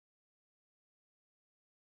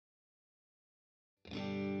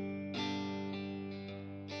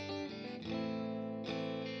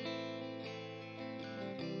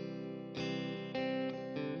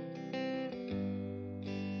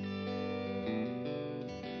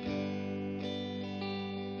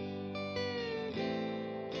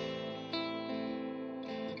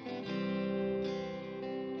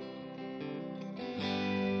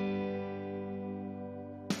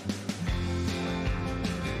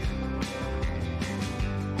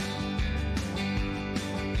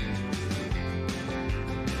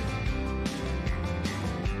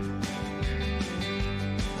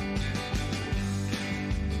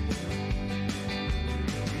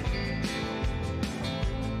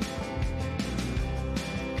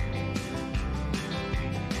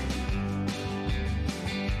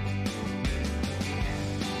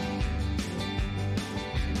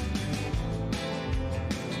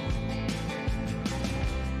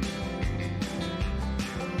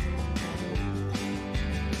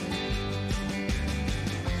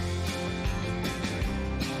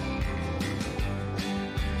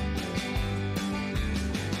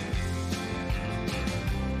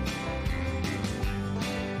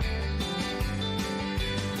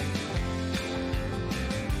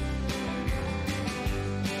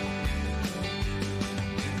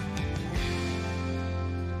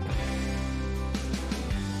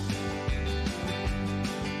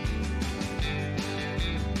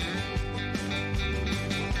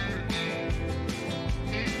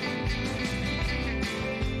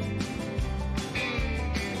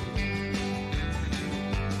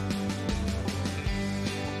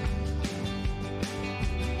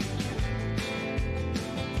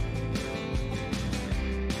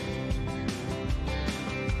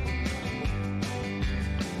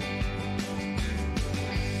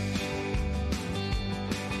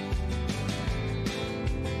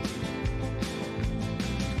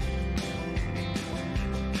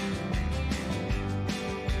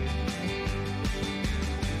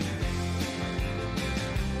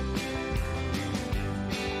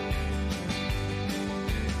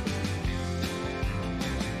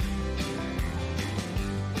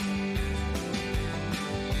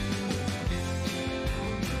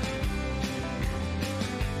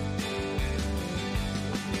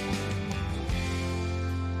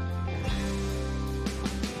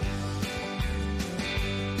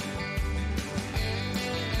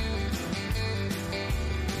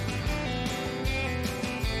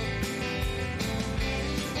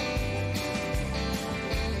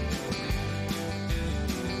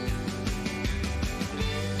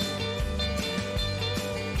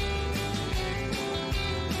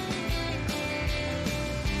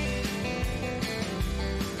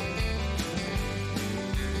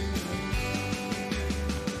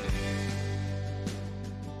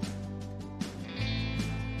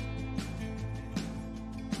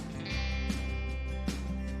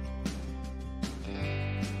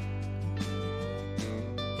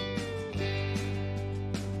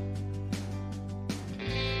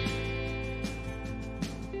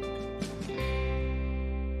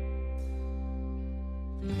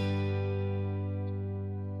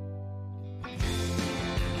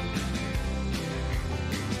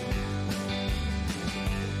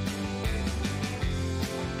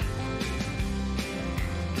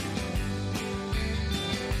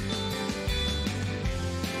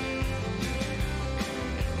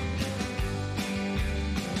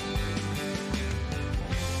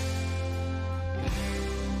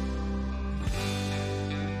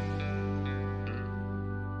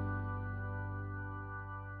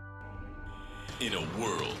In a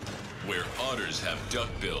world where otters have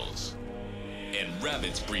duckbills and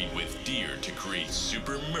rabbits breed with deer to create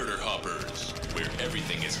super murder hoppers, where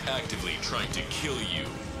everything is actively trying to kill you,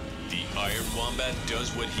 the Iron Wombat does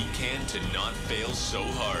what he can to not fail so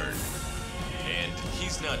hard. And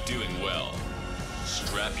he's not doing well.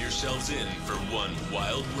 Strap yourselves in for one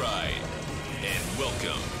wild ride, and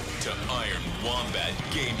welcome to Iron Wombat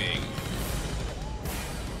Gaming.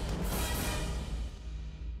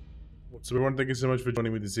 So everyone, thank you so much for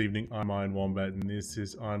joining me this evening. I'm Iron Wombat and this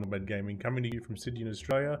is Iron Wombat Gaming, coming to you from Sydney in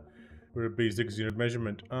Australia. We're at B6 unit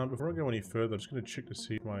measurement. Before I go any further, I'm just going to check to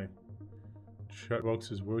see if my chat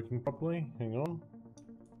box is working properly. Hang on.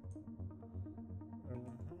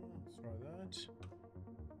 Let's try that.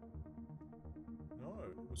 No,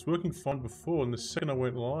 it was working fine before, and the second I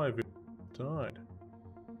went live, it died.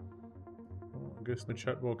 Well, I guess the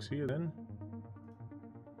chat box here then.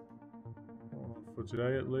 For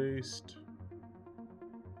today at least.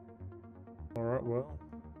 Alright, well,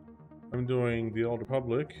 I'm doing the Old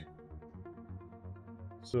Republic,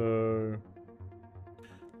 so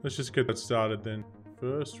let's just get that started then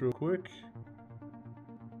first real quick.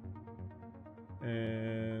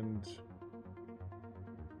 And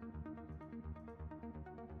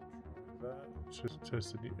that, just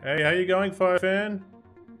test it. Hey, how you going, Fire Fan?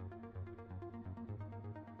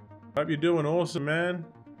 Hope you're doing awesome, man.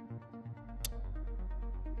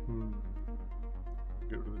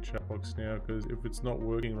 Get rid of the chat box now, because if it's not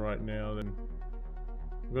working right now, then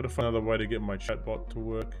I've got to find another way to get my chatbot to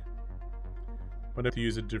work. Might have to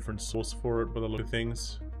use a different source for it by the look of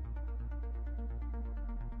things.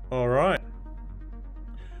 Alright.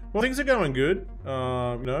 Well, things are going good. You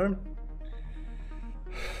know,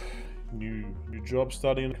 new job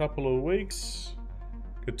starting in a couple of weeks.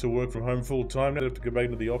 Get to work from home full time. Don't have to go back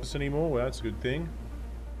to the office anymore. Well, that's a good thing.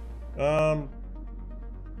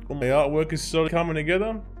 All my artwork is sort of coming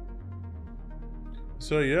together.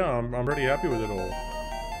 So yeah, I'm pretty happy with it all.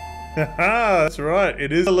 Haha, that's right.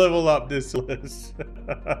 It is a level up, this list.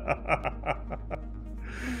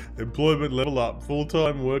 Employment level up. Full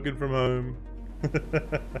time working from home.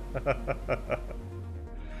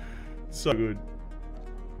 So good.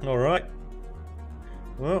 Alright.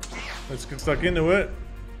 Well, let's get stuck into it.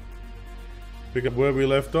 Pick up where we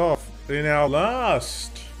left off in our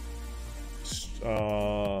last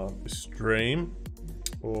stream,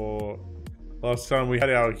 or last time we had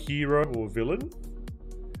our hero or villain.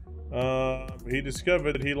 He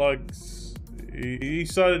discovered that he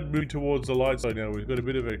started moving towards the light side now. We've got a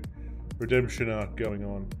bit of a redemption arc going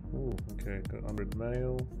on. Ooh, okay, got 100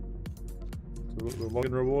 mail. So the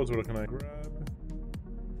login rewards, what can I grab?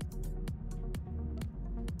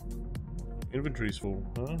 Inventory's full,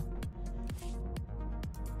 huh?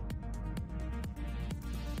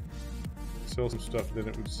 Sell some stuff, then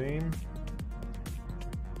it would seem.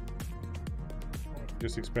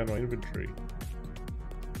 Just expand my inventory.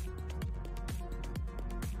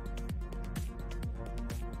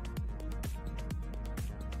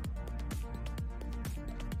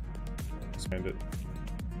 Expand it.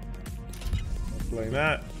 Playing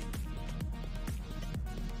that.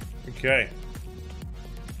 Okay.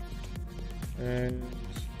 And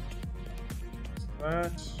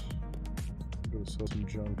that. Go sell some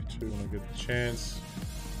junk too when I get the chance.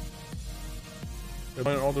 Am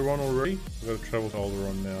I in Alderaan already? I've got to travel to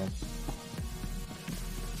Alderaan now.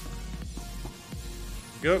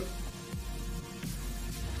 Go.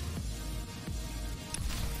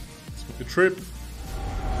 Let's make the trip.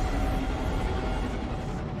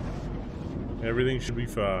 Everything should be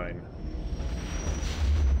fine.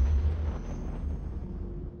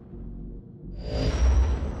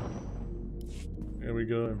 There we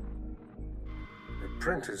go.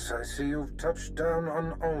 Apprentice, I see you've touched down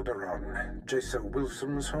on Alderaan, Jacer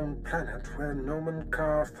Wilson's home planet where Nomen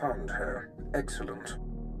Carr found her. Excellent.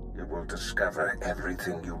 You will discover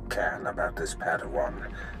everything you can about this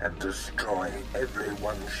Padawan and destroy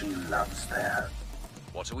everyone she loves there.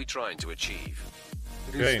 What are we trying to achieve?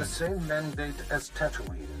 It is the same mandate as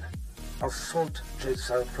Tatooine. Assault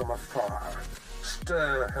Jacer from afar,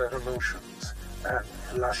 stir her emotions, and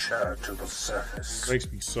flush her to the surface.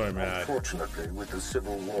 Makes me so mad. Unfortunately, with the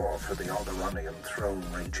civil war for the Alderaanian throne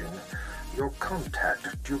raging, your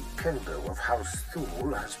contact, Duke Kendo of House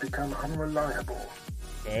Thule, has become unreliable.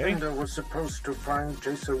 Okay. Kendo was supposed to find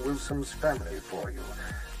Jacer Wilson's family for you,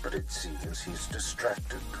 but it seems he's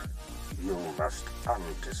distracted. You must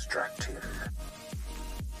undistract him.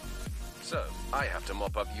 So, I have to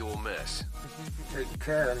mop up your mess. Take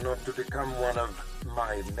care not to become one of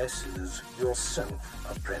my messes yourself,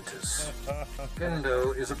 apprentice.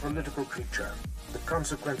 Kendo is a political creature. The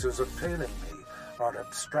consequences of failing me are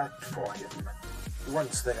abstract for him.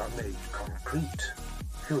 Once they are made concrete,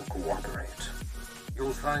 he'll cooperate.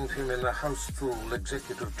 You'll find him in the Houseful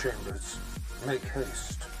executive chambers. Make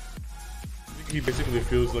haste. I think he basically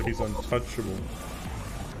feels like he's untouchable.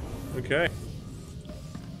 Okay.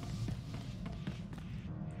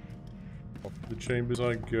 Off to the chambers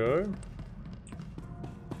I go.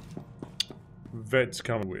 Vet's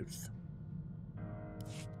coming with.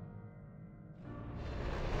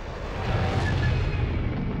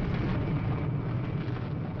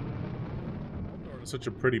 Such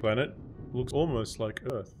a pretty planet. Looks almost like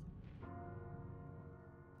Earth.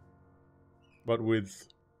 But with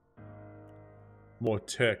more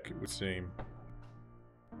tech, it would seem.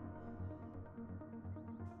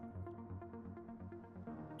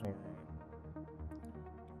 Alright.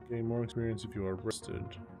 Gain more experience if you are rested.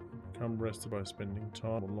 Become rested by spending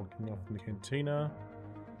time unlocking off in the cantina.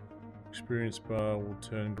 Experience bar will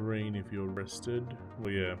turn green if you're rested.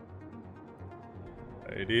 Well, yeah.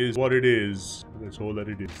 It is what it is. That's all that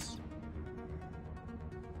it is.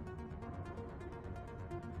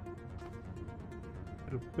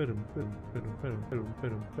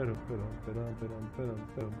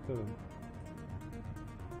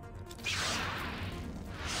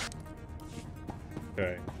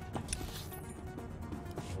 Okay.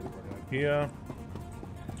 Here.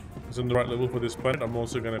 It's on the right level for this planet. I'm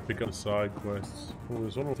also going to pick up the side quests. Oh,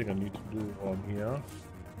 there's one more thing I need to do on here.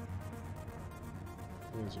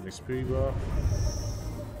 There's an XP bar.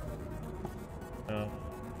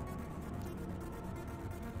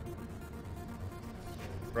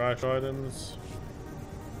 Trash items.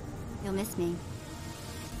 You'll miss me.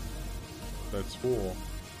 That's 4.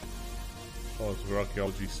 Oh, it's for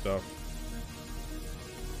archaeology stuff.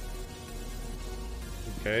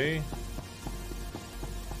 Okay.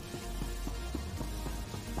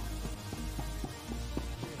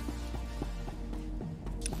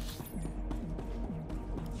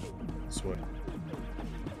 This way.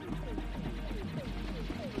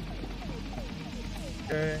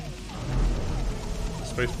 Okay. The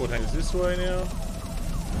spaceport hangs this way now.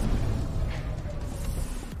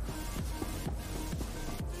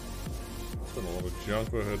 It's been a lot of junk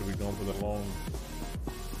for her to be gone for that long.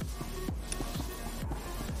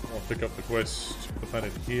 I'll pick up the quest for the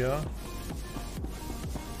planet here.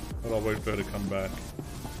 But I'll wait for her to come back.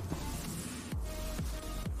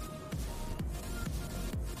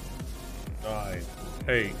 Nine,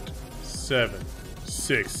 8, 7,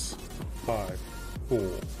 6, 5, 4,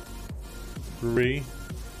 3,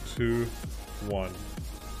 2, 1.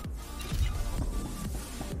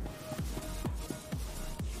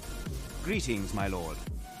 Greetings, my lord.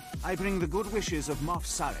 I bring the good wishes of Moff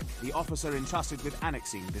Sarek, the officer entrusted with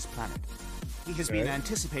annexing this planet. He has been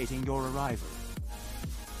anticipating your arrival.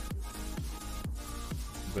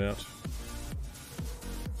 About.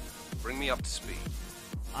 Bring me up to speed.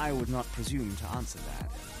 I would not presume to answer that.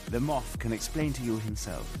 The Moff can explain to you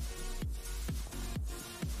himself.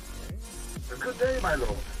 Good day, my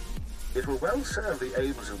lord. It will well serve the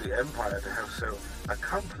aims of the Empire to have so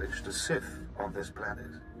accomplished a Sith on this planet.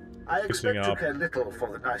 I expect you care little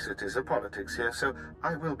for the niceties of politics here, so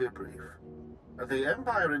I will be brief. The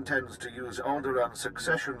Empire intends to use Alderaan's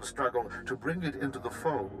succession struggle to bring it into the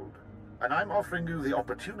fold, and I'm offering you the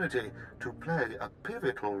opportunity to play a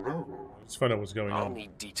pivotal role. Let's find out what's going on. I'll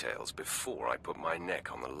need details before I put my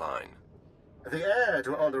neck on the line. The heir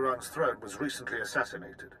to Alderaan's throne was recently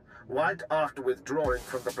assassinated, right after withdrawing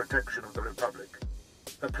from the protection of the Republic.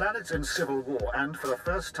 The planet's in civil war, and for the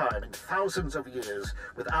first time in thousands of years,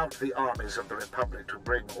 without the armies of the Republic to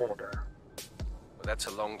bring order. Well, that's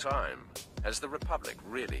a long time. Has the Republic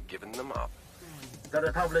really given them up? The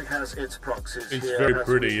Republic has its proxies it's here. It's very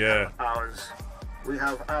pretty, yeah. Ours. We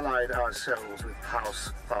have allied ourselves with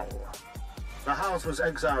House Thull. The House was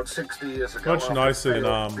exiled 60 years ago. Much nicer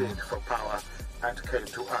than bid for power and came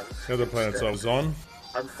to us. The other planets I was on.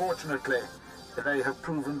 Unfortunately, they have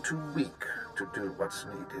proven too weak to do what's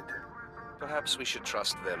needed. Perhaps we should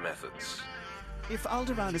trust their methods. If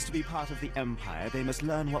Alderaan is to be part of the Empire, they must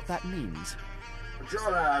learn what that means.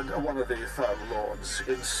 Jorad, one of the Thull Lords,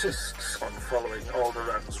 insists on following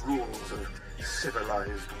Alderaan's rules of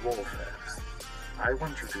civilized warfare. I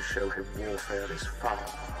want you to show him warfare is far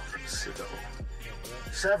from civil.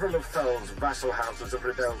 Several of Thull's vassal houses have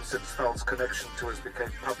rebelled since Thull's connection to us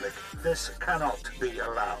became public. This cannot be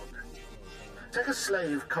allowed. Take a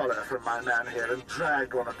slave collar from my man here and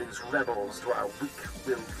drag one of these rebels to our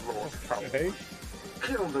weak-willed Lord Thull. Okay.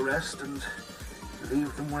 Kill the rest and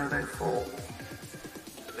leave them where they fall.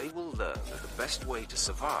 They will learn that the best way to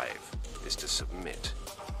survive is to submit.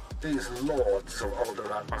 These lords of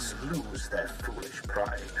Alderaan must lose their foolish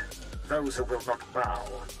pride. Those who will not bow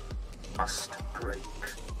must break.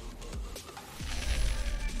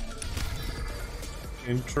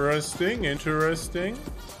 Interesting, interesting.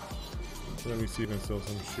 Let me see if I can sell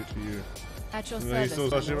some shit to you. At your You service. still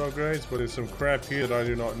touch upgrades, but there's some crap here that I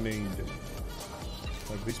do not need.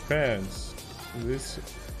 Like these pants. This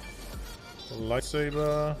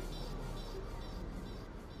lightsaber.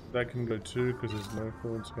 That can go too, because there's no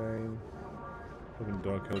influence gain. Fucking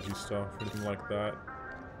dark energy stuff, anything like that.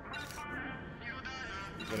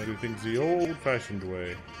 Gonna do things the old-fashioned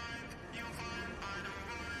way.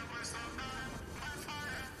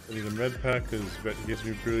 I need a med pack, because that gets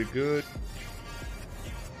me pretty good.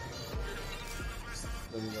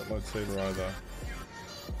 Don't need that lightsaber either.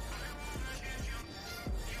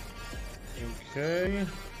 Okay.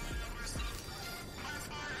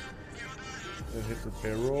 Then hit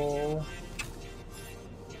repair roll.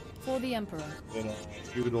 For the Emperor. Then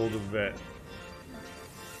I'll give it all to vet.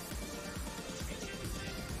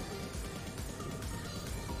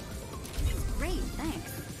 Great,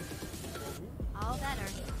 thanks. All better.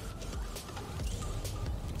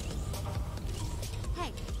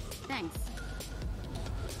 Hey, thanks.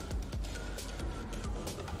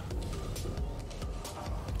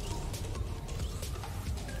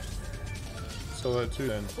 So that too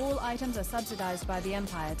then. All items are subsidized by the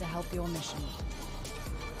Empire to help your mission.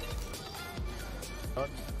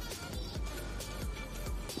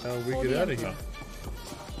 How we For get the out of Emperor. here?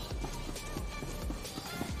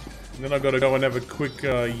 And then I gotta go and have a quick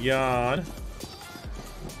yarn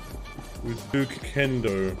with Duke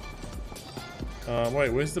Kendo. Wait,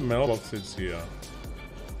 where's the mailbox? It's here.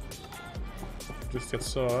 Just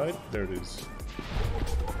outside. There it is.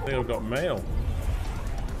 I think I've got mail.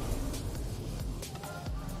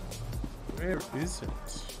 Where is it?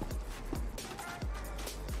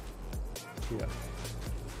 Here.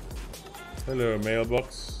 Hello,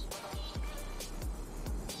 mailbox.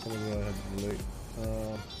 What do I have to delete?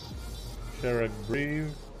 Sharag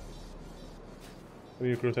Brave. When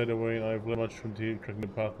you Crusader Wayne, I have learned much from tracking the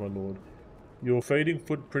path, my lord. Your fading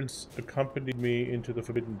footprints accompanied me into the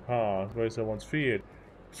forbidden path, where I once feared.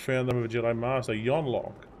 Found them of a Jedi Master,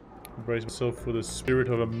 Yonlock. Embraced myself for the spirit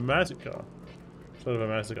of a massacre. Sort of a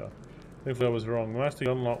massacre. Thankfully I was wrong. Master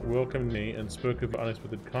Yonlock welcomed me and spoke of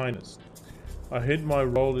unexpected kindness. I hid my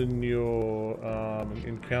role in your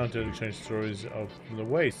encounter to exchange stories of from the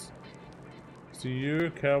waste. So you,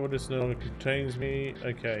 cowardice no longer contains me.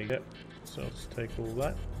 Okay, yep. So let's take all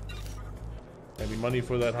that. Maybe money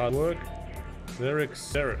for that hard work. Cleric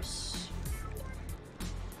Ceres.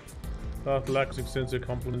 Darth lacks extensive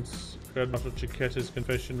compliments. Grandmaster Chiquetta's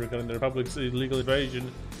confession regarding the Republic's illegal invasion.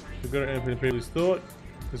 The good Emperor previously thought.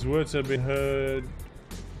 His words have been heard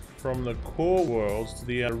from the core worlds to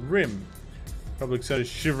the outer rim. Public side is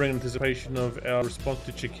shivering in anticipation of our response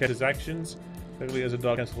to Chiquetta's actions, exactly as a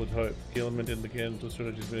Dark Council would hope. The element in the Council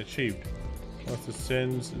strategy has been achieved. Master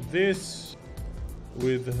sends this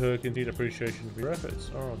with her continued appreciation for your efforts.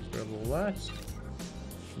 Oh, I'll just grab all that.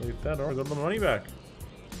 Look at that. Oh, I got my money back.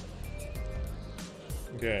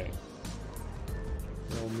 Okay.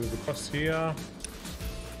 Now we'll move across here.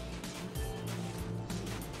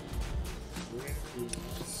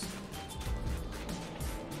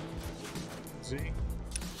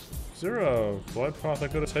 Is there a flight path I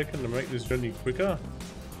could have taken to make this journey quicker?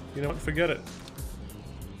 You know what? Forget it.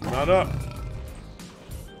 Not up.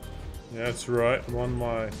 Yeah, that's right. I'm on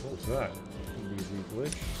my. What was that?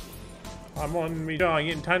 Glitch. I'm on me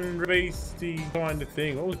giant tundra beastie kind of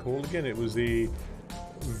thing. What was it called again? It was the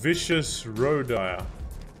Vicious Rodire.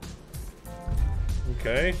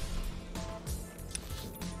 Okay.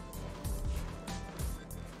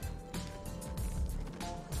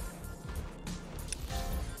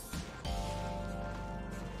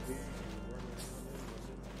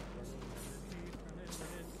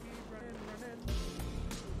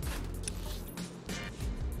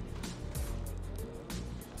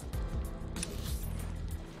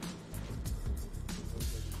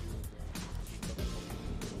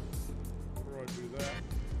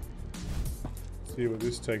 See where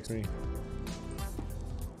this takes me.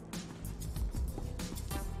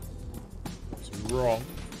 It's wrong.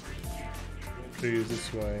 Entry is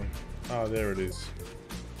this way. Ah, there it is.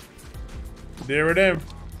 There it is.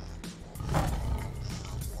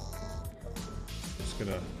 Just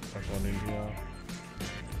gonna hop on in here.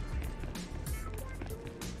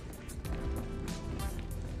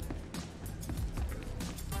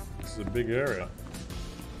 This is a big area.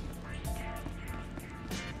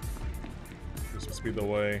 Be the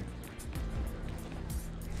way.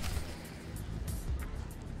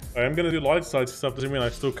 I am going to do light side stuff, doesn't mean I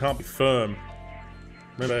still can't be firm.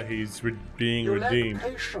 Remember, he's being You redeemed.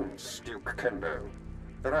 lack patience, Duke Kendo.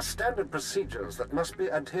 There are standard procedures that must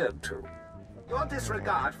be adhered to. Your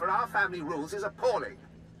disregard for our family rules is appalling.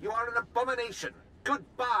 You are an abomination.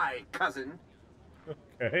 Goodbye, cousin.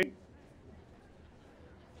 Okay.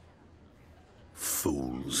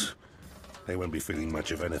 Fools. They won't be feeling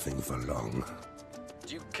much of anything for long.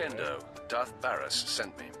 Duke Kendo, Darth Barras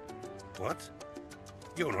sent me. What?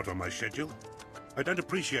 You're not on my schedule. I don't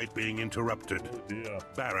appreciate being interrupted. Oh dear.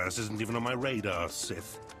 Barras isn't even on my radar,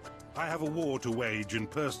 Sith. I have a war to wage and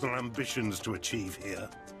personal ambitions to achieve here.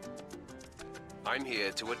 I'm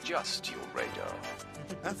here to adjust your radar.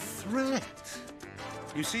 A threat?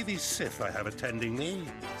 You see these Sith I have attending me?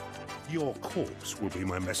 Your corpse will be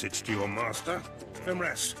my message to your master.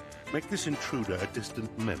 Femrest, make this intruder a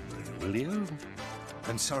distant memory, will you?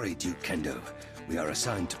 I'm sorry, Duke Kendo. We are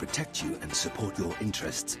assigned to protect you and support your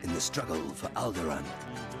interests in the struggle for Alderaan.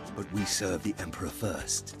 But we serve the Emperor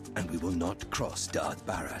first, and we will not cross Darth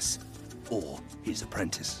Barras or his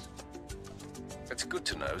apprentice. It's good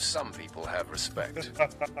to know some people have respect.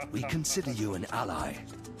 We consider you an ally,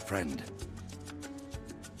 friend.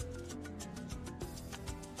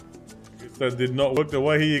 That did not work the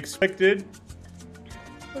way he expected.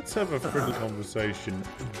 Let's have a friendly conversation,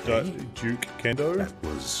 Duke Kendo. That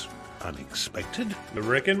was unexpected. You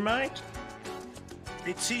reckon, mate?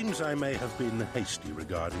 It seems I may have been hasty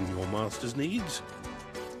regarding your master's needs.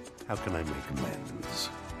 How can I make amends?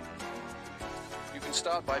 You can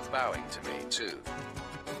start by bowing to me, too.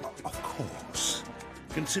 Of course.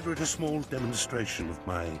 Consider it a small demonstration of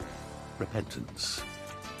my repentance.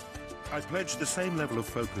 I pledge the same level of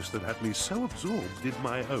focus that had me so absorbed in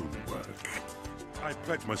my own work. I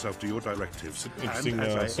pledge myself to your directives, Interesting, and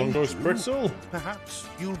as I Songo's aid you, pretzel. perhaps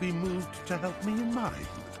you'll be moved to help me in mine.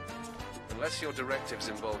 Unless your directives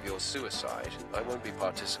involve your suicide, I won't be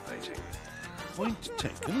participating. Point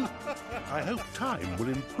taken. I hope time will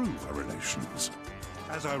improve our relations.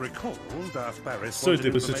 As I recall, Darth Barras So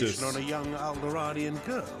wanted duplicitous. information on a young Alderaanian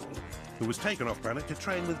girl who was taken off planet to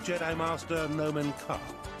train with Jedi Master Nomen Karr.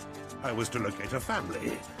 I was to locate her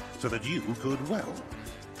family so that you could, well,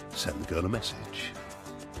 send the girl a message.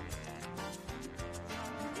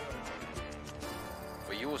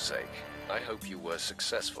 For your sake, I hope you were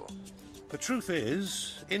successful. The truth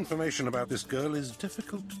is, information about this girl is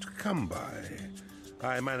difficult to come by.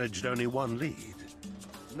 I managed only one lead.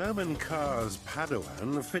 Nomen Karr's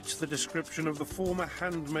Padawan fits the description of the former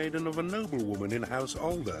handmaiden of a noblewoman in House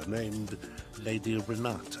Alder named Lady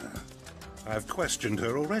Renata. I've questioned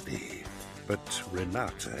her already, but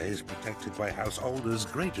Renata is protected by House Alder's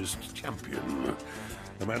greatest champion.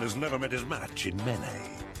 The man has never met his match in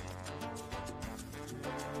melee.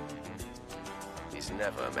 He's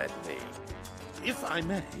never met me. If I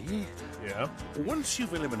may, Yeah. once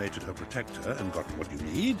you've eliminated her protector and gotten what you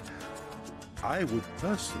need, I would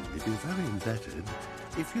personally be very indebted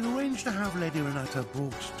if you'd arrange to have Lady Renata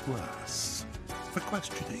brought to us for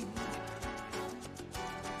questioning.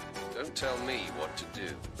 Don't tell me what to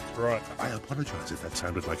do. Right. I apologize if that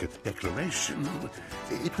sounded like a declaration.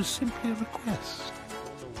 It was simply a request.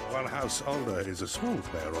 While House Alder is a small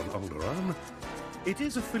player on Alderaan, it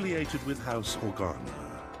is affiliated with House Organa.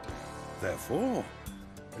 Therefore,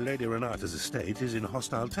 Lady Renata's estate is in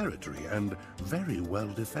hostile territory and very well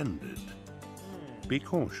defended. Be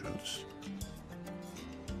cautious.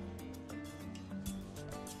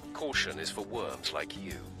 Caution is for worms like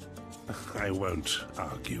you. I won't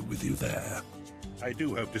argue with you there. I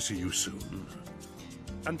do hope to see you soon.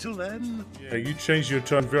 Until then, Yeah, you changed your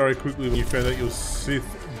tone very quickly when you found out your Sith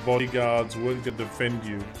bodyguards weren't going to defend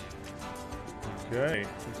you. Okay,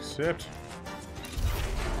 accept.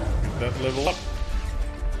 Get that level up.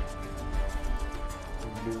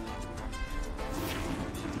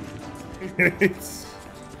 It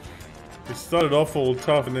started off all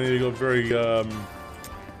tough and then he got very,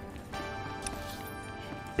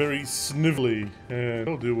 very snivelly. And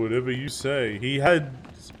he'll do whatever you say. He had,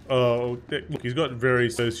 look, he's got very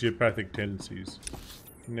sociopathic tendencies.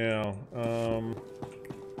 Now, I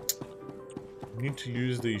need to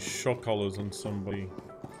use these shock collars on somebody.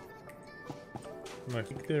 And I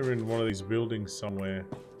think they're in one of these buildings somewhere.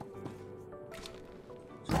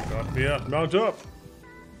 Yeah, mount up!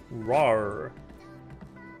 Rawr!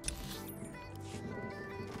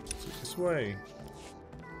 Is it this way?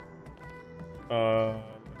 I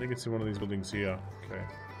think it's in one of these buildings here. Okay.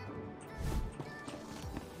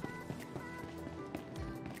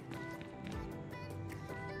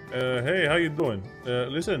 Hey, how you doing?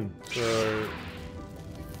 Listen,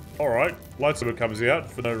 alright, lightsaber comes out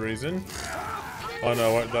for no reason. Oh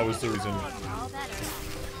no, that was the reason. All better.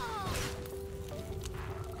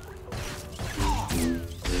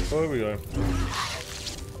 Oh, here we go.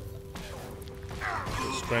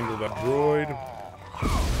 strangle that droid.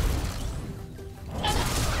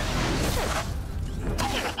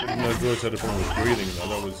 Didn't know droids had a problem with breathing though,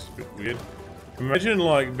 that was a bit weird. Imagine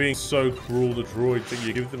like being so cruel to droids that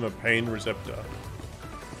you give them a pain receptor.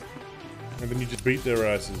 And then you just beat their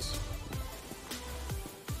asses.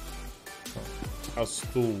 House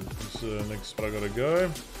full is the next spot I gotta go.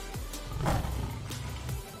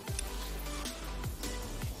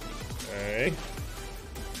 Okay.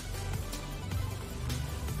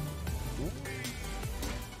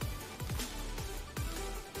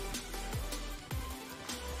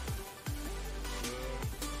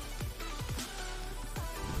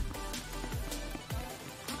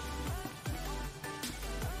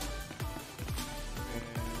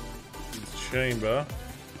 Chamber.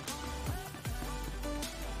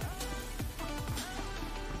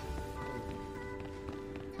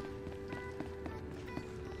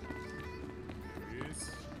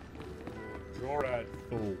 Yes. Jorad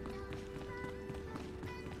full.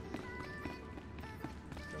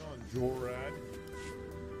 Come on, Jorad.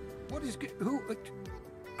 What is who?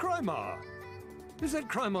 Crymar? Is that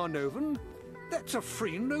Crymar Novan? That's a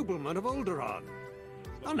free nobleman of Alderaan.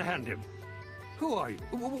 Unhand him. Who are you?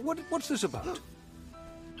 What's this about?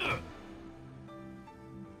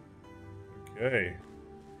 Okay.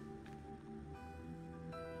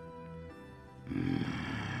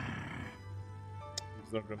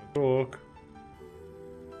 He's not gonna talk.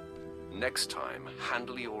 Next time,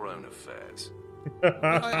 handle your own affairs.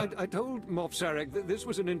 I told Moff Sarek that this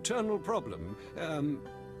was an internal problem.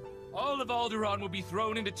 All of Alderaan will be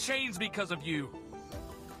thrown into chains because of you.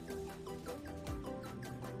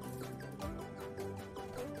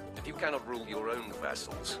 If you cannot rule your own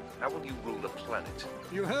vassals, how will you rule a planet?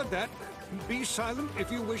 You heard that. Be silent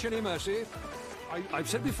if you wish any mercy. I've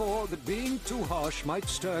said before that being too harsh might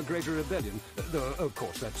stir greater rebellion. Though, of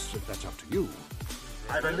course, that's up to you.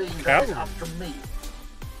 I believe that's up to me.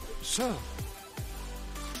 Sir.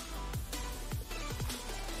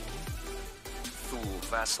 Fool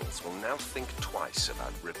vassals will now think twice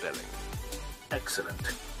about rebelling.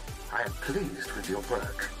 Excellent. I am pleased with your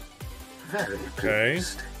work. Very Okay.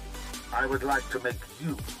 pleased. I would like to make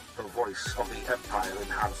you the voice of the Empire in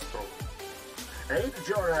House Thorn. Aid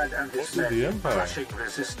Jorad and his men in crushing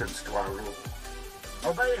resistance to our rule.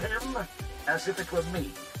 Obey him as if it were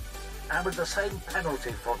me, and with the same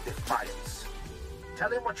penalty for defiance.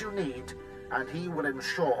 Tell him what you need, and he will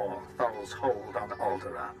ensure Thol's hold on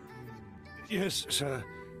Alderaan. Yes, sir.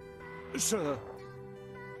 Sir.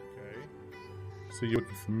 Okay. So you're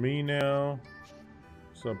looking for me now.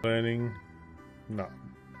 Start planning. No.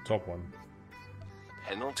 Top one.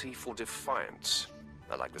 Penalty for defiance.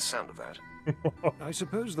 I like the sound of that. I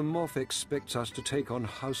suppose the Moff expects us to take on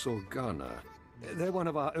House Organa. They're one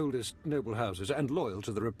of our oldest noble houses and loyal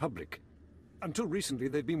to the Republic. Until recently,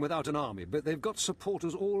 they've been without an army, but they've got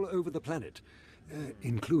supporters all over the planet,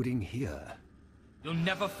 including here. You'll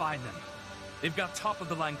never find them. They've got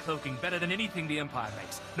top-of-the-line cloaking, better than anything the Empire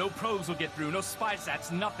makes. No probes will get through, no spy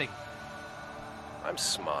sats, nothing. I'm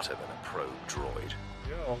smarter than a probe droid.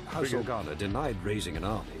 House Organa denied raising an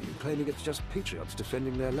army, claiming it's just patriots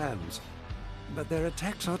defending their lands. But their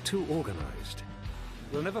attacks are too organized.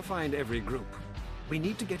 We'll never find every group. We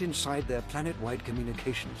need to get inside their planet-wide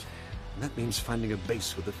communications. And that means finding a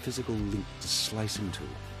base with a physical link to slice into.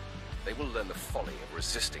 They will learn the folly of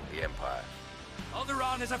resisting the Empire.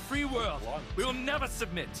 Alderaan is a free world. We will never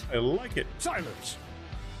submit. I like it. Silence!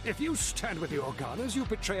 If you stand with the Organas, you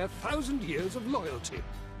betray 1,000 years of loyalty.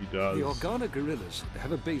 He does. The Organa guerrillas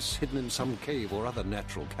have a base hidden in some cave or other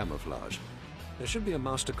natural camouflage. There should be a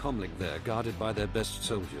master comlink there, guarded by their best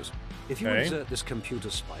soldiers. If you insert this computer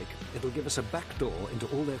spike, it'll give us a back door into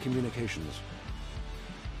all their communications.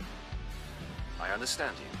 I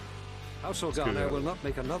understand you. House Organa will not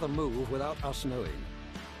make another move without us knowing.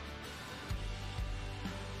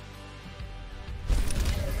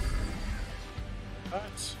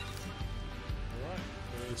 Alright.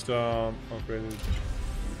 Just upgraded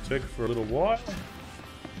tech for a little while.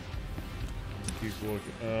 Keep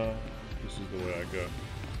working. This is the way I go.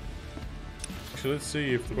 Actually, let's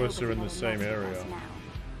see if the quests are in the same area.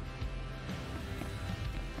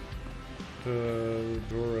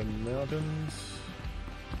 Doran Mountains.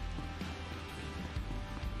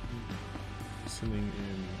 Listening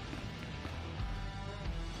in.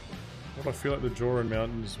 Well, I feel like the Joran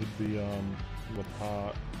Mountains would be the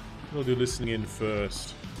part. We'll do listening in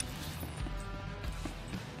first.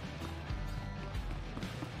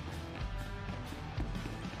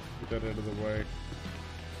 Get that out of the way.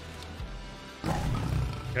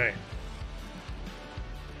 Okay.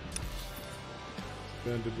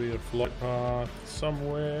 Going to be a flight path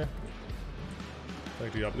somewhere.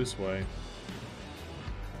 Actually, up this way.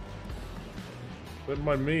 Don't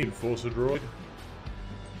mind me, Enforcer Droid.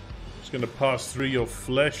 Just gonna pass through your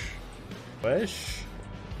flesh. Flesh?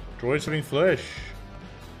 Droids having flesh.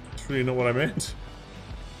 That's really not what I meant.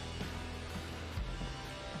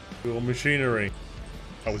 Your machinery.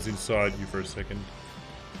 I was inside you for a second.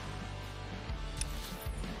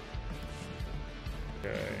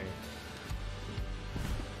 Okay.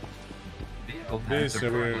 Vehicle paths are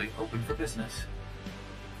currently open for business.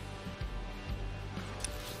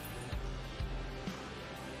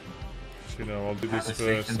 You know, I'll do this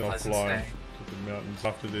first and I'll fly to the mountains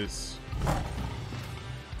after this.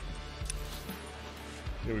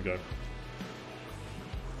 Here we go.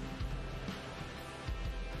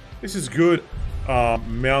 This is good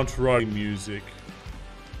mount riding music.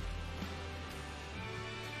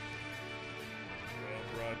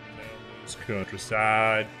 Well, riding down this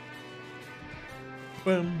countryside.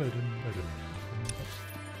 Bum, ba-dum, ba-dum.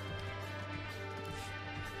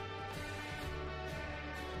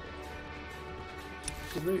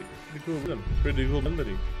 Pretty cool rhythm. Pretty cool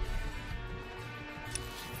melody.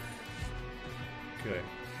 Okay.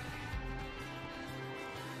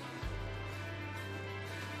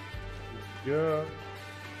 Yeah.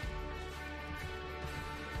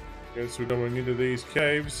 Guess we're going into these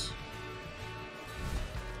caves.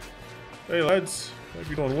 Hey lads, hope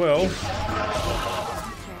you're doing well.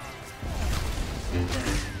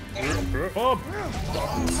 Oh!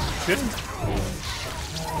 Shit.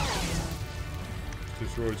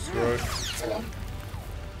 Destroyed throat.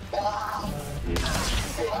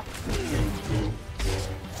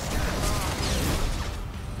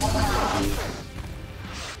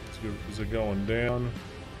 Is it going down?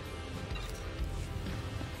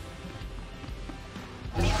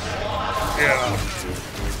 Yeah.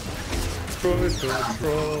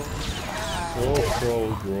 Troll. Oh, troll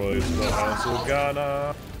droids, the House of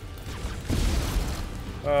Ghana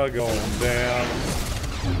are going down.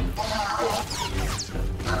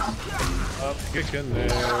 Up kicking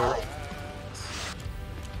there.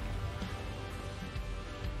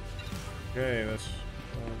 Okay, that's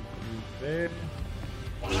there.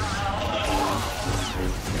 I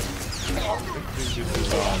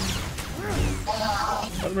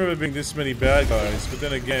don't remember being this many bad guys, but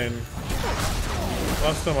then again,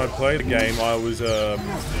 last time I played the game, I was a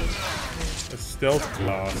stealth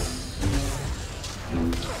class.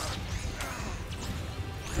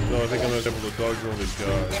 So I think I'm gonna be able to dodge all these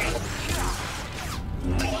guys.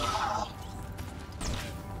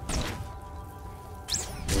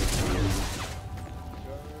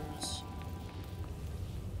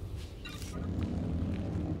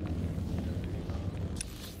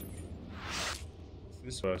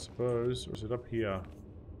 This way, I suppose, or is it up here?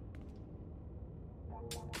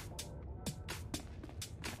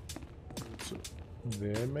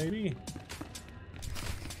 There, maybe?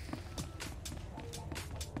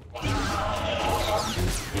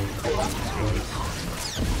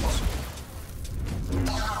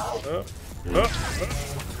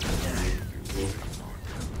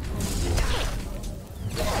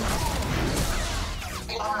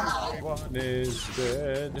 One is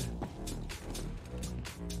dead.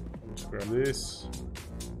 Let's grab this.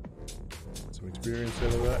 Get some experience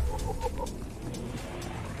out of that.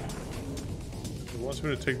 It wants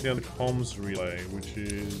me to take down the comms relay, which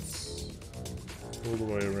is all the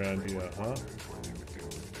way around here, huh?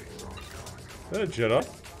 Is that a Jedi?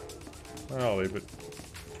 I'll leave it.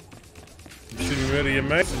 You're sitting murder your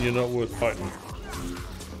mates and you're not worth fighting.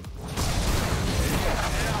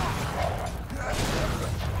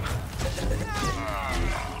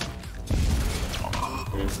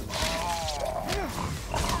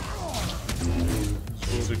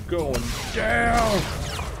 Swords are going down!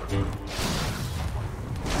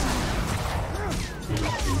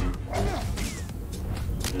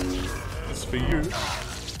 That's for you.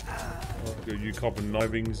 Got you copping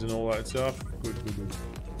knivings and all that stuff. Good.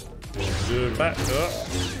 Deserve that.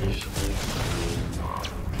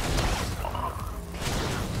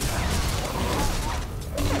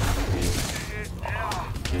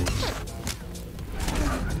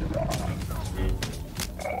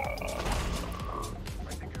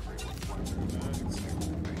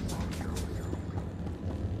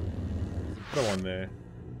 Another one there.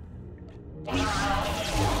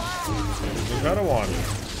 There's another one.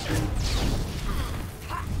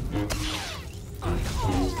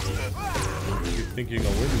 You think you're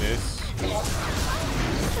gonna win this?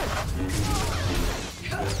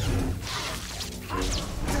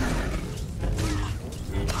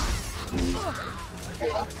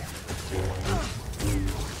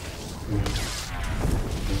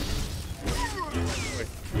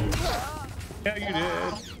 Yeah, you did.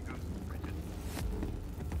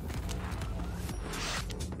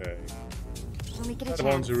 Okay. When we get a The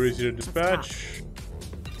ones chance, are easy to let's dispatch.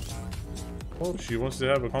 Oh, she wants to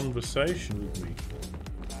have a conversation with me.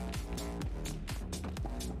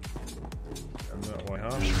 And that way,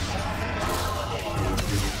 huh?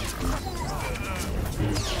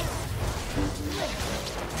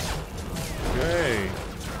 Okay.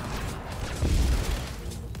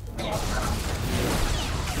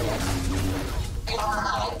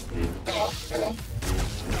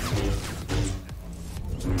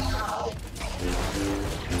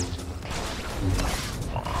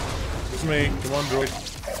 It's me. Come on, droid.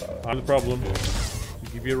 I'm the problem. You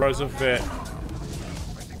give your rise of vet.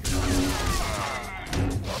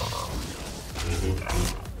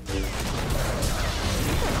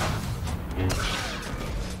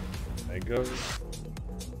 There you go.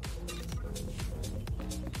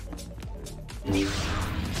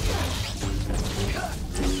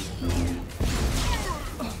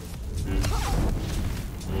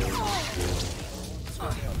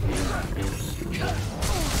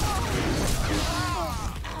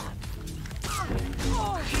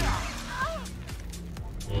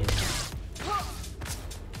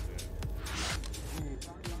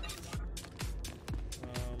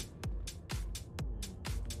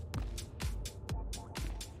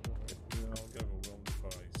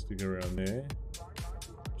 Stick around there.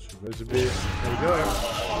 There's a bit. There we go.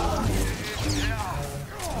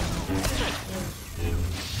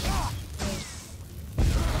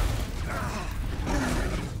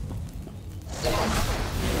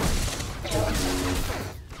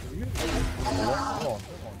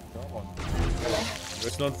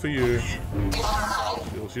 That's not for you.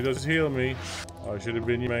 Still, she does heal me. I should have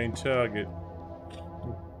been your main target.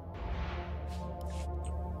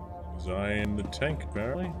 Because I am the tank,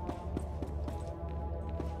 apparently.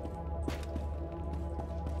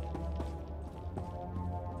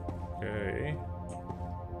 Okay.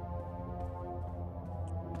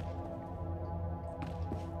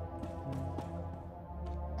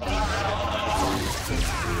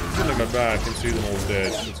 I'm gonna go back and see them all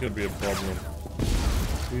dead. It's gonna be a problem.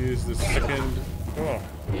 Here's the second. Oh.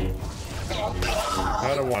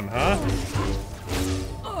 Out of one, huh?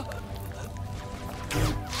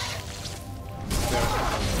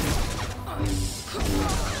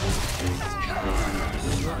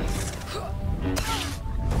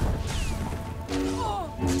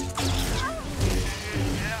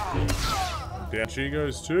 Down she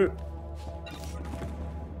goes too.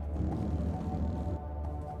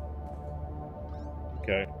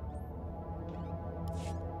 Okay.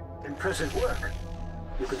 Impressive work.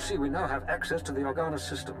 You can see we now have access to the Organa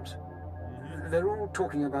systems. They're all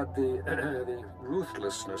talking about the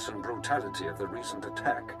ruthlessness and brutality of the recent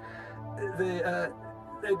attack. They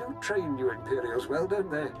do train you Imperials well,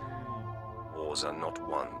 don't they? Wars are not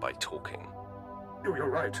won by talking. Oh, you're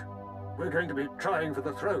right. We're going to be trying for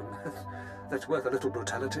the throne. That's worth a little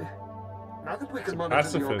brutality. Now that we can monitor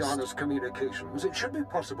the Organa's communications, it should be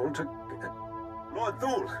possible to... Lord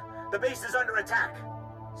Thule, the base is under attack.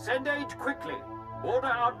 Send aid quickly. Border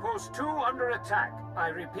Outpost 2 under attack. I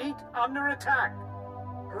repeat, under attack.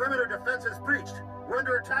 Perimeter defenses breached. We're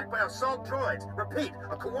under attack by assault droids. Repeat,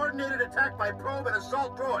 a coordinated attack by probe and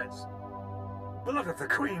assault droids. Blood of the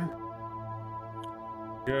Queen.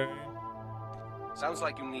 Okay. Sounds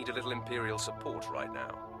like you need a little Imperial support right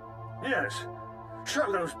now. Yes.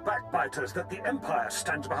 Show those backbiters that the Empire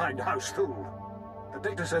stands behind House Thule. The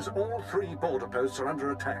data says all 3 border posts are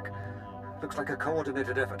under attack. Looks like a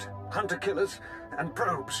coordinated effort. Hunter-killers and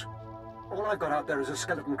probes. All I've got out there is a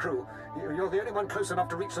skeleton crew. You're the only one close enough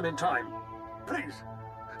to reach them in time. Please,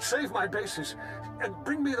 save my bases and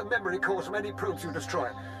bring me the memory cores from any probes you destroy.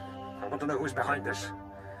 I want to know who's behind this.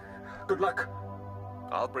 Good luck.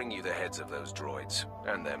 I'll bring you the heads of those droids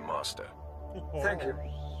and their master. Thank you.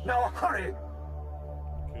 Now hurry!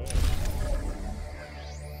 Okay.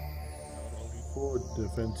 For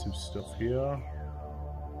defensive stuff here.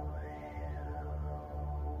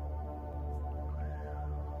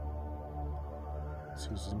 This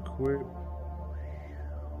is equip.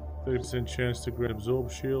 30% chance to grant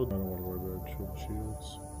absorb shield. I don't want to worry about absorb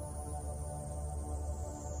shields.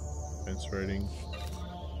 Defense rating.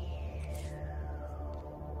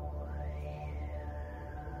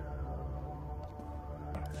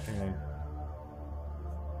 Hang on.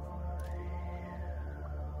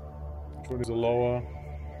 Which one is a lower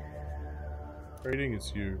rating?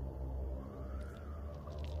 It's you.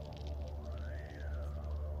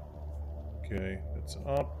 Okay, that's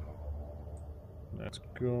up. That's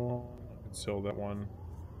gone. I can sell that one.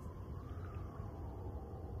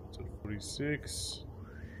 It's at 46.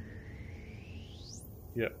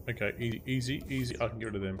 Yep, okay, easy, easy, easy. I can get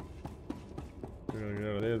rid of them. We're gonna get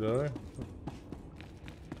out of there though.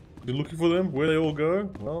 You're looking for them? Where they all go?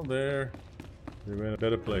 Well, they're in a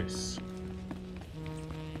better place.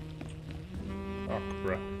 Oh,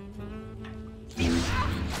 crap.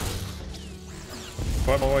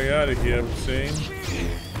 Fight my way out of here, I'm seeing.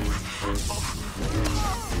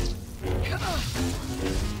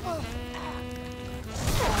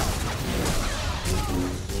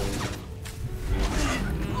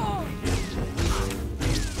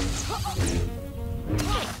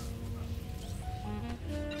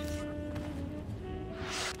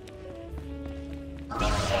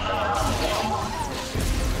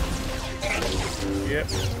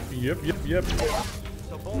 Yep.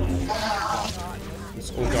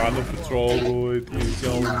 This Organa Patrol Droid is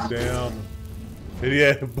going down.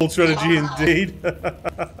 Yeah, bold strategy indeed.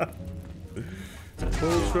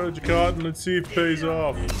 Bold strategy card, and let's see if it pays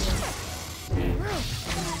off.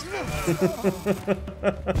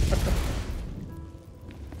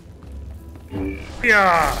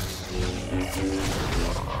 Yeah.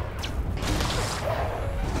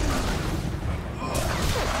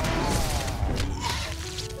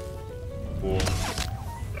 Cool.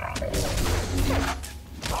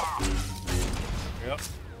 Yep.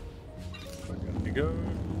 There you go.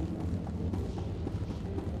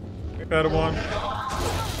 Better one.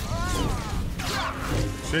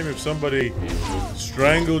 Shame if somebody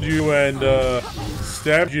strangled you and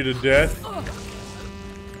stabbed you to death.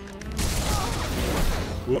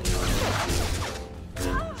 Whoop.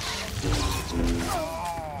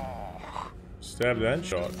 Stabbed and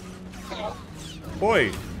shot.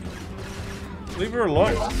 Boy! Leave her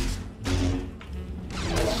alone.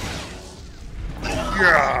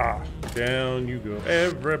 Yeah! Down you go.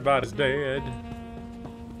 Everybody's dead.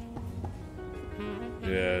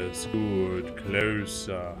 Yes, good.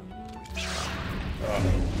 Closer.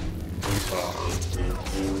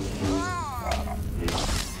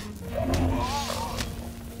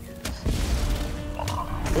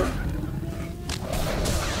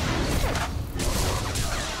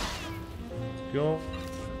 Go.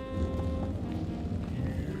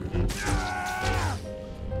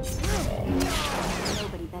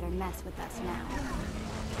 Nobody better mess with us now.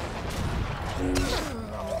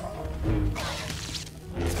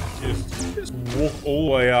 Just walk all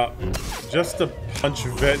the way up just to punch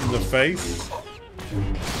Vet in the face.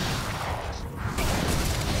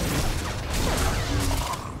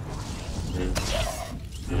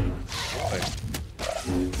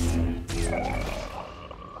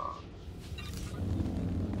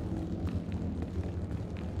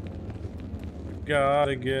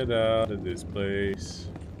 Gotta get out of this place.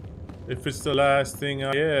 If it's the last thing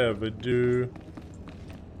I ever do,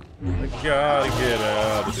 I gotta get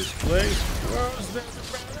out of this place. Where's that?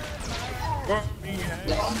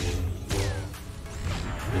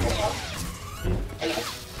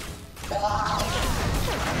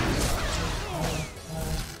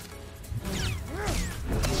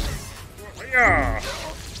 Yeah.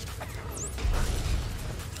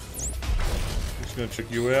 Just gonna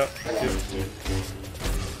check you out.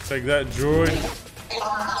 Take that, droid.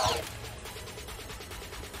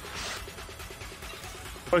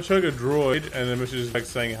 If I choke a droid and the message is like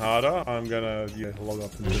saying harder, I'm gonna log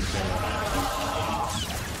off and do it.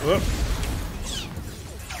 Whoop.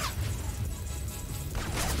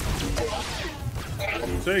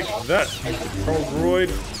 Take that, you control droid.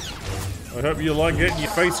 I hope you like getting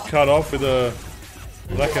your face cut off with a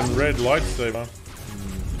black and red lightsaber.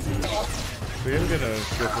 We am gonna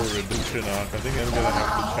go for a redemption arc. I think I'm gonna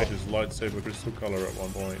have to change his lightsaber crystal color at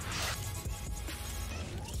one point.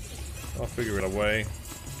 I'll figure it a way.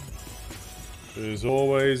 There's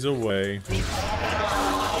always a way.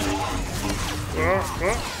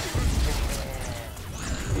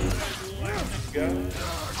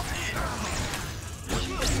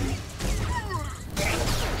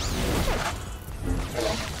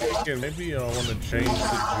 Yeah, maybe I want to change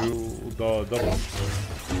the double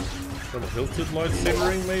hilted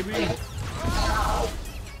lightsabering, maybe?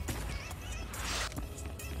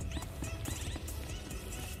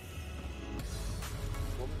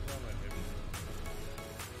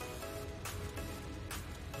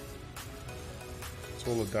 It's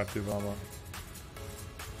all adaptive armor.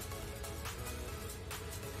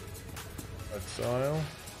 Exile.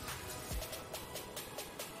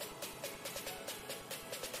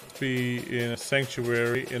 Be in a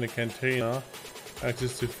sanctuary in a cantina.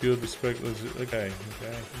 Access to field respect. Okay.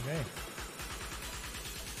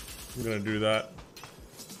 I'm gonna do that.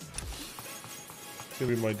 It's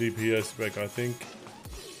gonna be my DPS spec, I think.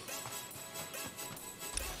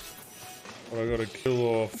 But I gotta kill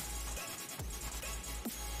off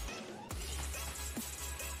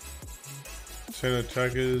 10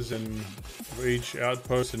 attackers and for each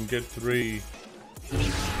outpost and get 3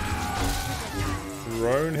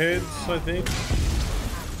 drone heads, I think.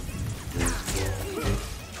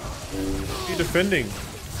 What are you defending?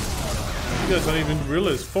 You guys aren't even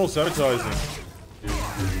guerrillas. False advertising.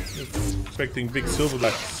 Expecting big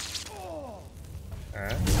silverbacks.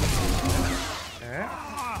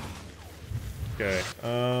 Okay.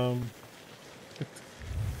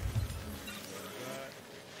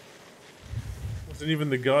 Wasn't even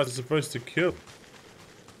the guys are supposed to kill.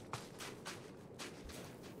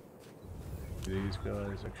 These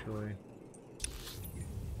guys actually.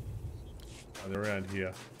 Oh, they're around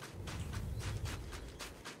here.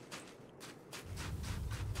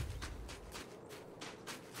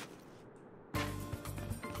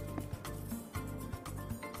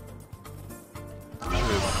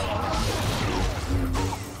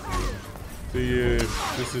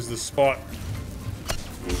 This is the spot.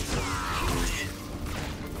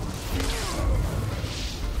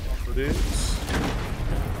 It is.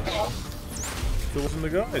 Still wasn't the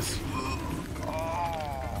guys.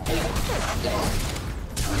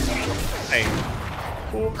 Hey.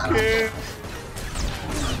 Okay.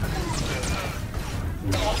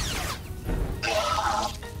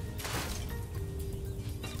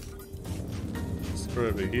 Let's go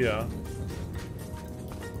over here.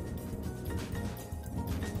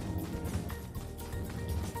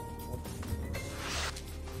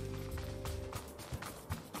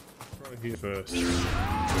 Here first.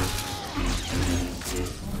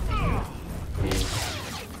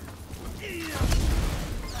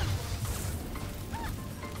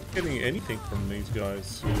 Getting anything from these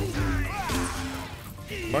guys.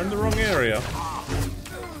 I'm in the wrong area.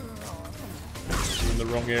 I'm in the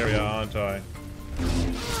wrong area, aren't I?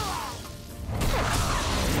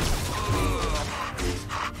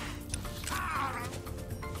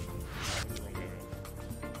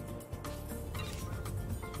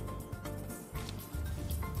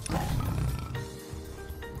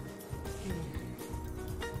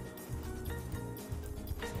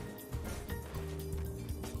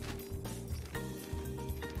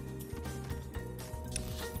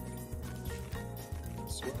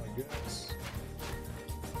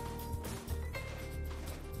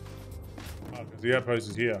 The outpost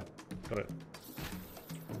is here. Got it.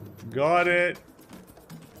 Got it.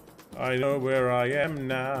 I know where I am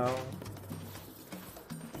now.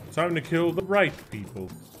 Time to kill the right people.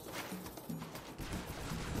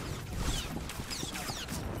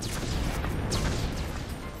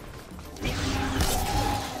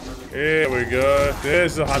 Here we go.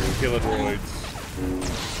 There's the hunter killer droids.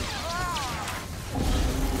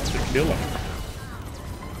 The killer.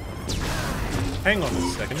 Hang on a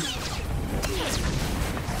second.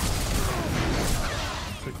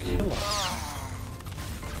 Killer.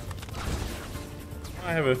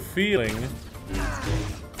 I have a feeling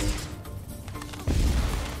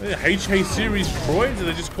HK series droids, are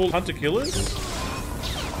they just called hunter killers?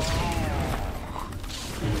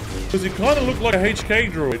 Because it kind of looked like a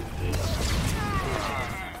HK droid.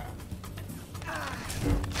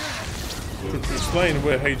 To explain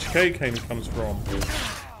where HK comes from.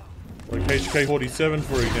 Like HK-47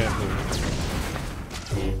 for example.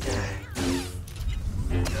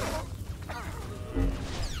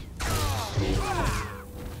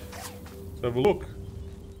 Let's have a look.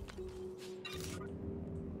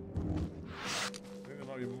 I think it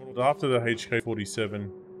might be modeled after the HK-47.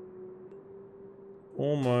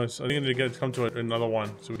 Almost. I think I need to come to another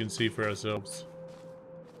one so we can see for ourselves.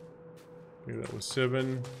 Maybe that was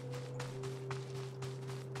 7.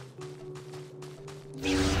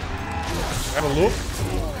 Have a look.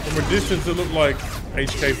 From a distance it looked like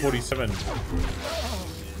HK-47.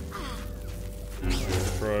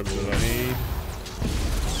 The probes that I need.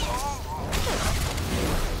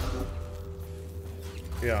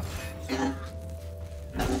 Yeah.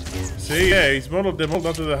 See, yeah, they're modeled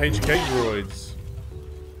after the HK droids.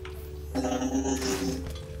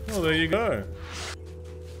 Oh, there you go.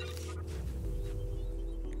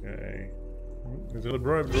 Okay. There's another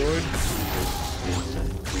probe droid.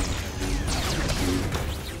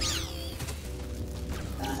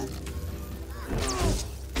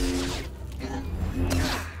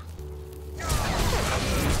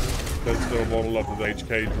 That's still modeled after the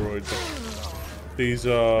HK droids. These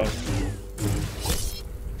are...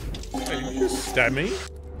 Hey, you just stab me?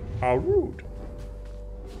 How rude.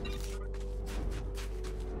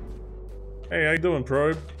 Hey, how you doing,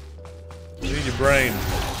 probe? I need your brain.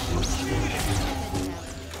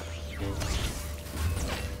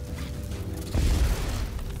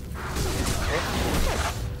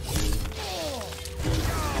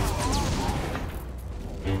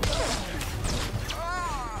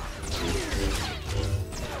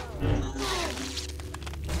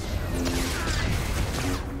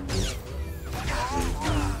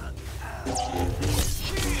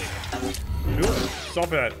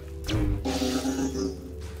 Stop it!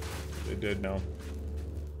 They're dead now.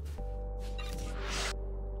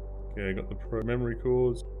 Okay, I got the pro memory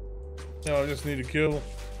cores. Now I just need to kill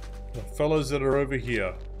the fellas that are over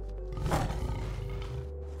here.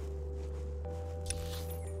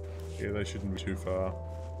 Yeah, they shouldn't be too far.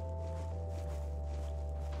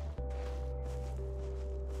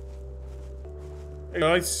 Hey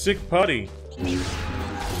guys, sick party.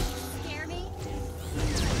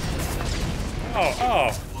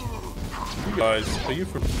 Oh! You guys, are you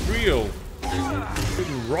for real?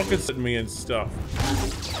 Shooting rockets at me and stuff.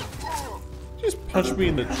 Just punch me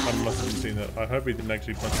in the... I must have seen that. I hope he didn't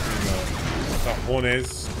actually punch me in the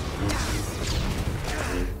horns.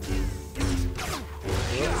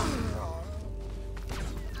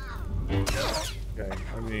 Okay,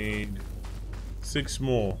 I need 6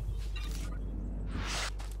 more.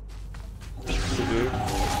 Will do.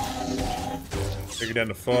 Take it down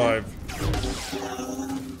to 5.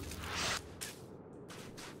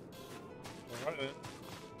 Alright then.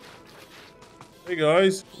 Hey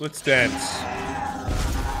guys, let's dance.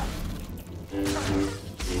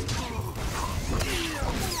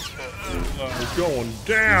 We're going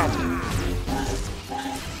down.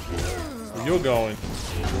 You're going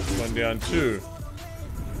down too.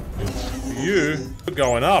 You're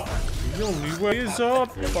going up. The only way is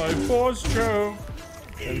up by force choke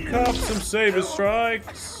and cop some saber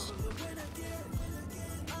strikes.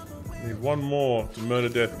 Need 1 more to murder,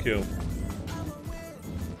 death, kill.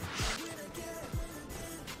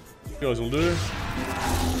 You guys will do.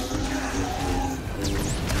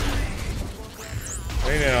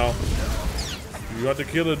 Hey now, you got the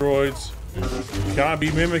killer droids. You can't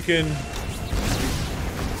be mimicking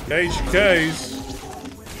HKs.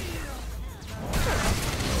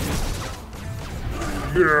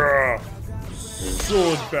 Yeah.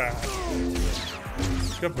 Sword back.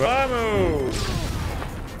 Kabamo!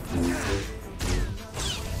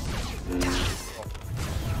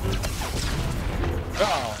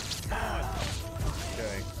 Oh.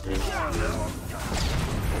 Okay.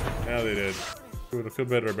 Now they did. Good, I feel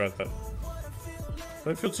better about that.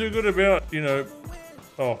 Don't feel too good about, you know...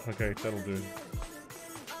 Oh, okay, that'll do.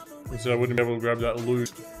 So I wouldn't be able to grab that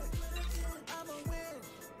loot.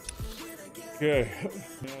 Okay,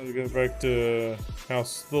 now we go back to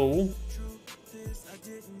House Thul.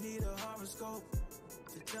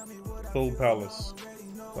 Thul Palace.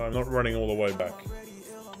 So I'm not running all the way back.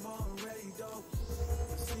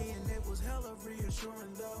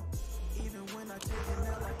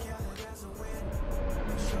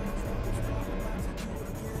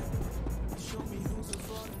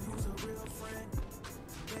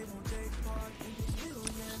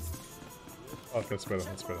 Oh, that's better,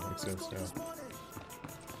 makes sense, yeah.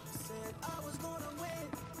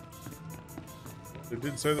 They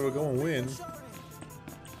did say they were going to win.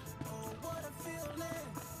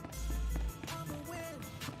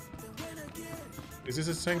 Is this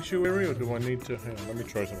a sanctuary or do I need to... Hang on, let me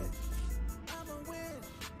try something.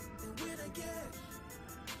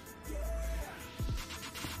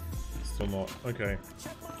 Still not, okay.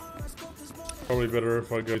 Probably better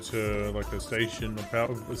if I go to like a station,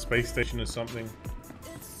 a space station or something.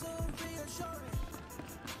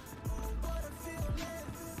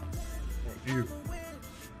 You.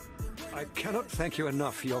 I cannot thank you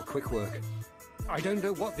enough for your quick work. I don't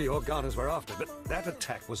know what the Organas were after, but that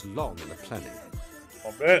attack was long in the planning.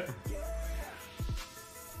 I'll bet.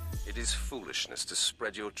 It is foolishness to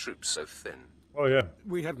spread your troops so thin. Oh yeah.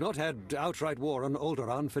 We have not had outright war on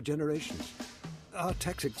Alderaan for generations. Our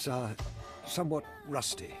tactics are somewhat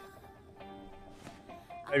rusty.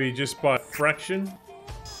 Maybe just by fraction?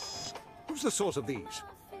 Who's the source of these?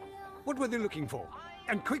 What were they looking for?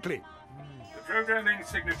 And quickly! The programming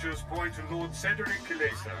signatures point to Lord Cedric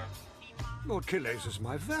Kilesa. Lord Kilesa is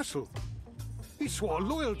my vassal. He swore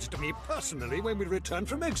loyalty to me personally when we returned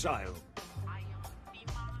from exile.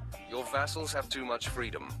 Your vassals have too much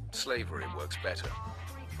freedom. Slavery works better.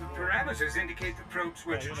 The parameters indicate the probes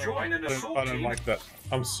were to join an assault I don't like that.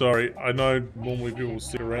 I'm sorry. I know normally people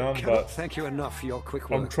stick around, but thank you enough for your quick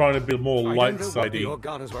work. I'm trying to be more light-sided. I don't know what the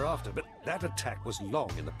Organas were after, but that attack was long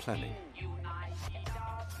in the planning.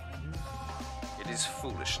 It is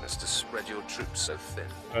foolishness to spread your troops so thin.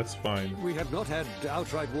 That's fine. We have not had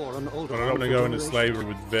outright war on Alderaan. But I don't want to go into slavery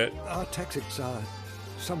with Vet. Our tactics are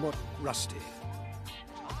somewhat rusty.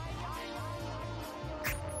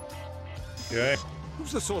 Okay.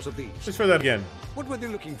 Who's the source of these? Let's try that again. What were they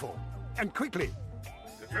looking for? And quickly!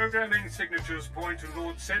 The programming signatures point to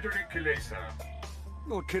Lord Cedric Kilesa.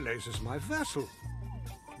 Lord Kilesa is my vassal.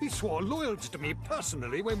 He swore loyalty to me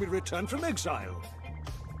personally when we returned from exile.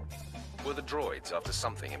 Were the droids after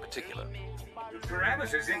something in particular? The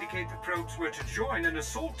parameters indicate the probes were to join an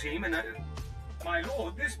assault team in a... My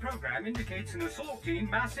lord, this program indicates an assault team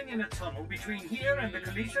massing in a tunnel between here and the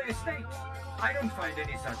Kalisa estate. I don't find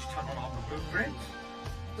any such tunnel on the blueprint.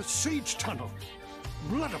 The siege tunnel!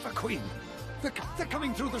 Blood of a queen! They're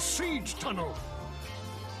coming through the siege tunnel!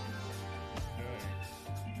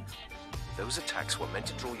 Those attacks were meant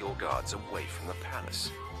to draw your guards away from the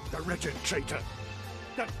palace. The wretched traitor!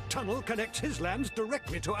 That tunnel connects his lands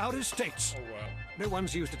directly to our estates. Oh, wow. No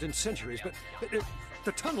one's used it in centuries, but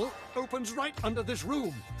the tunnel opens right under this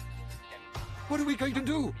room. What are we going to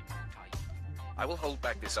do? I will hold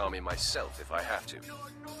back this army myself if I have to.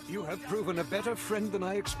 You have proven a better friend than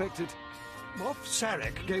I expected. Moff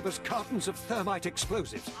Sarek gave us cartons of thermite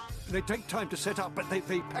explosives. They take time to set up, but they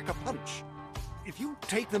pack a punch. If you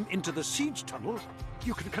take them into the siege tunnel,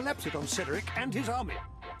 you can collapse it on Cedric and his army.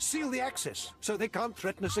 Seal the access, so they can't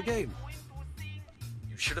threaten us again.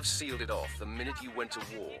 You should have sealed it off the minute you went to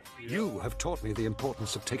war. You have taught me the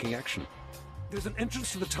importance of taking action. There's an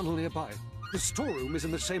entrance to the tunnel nearby. The storeroom is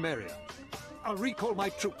in the same area. I'll recall my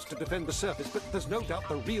troops to defend the surface, but there's no doubt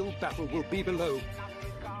the real battle will be below.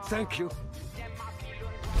 Thank you.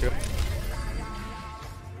 Okay.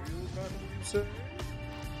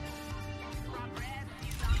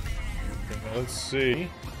 Let's see.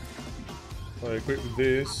 I equip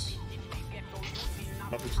this.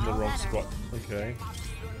 Oh, it's in the wrong spot. Okay.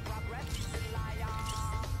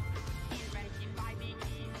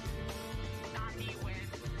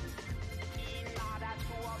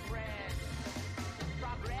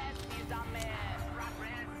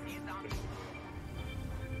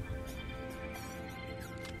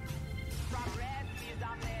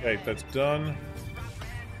 Okay, that's done.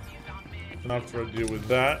 And after I deal with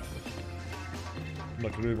that, I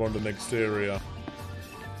can move on to the next area.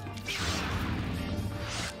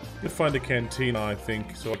 I'm gonna find a cantina, I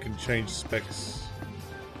think, so I can change specs.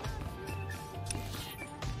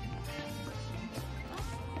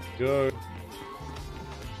 Go.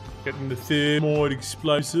 Getting the thermite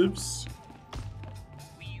explosives.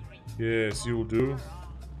 Yes, you'll do.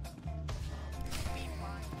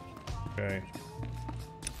 Okay.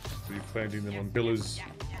 So you're planting them on pillars.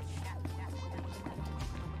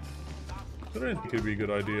 I don't think it'd be a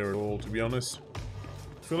good idea at all, to be honest.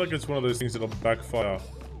 I feel like it's one of those things that'll backfire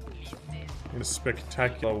in a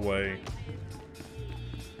spectacular way.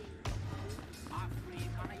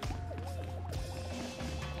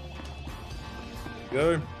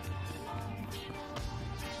 Go.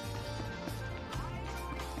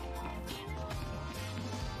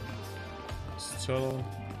 Tunnel.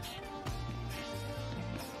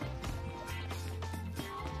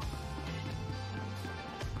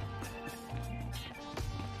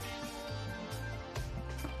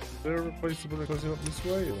 Is there a replaceable that goes up this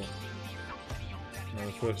way, or? No,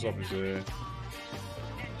 the first stop is there.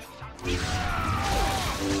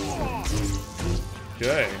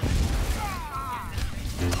 Okay.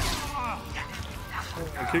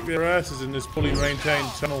 I'll kick their asses in this fully maintained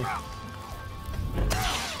tunnel.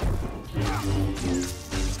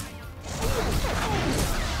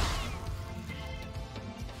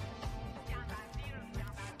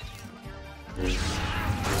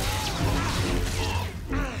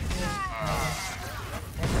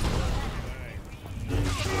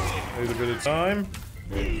 Need a bit of time.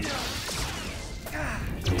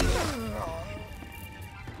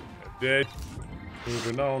 Dead.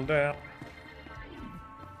 Moving on down.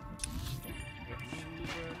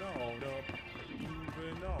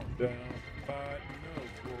 Moving on down. Fighting no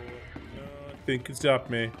war. Nothing can stop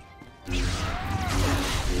me.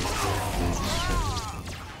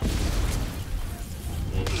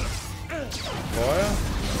 Fire?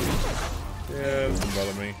 Yeah, doesn't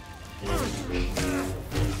bother me.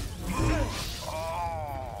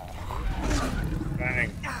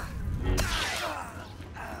 Bang.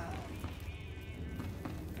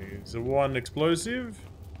 Here's a one explosive.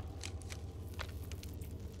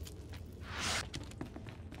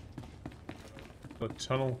 A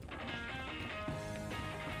tunnel.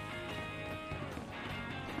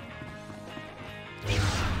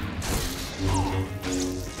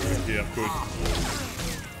 Yeah, good.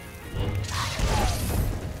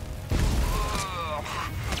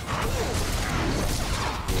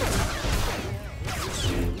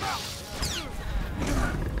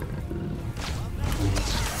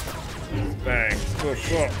 Bang.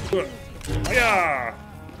 Good. Yeah.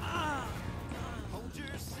 Oh,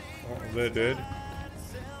 they're dead.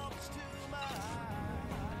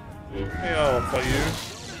 Hey, I'll fight you.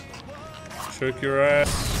 Choke your ass.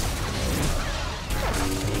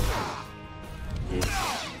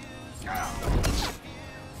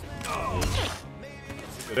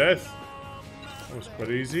 Death. That was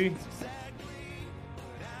quite easy.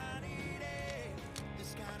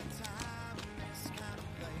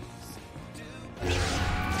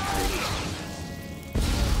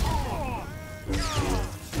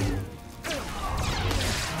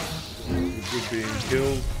 Good being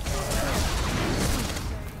killed.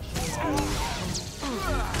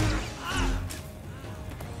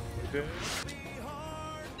 Okay.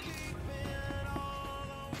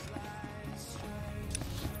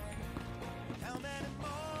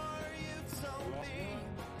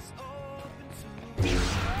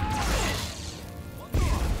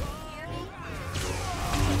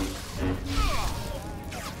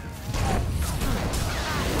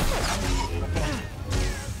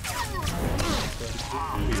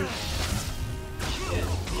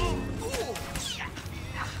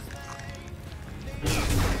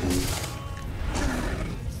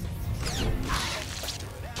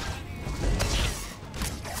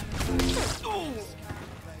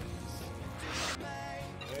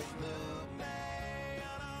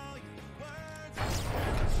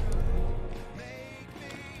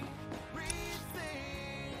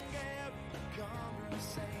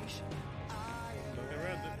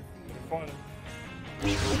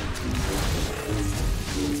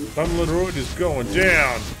 Tumbling Droid is going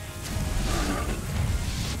down.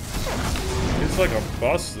 It's like a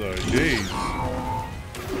bus though, jeez.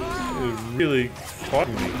 It is really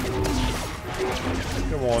fighting me.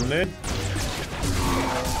 Come on then.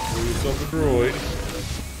 Give yourself a droid.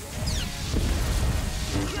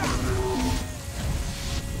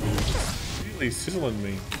 Really sizzling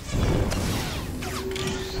me.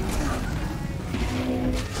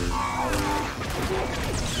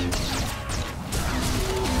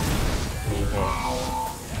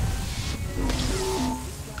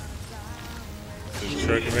 Just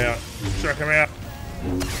choke him out. Choke him out.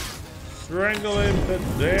 Strangle him to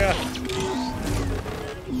death.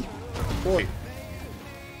 Boy.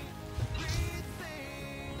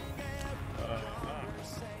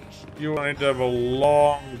 You wanted to have a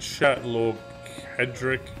long chat, Lord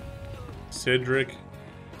Cedric. Cedric.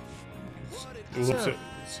 Sir,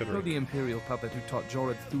 you're the Imperial puppet who taught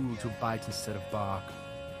Jorad Thul to bite instead of bark.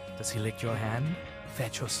 Does he lick your hand?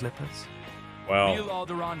 Fetch your slippers? Wow. Real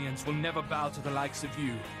Alderaanians will never bow to the likes of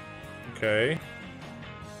you. Okay.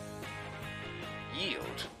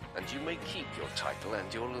 Yield, and you may keep your title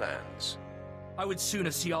and your lands. I would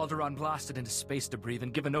sooner see Alderaan blasted into space debris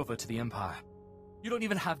than given over to the Empire. You don't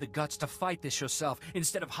even have the guts to fight this yourself,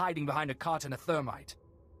 instead of hiding behind a cart and a thermite.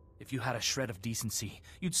 If you had a shred of decency,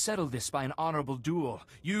 you'd settle this by an honorable duel.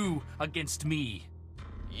 You against me.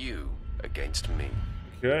 You against me.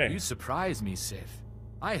 Okay. You surprise me, Sith.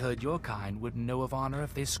 I heard your kind wouldn't know of honor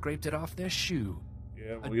if they scraped it off their shoe.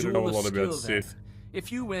 Yeah, well, you don't know a lot about Sith.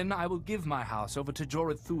 If you win, I will give my house over to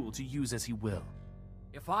Jorad Thul to use as he will.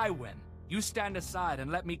 If I win, you stand aside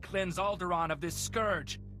and let me cleanse Alderaan of this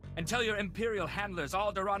scourge. And tell your Imperial handlers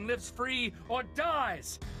Alderaan lives free or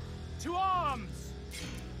dies! To arms!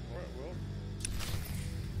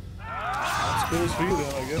 That's cool for you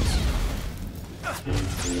then, I guess.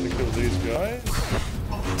 Gonna kill these guys.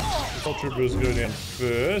 Assault troopers go down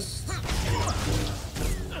first.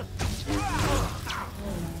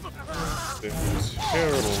 They're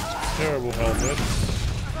terrible, terrible helmets.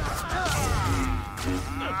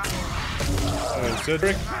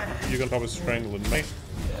 Cedric, you're gonna have a strangling, mate.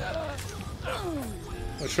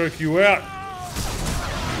 I'll choke you out.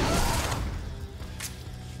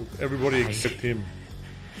 Everybody except him.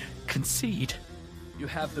 Concede. You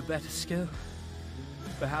have the better skill.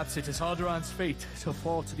 Perhaps it is Alderaan's fate to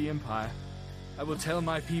fall to the Empire. I will tell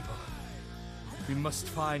my people. We must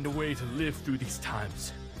find a way to live through these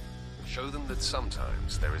times. Show them that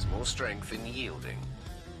sometimes there is more strength in yielding.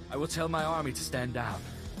 I will tell my army to stand down.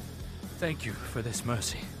 Thank you for this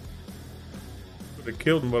mercy. Could have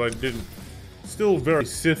killed him, but I didn't. Still very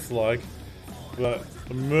Sith-like, but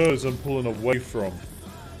the murders I'm pulling away from.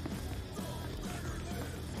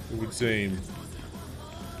 It would seem.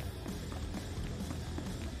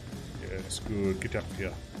 Yes, good. Get up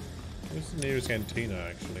here. Where's the nearest cantina,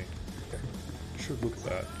 actually? I should look at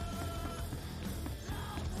that.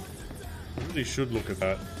 I really should look at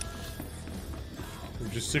that.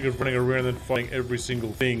 I'm just sick of running around and fighting every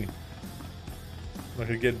single thing. I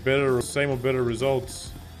could get better or same or better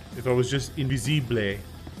results if I was just invisible.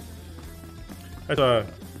 That's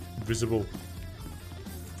visible.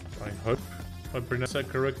 I hope I pronounced that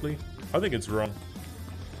correctly. I think it's wrong.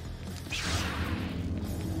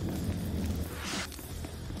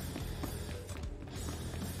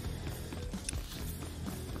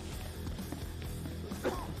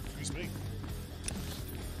 Excuse me.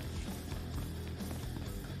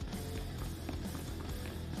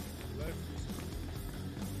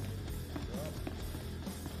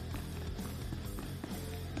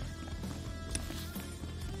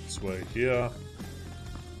 this way here.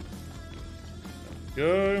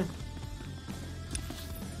 Go.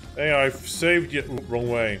 Hey, I've saved you. Ooh, wrong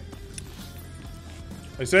way.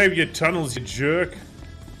 I saved your tunnels, you jerk.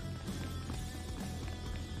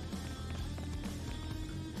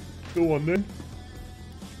 Go on then.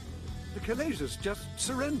 The Kalazars just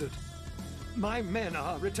surrendered. My men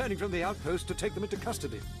are returning from the outpost to take them into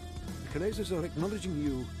custody. The Kalazars are acknowledging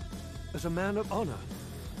you as a man of honor.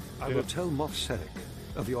 I will tell Moff Sarek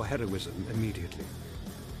of your heroism immediately.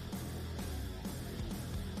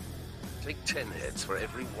 Take 10 heads for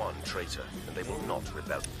every one traitor, and they will not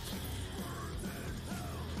rebel.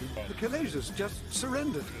 The Kalazars just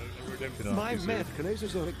surrendered. My men,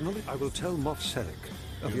 Kalazars are acknowledging. I will tell Moff Sarek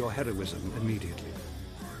of your heroism immediately.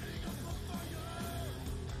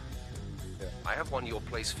 I have won your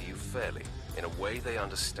place for you fairly, in a way they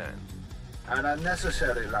understand. An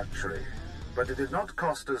unnecessary luxury, but it did not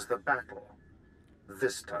cost us the battle.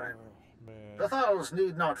 This time. The Thals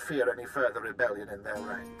need not fear any further rebellion in their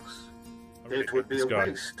ranks. It would be a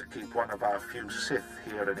waste to keep one of our few Sith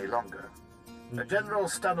here any longer. General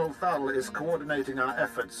Stanul Thal is coordinating our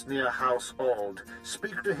efforts near House Ald.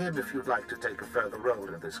 Speak to him if you'd like to take a further role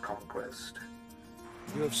in this conquest.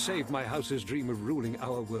 You have saved my house's dream of ruling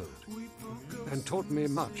our world, and taught me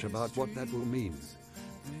much about what that will mean.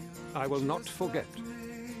 I will not forget.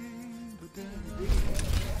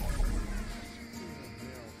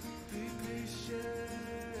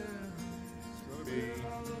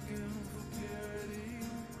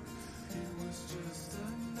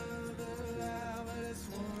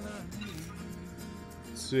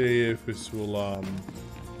 See if this will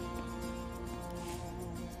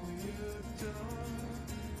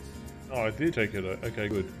Oh, I did take it. Okay,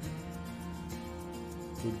 good.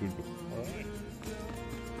 Good. Alright.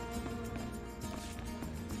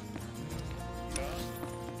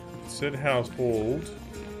 Set house hold.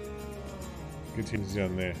 Continues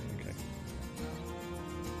down there. Okay.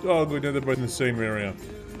 Oh, good. Now they're both in the same area.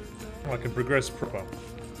 I can progress proper.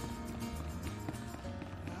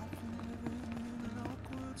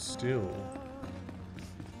 Still.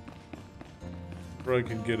 I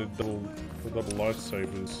can get a double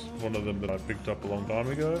lightsabers. One of them that I picked up a long time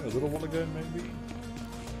ago, a little while ago maybe.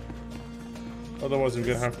 Otherwise I'm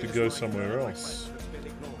gonna have to go somewhere else.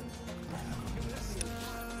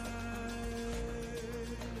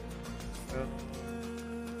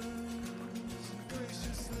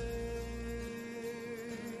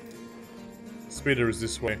 Speeder is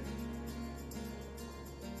this way.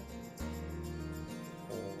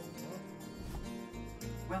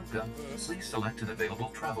 Welcome. Please select an available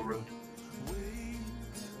travel route.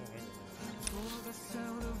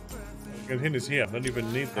 The hint is here. I don't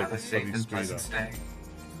even need the bloody speeder. This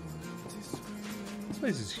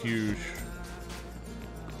place is huge.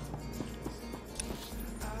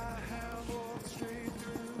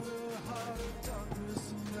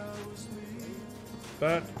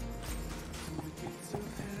 That.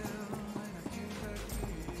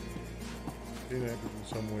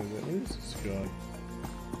 Somewhere there. Where's this guy?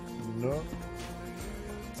 No.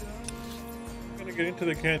 I'm gonna get into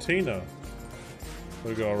the cantina.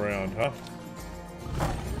 We'll go around, huh?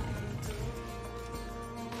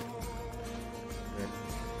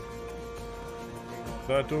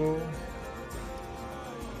 That door.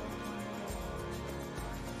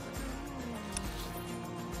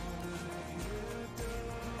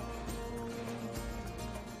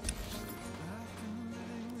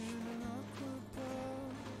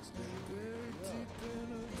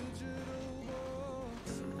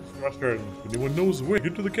 Frustrating. If anyone knows the way to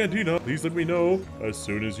get to the cantina, please let me know as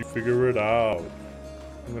soon as you figure it out.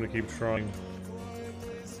 I'm gonna keep trying.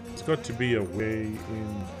 There's got to be a way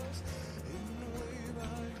in.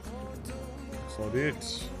 That's not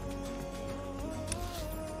it.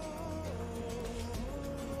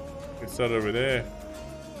 It's that over there.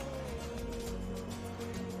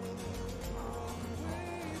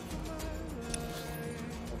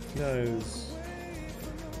 Guys.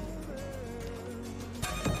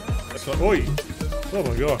 Oi! Oh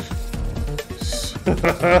my gosh.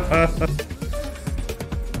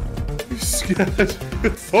 You scared?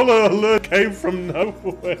 Follow alert came from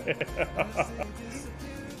nowhere.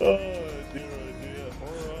 Oh dear, oh dear.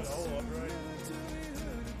 Alright.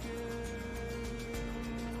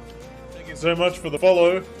 Thank you so much for the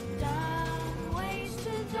follow.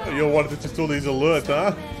 You're wanting to just all these alerts,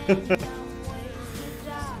 huh?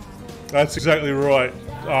 That's exactly right.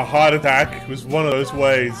 A heart attack was one of those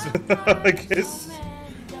ways, I guess.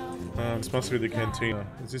 This must be the cantina.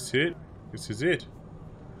 Is this it? This is it.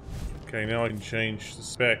 Okay, now I can change the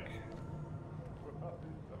spec.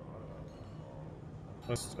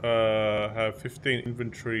 Let's have 15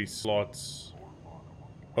 inventory slots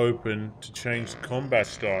open to change the combat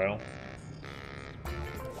style.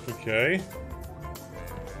 Okay.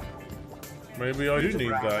 Maybe I do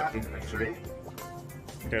need that.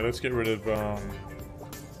 Okay, let's get rid of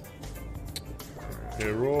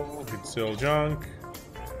payroll, hit sell junk.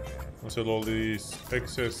 I'll sell all these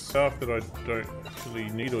excess stuff that I don't actually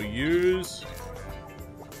need or use.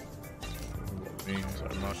 What means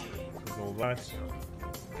I must with all that.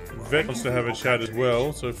 Vet wants to have a chat as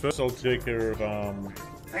well, so first I'll take care of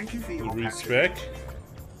Thank you for the your respec.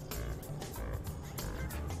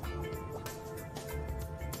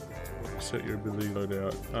 Accept your ability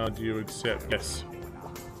loadout. Do you accept? Yes.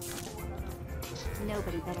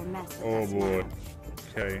 Nobody better mess with Oh us boy.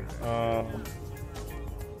 now. Okay.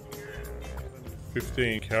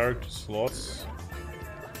 15 character slots.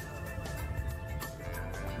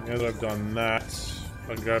 Now that I've done that,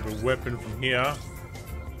 I can grab a weapon from here.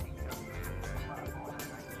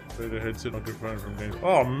 The headset microphone from games.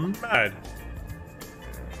 Oh, mad!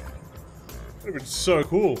 That would be so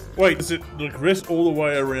cool. Wait, does it like rest all the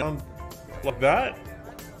way around like that?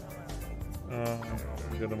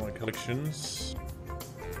 Go to my collections.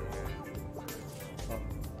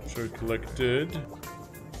 Show collected.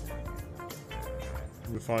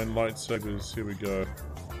 We find lightsabers. Here we go.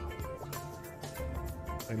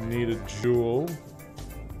 I need a jewel.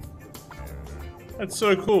 That's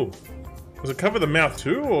so cool. Does it cover the mouth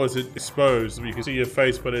too, or is it exposed? You can see your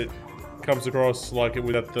face, but it comes across like it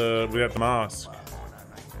without the mask.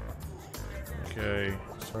 Okay,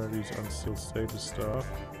 sorry to use unsealed saber stuff.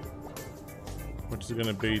 What is it going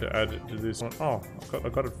to be to add it to this one? Oh, I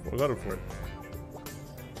got it for it.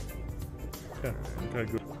 Yeah.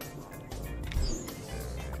 Okay, good.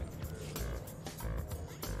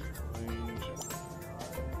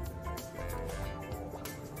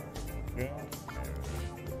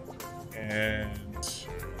 And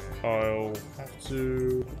I'll have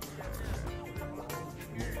to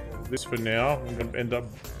do this for now. I'm going to end up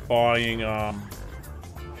buying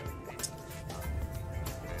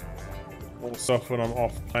more stuff when I'm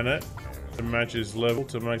off planet to match his level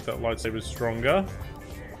to make that lightsaber stronger.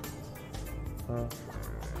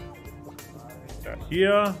 Got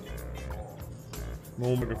here.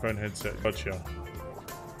 More microphone headset. Gotcha.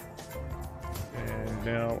 And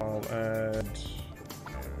now I'll add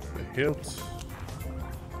the hilt.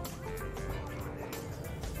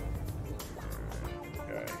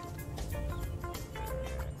 Okay.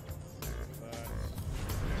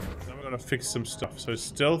 Now we're gonna fix some stuff. So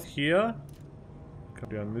stealth here. Come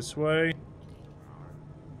down this way.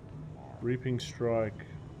 Reaping strike.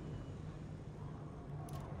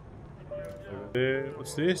 Over there.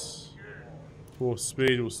 What's this? Force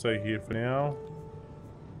speed will stay here for now.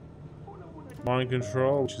 Mind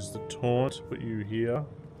control, which is the taunt, put you here.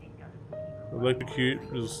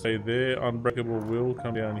 Electrocute will stay there. Unbreakable will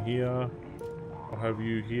come down here. I'll have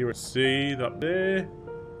you here at C, up there.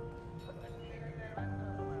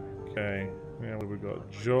 Okay, now what have we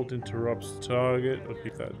got? Jolt interrupts the target. I'll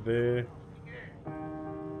keep that there.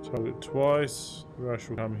 Target twice. Rush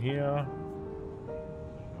will come here.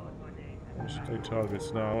 Stay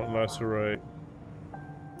targets now. I want lacerate.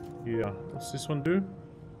 Here. What's this one do?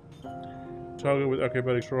 Target with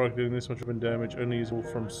acrobatic strike doing this much weapon damage, only usable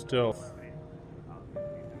from stealth.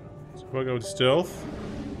 So if I go with stealth,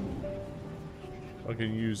 I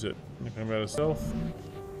can use it. If I'm out of stealth,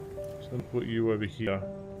 so I'll put you over here.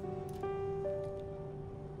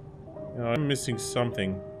 Now I'm missing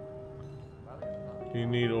something. You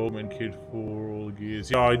need augment kit for all the gears.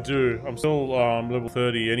 Yeah, I do. I'm still level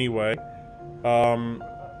 30 anyway.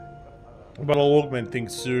 But I'll augment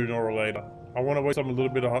things sooner or later. I want to wait something a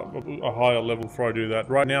little bit a higher level before I do that.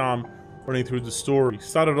 Right now I'm running through the story.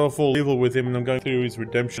 Started off all evil with him and I'm going through his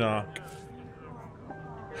redemption arc.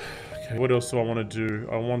 Okay, what else do I want to do?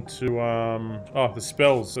 I want to, oh, the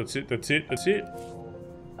spells. That's it, that's it, that's it.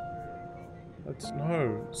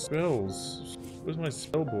 No, spells. Where's my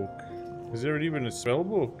spell book? Is there even a spell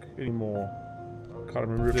book anymore? I can't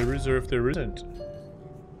remember if there is or if there isn't.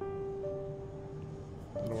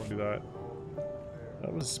 I don't want to do that.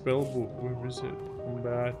 That was a spell book. Where is it?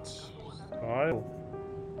 Combat style.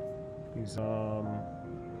 He's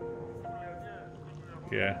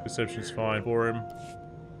yeah, perception's fine for him.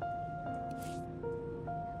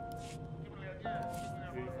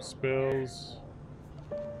 Spells.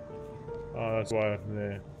 Oh, that's why I'm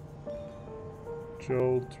there.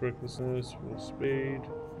 Jolt, recklessness, full speed.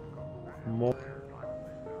 More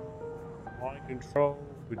mind control,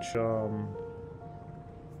 which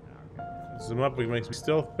zoom up, which makes me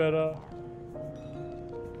stealth better.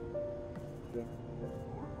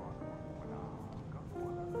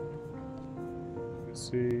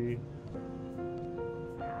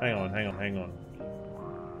 Hang on.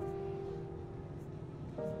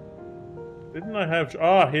 Didn't I have...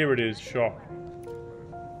 Ah, here it is. Shock.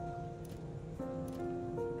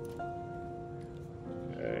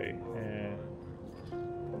 Okay, and...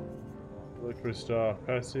 Electrostar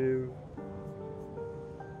passive.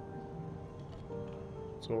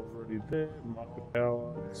 It's already there. Market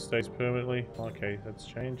power stays permanently. Okay, that's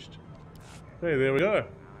changed. Hey, there we go.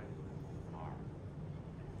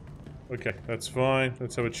 Okay, that's fine.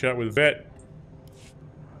 Let's have a chat with Vet.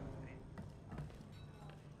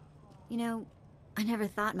 You know, I never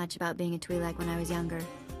thought much about being a Twi'lek when I was younger.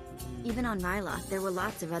 Even on Ryloth, there were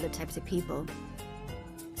lots of other types of people.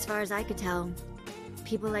 As far as I could tell,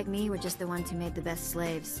 people like me were just the ones who made the best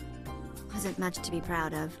slaves. Wasn't much to be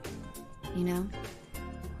proud of, you know?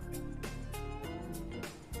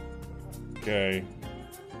 Okay.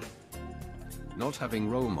 Not having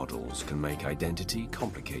role models can make identity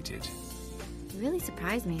complicated. You really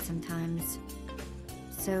surprise me sometimes.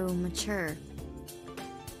 So mature.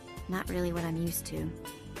 Not really what I'm used to.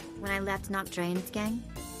 When I left Noct Draen's gang,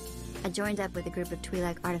 I joined up with a group of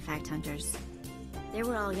Twi'lek artifact hunters. They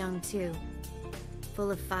were all young too, full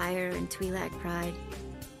of fire and Twi'lek pride,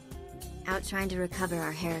 out trying to recover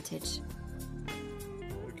our heritage.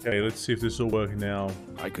 Okay, let's see if this will work now.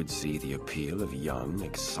 I could see the appeal of young,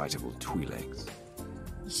 excitable Twi'leks.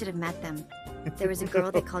 You should have met them. There was a girl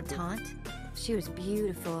they called Taunt. She was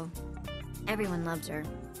beautiful. Everyone loved her.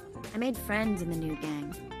 I made friends in the new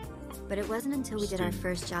gang. But it wasn't until we did our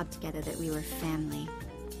first job together that we were family.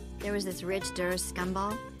 There was this rich Dur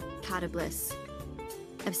scumball, Kata Bliss.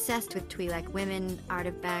 Obsessed with Twi'lek women,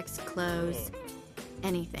 artifacts, clothes,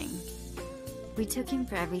 anything. We took him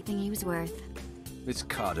for everything he was worth. This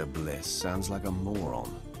Kata Bliss sounds like a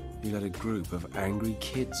moron. He let a group of angry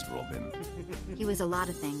kids rob him. He was a lot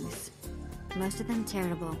of things. Most of them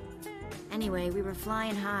terrible. Anyway, we were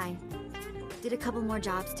flying high. Did a couple more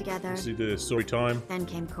jobs together. Let's see the story time. Then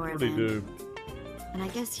came Korriban. What do you do? And I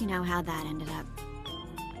guess you know how that ended up.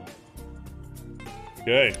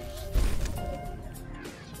 Okay.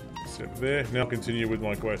 Set there. Now continue with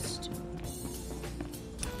my quest.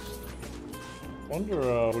 Wonder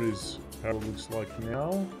how it looks like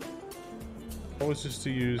now. I was just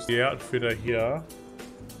to use the outfitter here.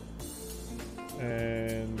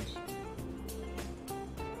 And...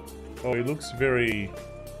 oh, he looks very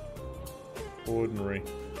ordinary.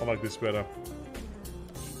 I like this better.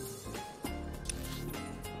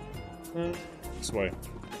 This way.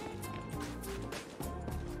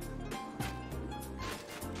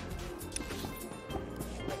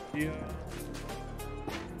 Here.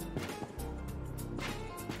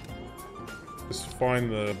 Just find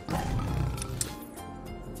the...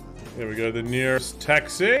 there we go, the nearest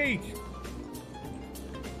taxi!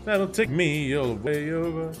 That'll take me all the way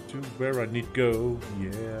over to where I need to go,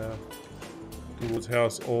 yeah. Towards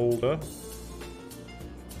House Older.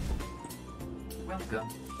 Welcome.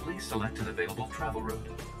 Please select an available travel route.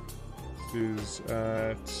 This is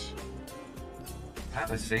at...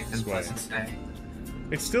 have a safe and pleasant stay.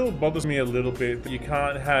 It still bothers me a little bit that you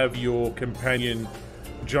can't have your companion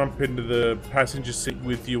jump into the passenger seat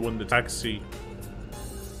with you on the taxi.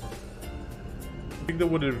 I think that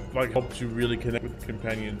would have like helped you really connect with the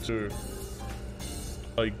companion too.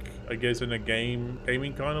 Like, I guess in a gaming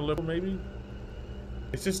kind of level maybe?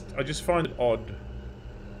 It's just, I just find it odd.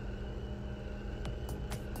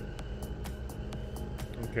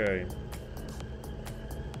 Okay.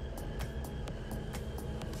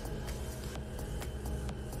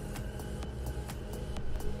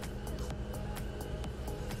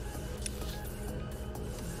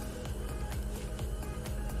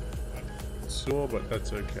 Sore, but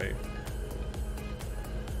that's okay.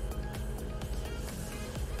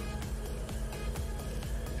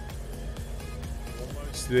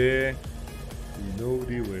 Almost there. We know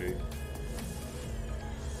the way.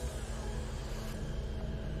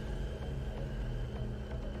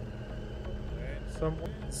 And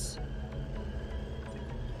someone's.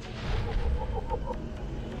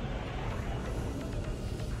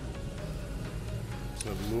 Let's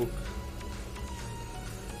have a look.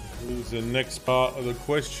 This is the next part of the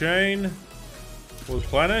quest chain for the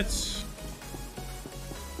planet.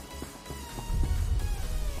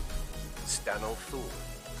 Stanol Thul.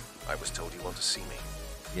 I was told you want to see me.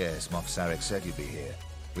 Yes, Moff Sarek said you'd be here.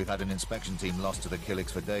 We've had an inspection team lost to the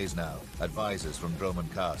Killiks for days now. Advisors from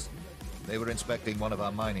Droman Cast. They were inspecting one of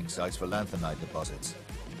our mining sites for lanthanite deposits.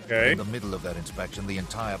 Okay. In the middle of their inspection, the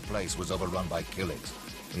entire place was overrun by Killiks.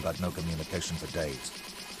 We've had no communication for days.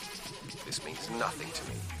 This means nothing to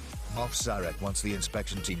me. Moff Sarek wants the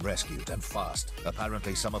inspection team rescued, and fast.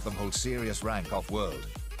 Apparently some of them hold serious rank off-world.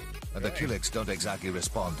 And the Killiks don't exactly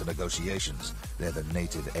respond to negotiations. They're the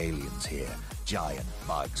native aliens here. Giant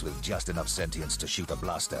bugs with just enough sentience to shoot a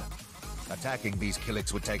blaster. Attacking these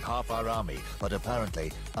Killiks would take half our army, but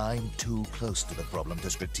apparently I'm too close to the problem to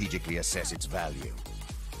strategically assess its value.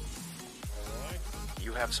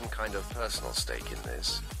 You have some kind of personal stake in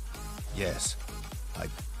this? Yes. I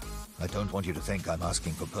don't want you to think I'm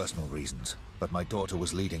asking for personal reasons, but my daughter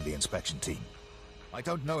was leading the inspection team. I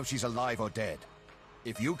don't know if she's alive or dead.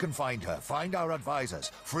 If you can find her, find our advisors,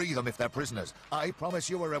 free them if they're prisoners. I promise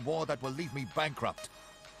you a reward that will leave me bankrupt.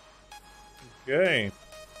 Okay.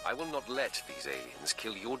 I will not let these aliens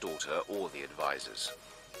kill your daughter or the advisors.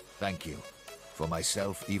 Thank you. For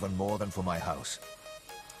myself, even more than for my house.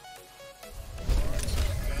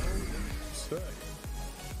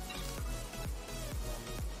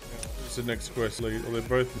 What's the next quest lead? Well, they're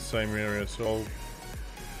both the same area, so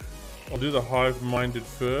I'll do the Hive-Minded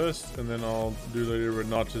first, and then I'll do Lady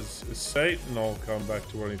Renata's estate, and I'll come back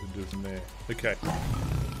to what I need to do from there. Okay.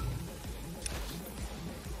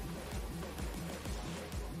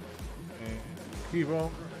 And keep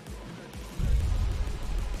on.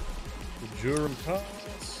 The Durham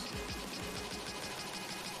Pass.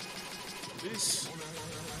 This.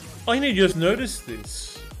 I only just noticed this.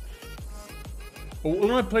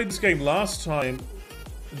 When I played this game last time,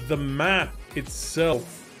 the map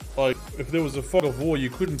itself, like, if there was a fog of war,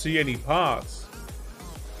 you couldn't see any parts.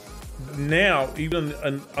 Now, even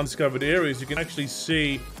in undiscovered areas, you can actually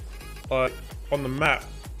see, on the map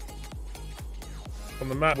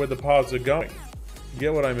where the paths are going. You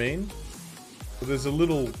get what I mean? But there's a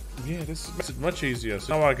little, yeah, this makes it much easier.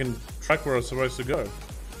 So now I can track where I'm supposed to go.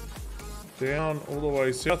 Down all the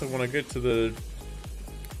way south, and when I get to the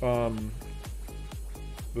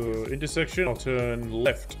intersection, I'll turn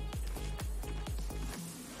left.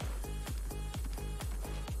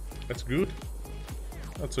 That's good.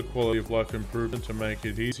 That's a quality of life improvement to make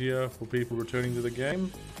it easier for people returning to the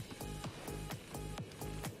game.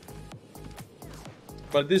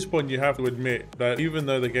 But at this point, you have to admit that even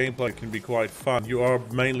though the gameplay can be quite fun, you are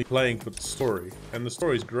mainly playing for the story, and the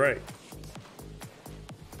story is great.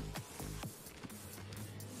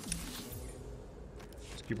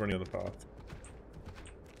 Just keep running on the path.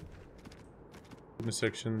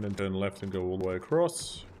 Intersection, then turn left and go all the way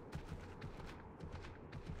across.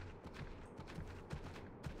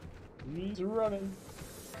 He's running.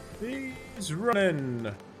 He's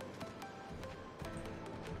running.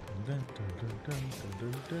 Dun, dun, dun, dun,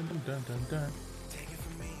 dun, dun, dun, dun, dun. Take it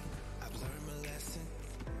from me, I've learned my lesson.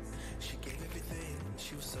 She gave everything,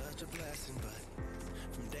 she was such a blessing, but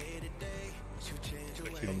from day to day, she would change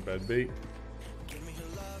her way. On bad beat. Give me her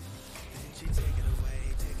love, then she take it away,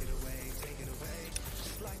 take it away, take it away.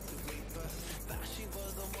 Just like the reaper, thought she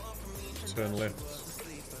was the one for me. Turn left.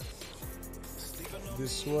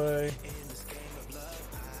 This way.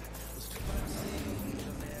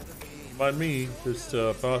 By me, just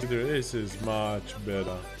passing through this is much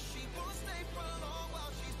better.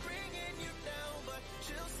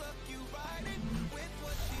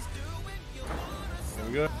 There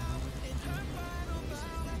we go.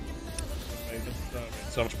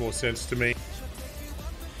 So much more sense to me.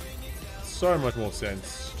 So much more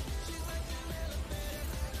sense.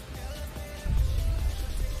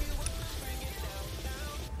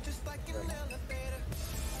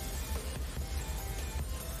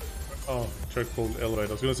 Oh, chokehold elevator.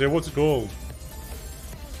 I was gonna say, what's it called?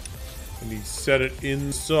 And he said it in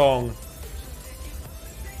the song.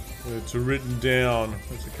 It's written down.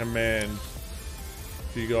 It's a command.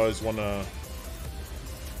 If you guys wanna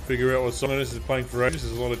figure out what song it is playing for ages,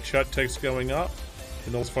 there's a lot of chat text going up. You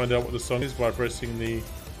can also find out what the song is by pressing the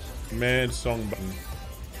command song button.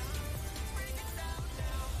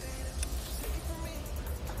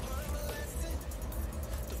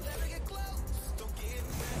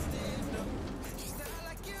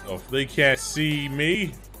 If they can't see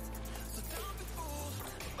me,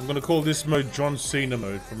 I'm gonna call this mode John Cena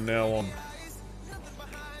mode from now on.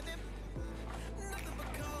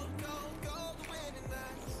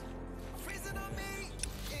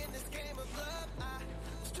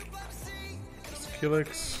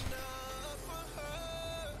 Killiks.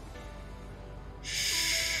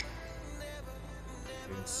 Shh.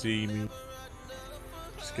 Don't see me.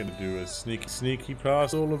 Just gonna do a sneaky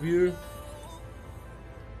past all of you.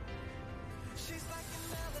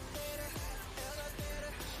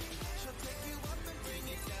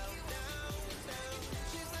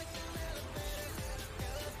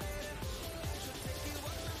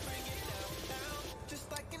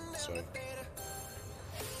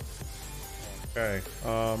 Okay,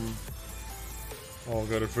 I'll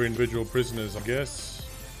go to for individual prisoners, I guess.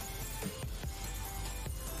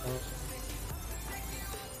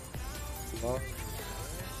 Oh,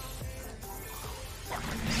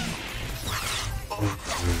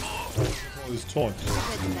 this taunt.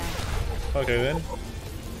 Okay then.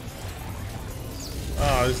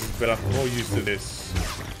 Ah, this is better. More used to this.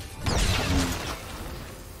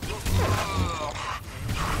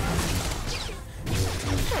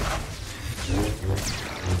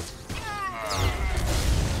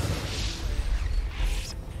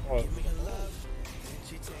 Oh.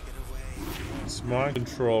 It's mind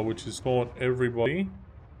control, which is taunt everybody.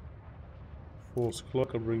 Force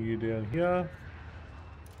clock, I'll bring you down here.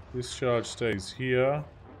 This charge stays here.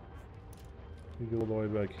 You go all the way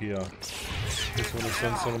back here. Just want to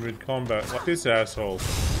send someone mid-combat, like this asshole.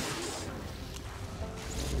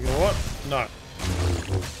 You know what? No.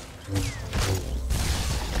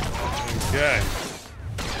 Okay.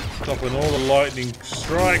 Stopping all the lightning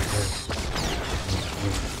strikes.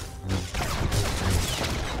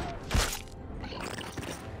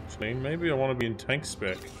 Actually, maybe I want to be in tank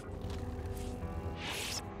spec.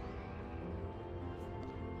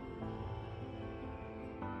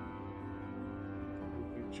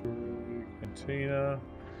 Cantina.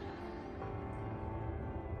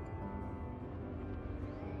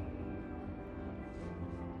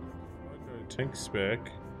 I'll go tank spec.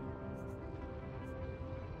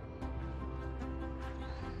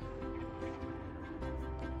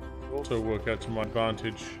 Also work out to my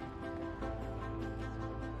advantage.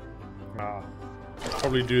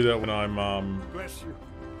 Probably do that when I'm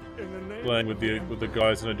playing with the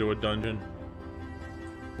guys and I do a dungeon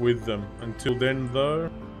with them. Until then, though,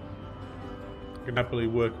 I can happily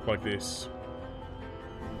work like this.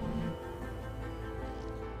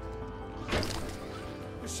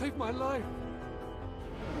 You saved my life.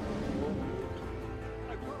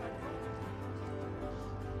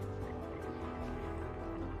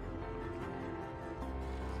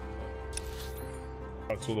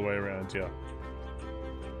 That's all the way around, yeah.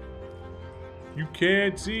 You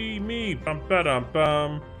can't see me. Bum ba dum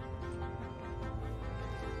bum.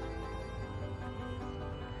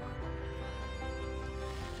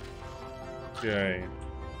 Okay.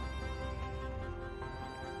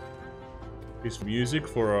 Piece of music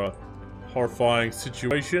for a horrifying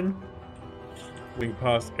situation. Moving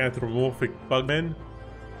past anthropomorphic bugmen.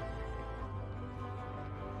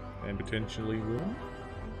 And potentially room.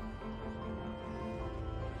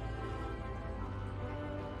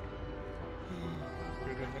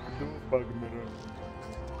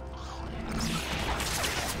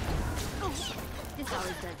 This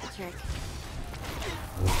always does the trick.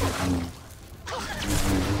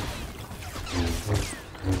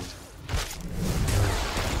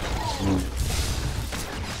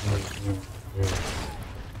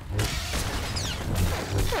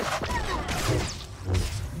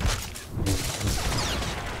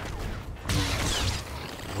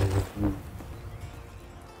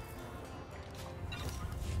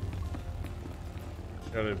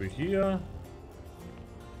 Got over here.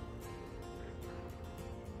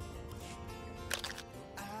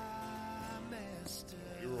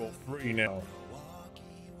 You're all free now.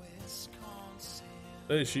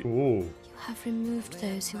 There she. Ooh. You have removed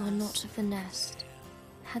those who are not of the nest.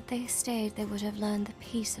 Had they stayed, they would have learned the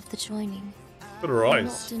peace of the joining. Look at her I will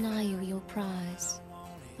eyes. not deny you your prize.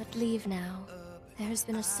 But leave now. There has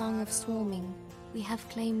been a song of swarming. We have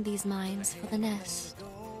claimed these mines for the nest.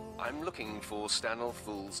 I'm looking for Stanel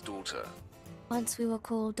Thul's daughter. Once we were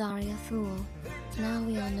called Daria Thul. Now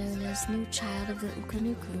we are known as new child of the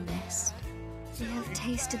Ukanuku nest. We have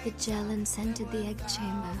tasted the gel and scented the egg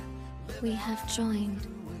chamber. We have joined.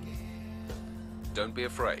 Don't be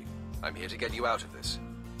afraid. I'm here to get you out of this.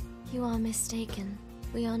 You are mistaken.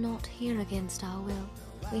 We are not here against our will.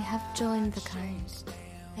 We have joined the kind.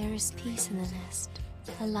 There is peace in the nest.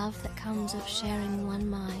 A love that comes of sharing one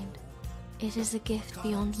mind. It is a gift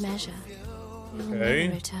beyond measure. We will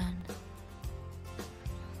never return.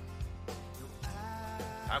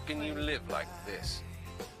 How can you live like this?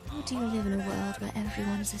 How do you live in a world where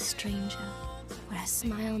everyone is a stranger? Where a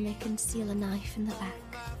smile may conceal a knife in the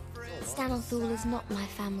back? Stanel Thul is not my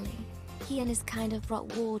family. He and his kind have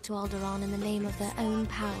brought war to Alderaan in the name of their own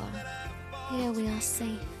power. Here we are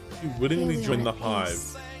safe. You willingly Here we join are the at hive.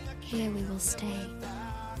 peace. Here we will stay.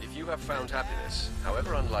 If you have found happiness,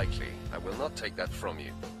 however unlikely, I will not take that from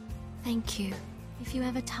you. Thank you. If you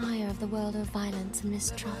ever tire of the world of violence and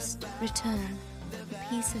mistrust, return. The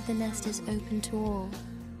peace of the nest is open to all.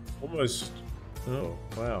 Almost. Oh,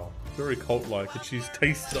 wow. Very cult-like, but she's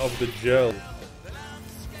tasted of the gel.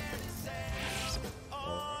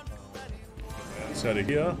 It's out of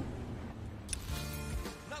here.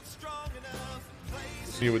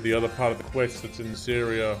 See with the other part of the quest that's in this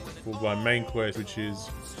area, or my main quest, which is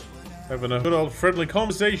Having a good old friendly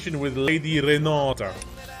conversation with Lady Renata.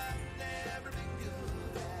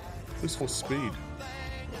 Who's for speed?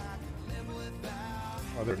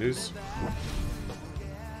 Oh, there it is.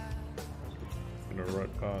 I'm gonna run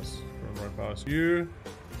right past you.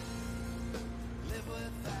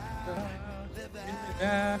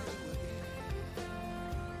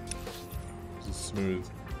 This is smooth.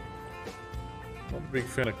 Not a big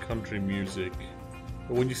fan of country music,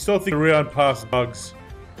 but when you start thinking around past bugs,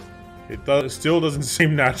 it still doesn't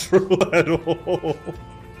seem natural at all.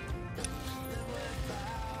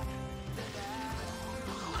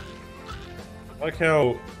 I like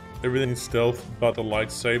how everything's stealth but the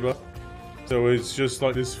lightsaber. So it's just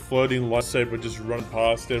like this floating lightsaber just run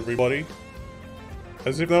past everybody.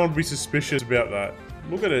 As if no one would be suspicious about that.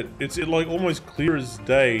 Look at it. It's like almost clear as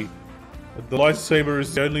day. The lightsaber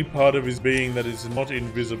is the only part of his being that is not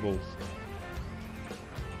invisible.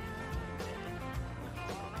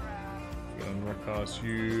 Gonna run past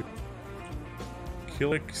you.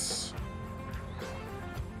 Killix.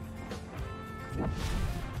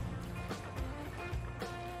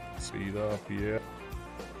 Speed up, yeah.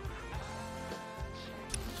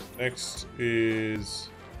 Next is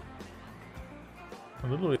a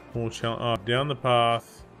little bit more challenge. Down the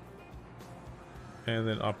path, and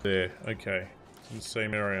then up there. Okay, in the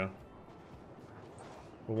same area.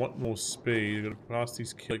 We want more speed. We've got to pass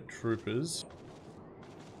these Killik troopers.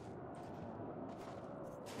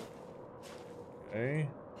 Okay,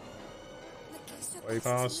 way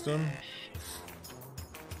past them.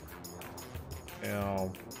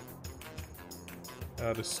 Now,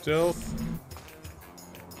 out of stealth.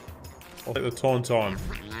 I'll take the Tauntaun.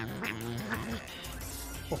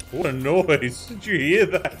 Oh, what a noise! Did you hear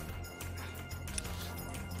that?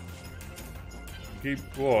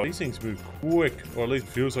 Whoa, these things move quick. Or at least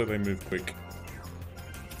it feels like they move quick.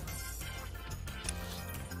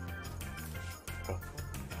 Oh.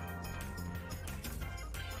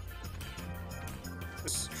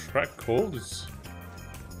 This track called is...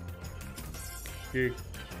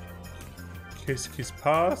 Kiss Kiss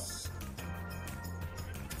Pass.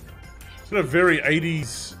 It's got a very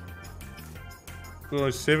 80s, well,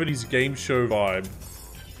 70s game show vibe.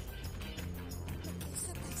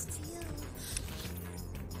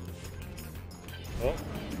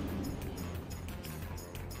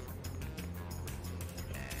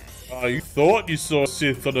 Oh, you thought you saw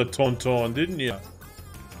Sith on a Tauntaun, didn't you?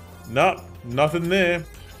 Nope, nothing there.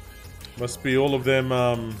 Must be all of them,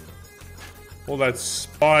 all that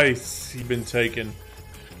spice you've been taking.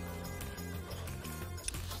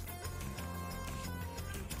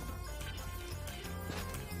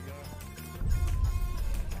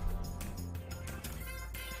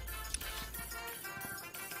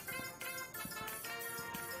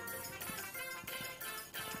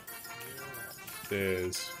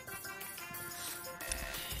 There's...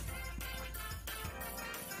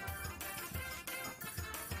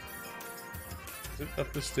 Is it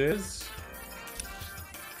up the stairs?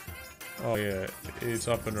 Oh yeah, it's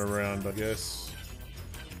up and around, I guess.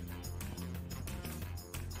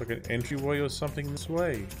 It's like an entryway or something this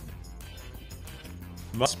way.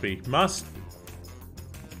 Must be. Must be.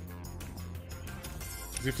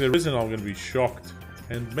 'Cause if there isn't, I'm going to be shocked.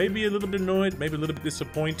 And maybe a little bit annoyed, maybe a little bit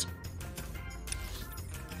disappointed.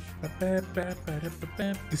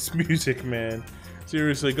 This music, man.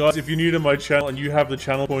 Seriously, guys, if you're new to my channel and you have the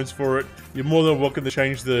channel points for it, you're more than welcome to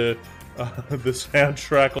change the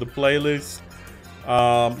soundtrack or the playlist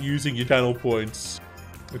using your channel points.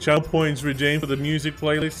 The channel points redeemed for the music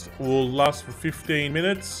playlist will last for 15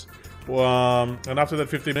 minutes. And after that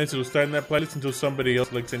 15 minutes, it will stay in that playlist until somebody else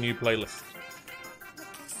selects a new playlist.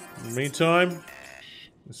 In the meantime,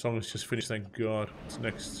 the song is just finished, thank God. What's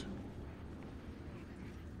next?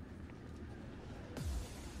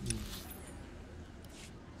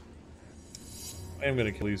 I am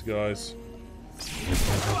gonna kill these guys.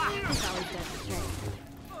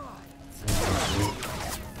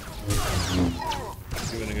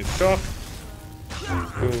 Giving a good shot.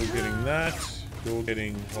 Cool, getting that. Cool,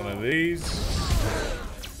 getting one of these.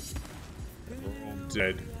 We're all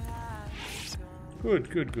dead.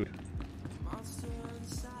 Good, good, good.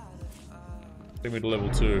 Take me to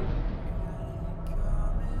level 2.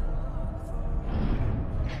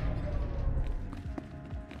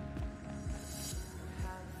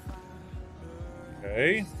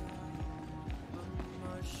 Okay.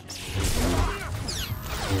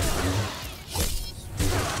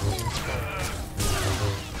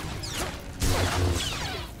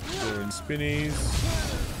 Doing spinnies.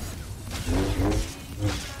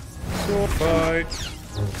 Sword fight.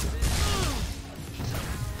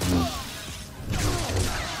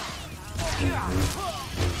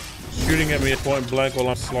 shooting at me at point blank while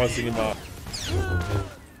I'm slicing him up.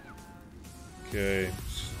 Okay.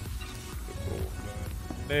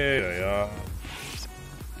 There they are.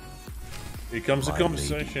 Here comes the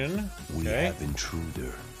conversation. We have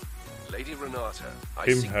intruder. Lady Renata, I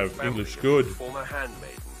Him seek the have family English of good. the former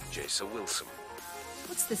handmaiden, Jason Wilson.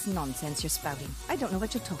 What's this nonsense you're spouting? I don't know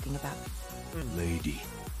what you're talking about. Lady,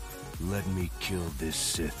 let me kill this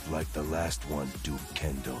Sith like the last one Duke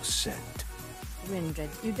Kendo sent. Rindred,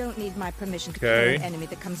 you don't need my permission to Okay. kill an enemy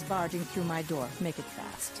that comes barging through my door. Make it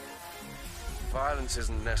fast. Violence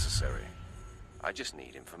isn't necessary. I just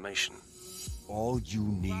need information. All you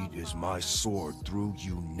need is my sword through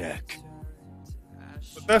you neck.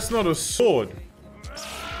 But that's not a sword.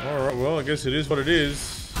 Alright, well, I guess it is what it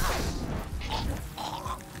is.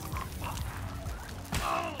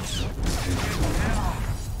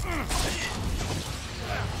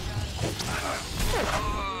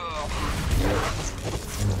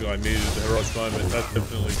 I needed the heroic moment, that's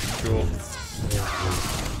definitely for sure.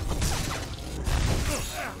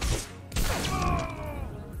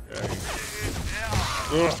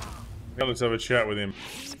 Okay. Ugh. Now let's have a chat with him.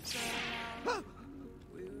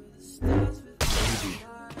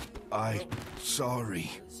 Sorry.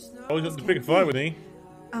 Oh, you have to pick a fight with me.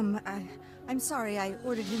 I'm sorry I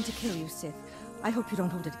ordered him to kill you, Sith. I hope you don't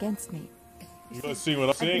hold it against me. Let's see what I'm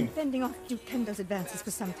I've seeing. been fending off Duke Kendo's advances for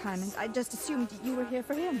some time, and I just assumed you were here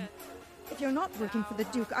for him. If you're not working for the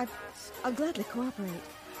Duke, I'll gladly cooperate.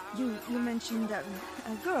 You mentioned a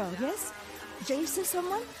girl, yes? Jace or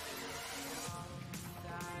someone?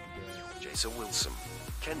 Jason Wilson.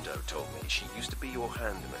 Kendo told me she used to be your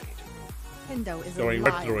handmaid. Kendo is Going a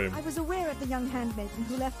right liar. through him. I was aware of the young handmaiden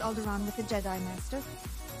who left Alderaan with the Jedi Master.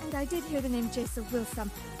 And I did hear the name Jason Wilson,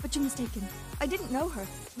 but you're mistaken. I didn't know her.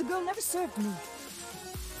 The girl never served me.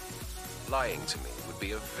 Lying to me would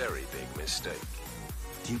be a very big mistake.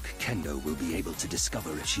 Duke Kendo will be able to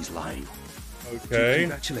discover if she's lying. Okay. Duke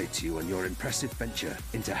congratulates you on your impressive venture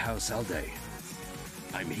into House Alday.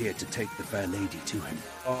 I'm here to take the fair lady to him.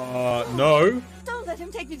 No. Don't let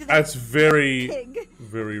him take me to that That's very, pig.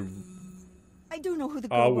 very... I do know who the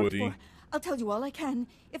girl worked Woody. for. I'll tell you all I can,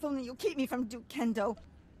 if only you'll keep me from Duke Kendo.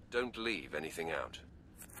 Don't leave anything out.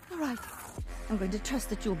 All right. I'm going to trust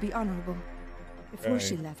that you'll be honorable. Before Okay.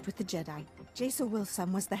 she left with the Jedi, Jason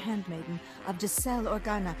Wilson was the handmaiden of Giselle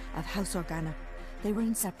Organa of House Organa. They were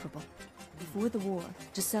inseparable. Before the war,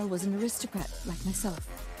 Giselle was an aristocrat like myself.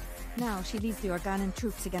 Now she leads the Organan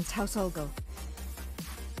troops against House Olgo.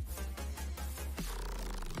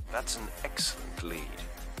 That's an excellent lead.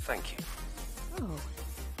 Thank you. Oh,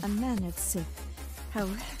 a mannered Sith. How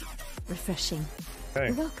refreshing. Okay.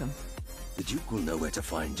 You're welcome. The Duke will know where to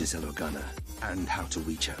find Giselle Organa and how to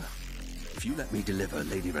reach her. If you let me deliver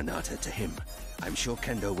Lady Renata to him, I'm sure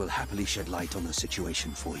Kendo will happily shed light on the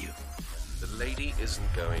situation for you. The lady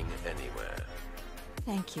isn't going anywhere.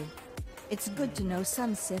 Thank you. It's good to know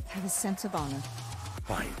some Sith have a sense of honor.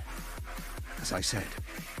 Fine. As I said,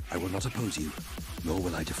 I will not oppose you, nor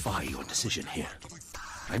will I defy your decision here.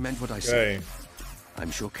 I meant what I said. I'm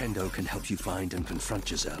sure Kendo can help you find and confront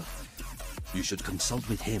Giselle. You should consult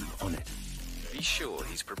with him on it. Be sure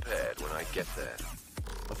he's prepared when I get there.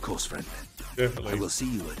 Of course, friend. Definitely. I will see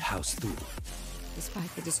you at House Thul.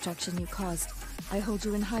 Despite the destruction you caused, I hold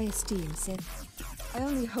you in high esteem, Sith. I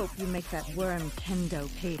only hope you make that worm Kendo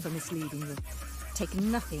pay for misleading you. Take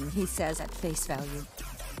nothing he says at face value.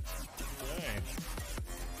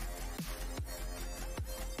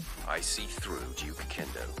 I see through Duke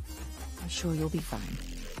Kendo. I'm sure you'll be fine.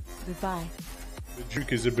 Goodbye. The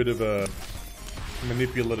Duke is a bit of a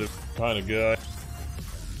manipulative kind of guy.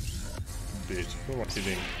 Bit. What am I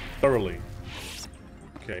hitting? Thoroughly.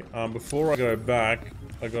 Okay, before I go back,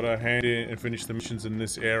 I gotta hand in and finish the missions in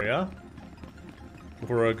this area.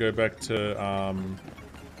 Before I go back to,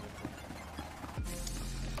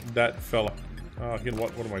 that fella. Again,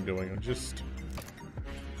 what am I doing? I'm just...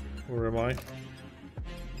 Where am I?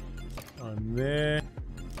 I'm there.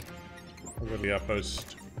 I've got the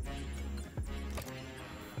outpost.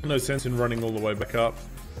 No sense in running all the way back up.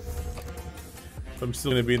 If I'm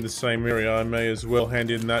still going to be in the same area, I may as well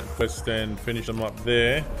hand in that quest and finish them up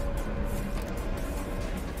there.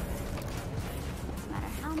 No matter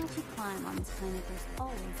how much you climb on this planet, there's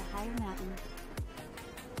always a higher mountain.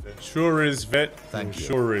 It sure is, Vet. Thank It you.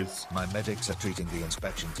 sure is. My medics are treating the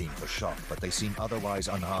inspection team for shock, but they seem otherwise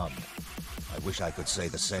unharmed. I wish I could say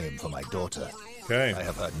the same for my daughter. Okay. I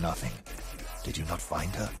have heard nothing. Did you not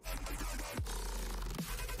find her?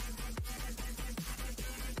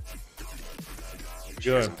 She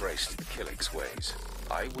has embraced the Killick's ways.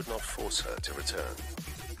 I would not force her to return.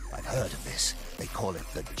 I I've heard of this. They call it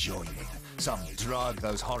the joining. Some drug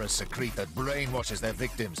those horrors secrete that brainwashes their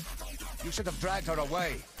victims. You should have dragged her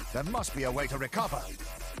away. There must be a way to recover.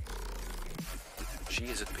 She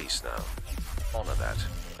is at peace now. Honor that,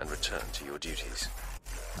 and return to your duties.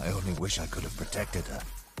 I only wish I could have protected her.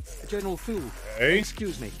 General Fu,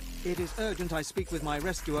 excuse me. It is urgent I speak with my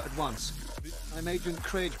rescuer at once. I'm Agent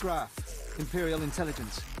Craig Graff, Imperial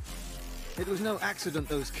Intelligence. It was no accident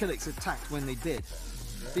those Killiks attacked when they did.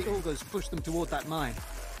 The Ulgos pushed them toward that mine.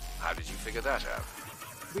 How did you figure that out?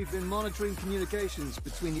 We've been monitoring communications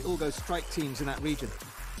between the Ulgo strike teams in that region.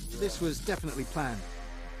 This was definitely planned.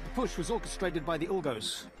 The push was orchestrated by the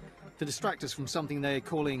Ulgos to distract us from something they're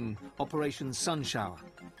calling Operation Sunshower.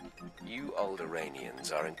 You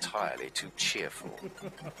Alderaanians are entirely too cheerful.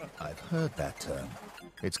 I've heard that term.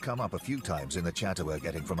 It's come up a few times in the chatter we're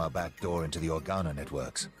getting from our back door into the Organa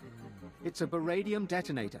networks. It's a baradium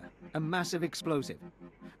detonator, a massive explosive.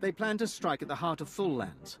 They plan to strike at the heart of Thul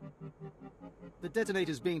Lands. The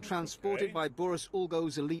detonator's being transported by Boris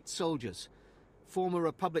Ulgo's elite soldiers, former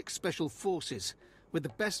Republic Special Forces, with the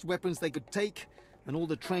best weapons they could take and all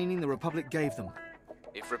the training the Republic gave them.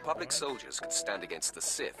 If Republic soldiers could stand against the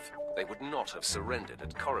Sith, they would not have surrendered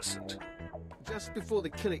at Coruscant. Just before the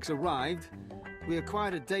Killiks arrived, we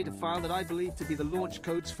acquired a data file that I believe to be the launch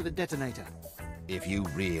codes for the detonator. If you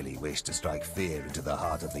really wish to strike fear into the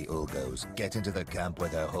heart of the Ulgos, get into the camp where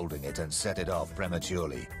they're holding it and set it off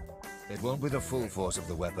prematurely. It won't be the full force of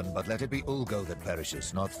the weapon, but let it be Ulgo that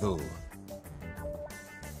perishes, not Thul.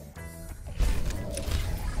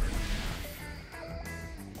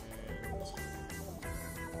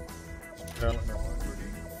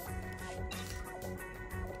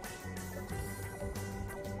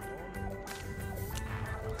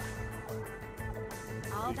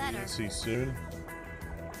 All better. See you soon.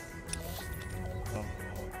 Oh,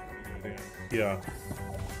 yeah.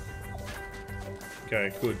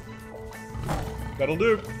 Okay, good. That'll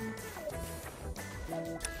do.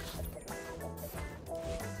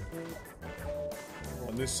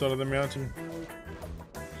 On this side of the mountain.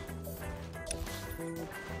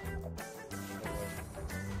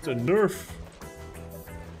 It's a nerf.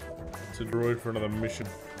 It's a droid for another mission.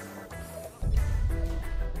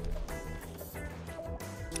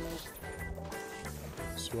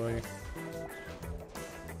 This way.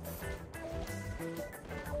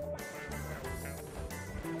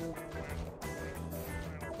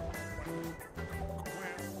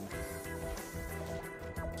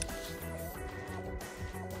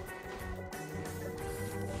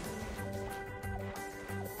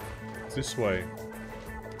 It's this way.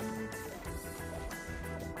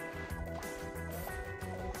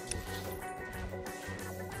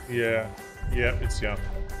 Yeah, it's yeah.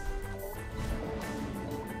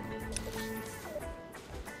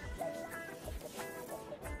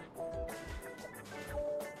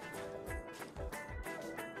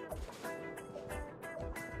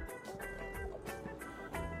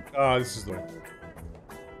 Ah, this is the way.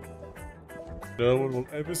 No one will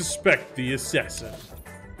ever suspect the assassin.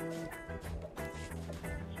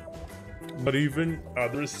 Not even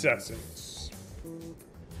other assassins.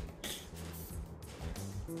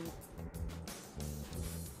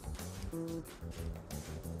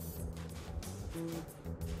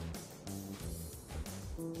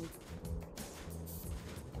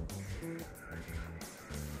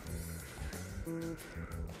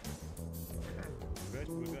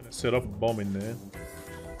 We're gonna set off a bomb in there.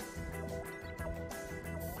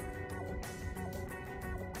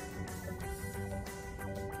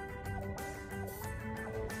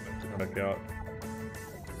 Back out.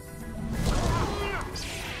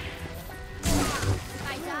 If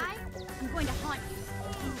I die, I'm going to haunt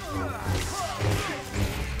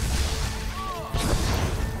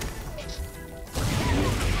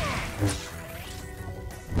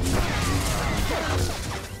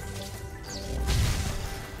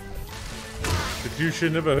Did you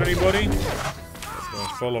should never hurt anybody?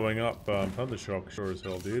 Following up Thundershock sure as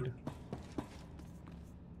hell did.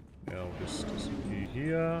 Now we'll just disappear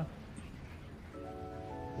here.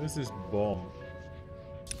 Where's this bomb?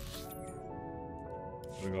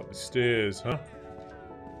 We got the stairs, huh?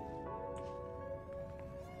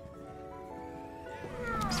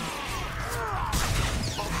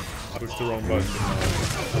 I pushed the wrong button.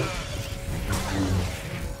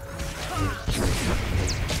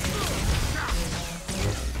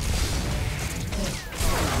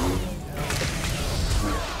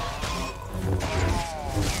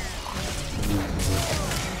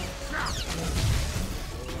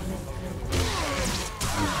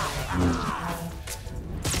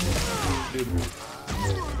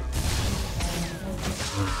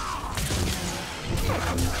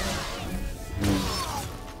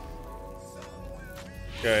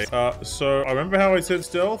 Okay, so I remember how I said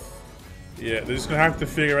stealth? Yeah, they're just gonna have to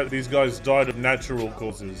figure out that these guys died of natural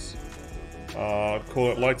causes.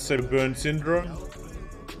 Call it lightsaber burn syndrome.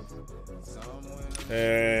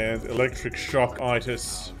 And electric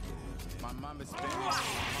shock-itis.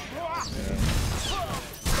 Yeah.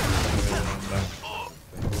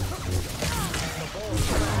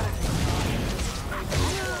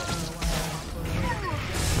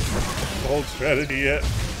 Old strategy yet.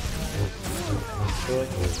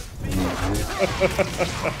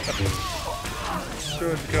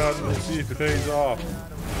 Good God, let's see if it pays off.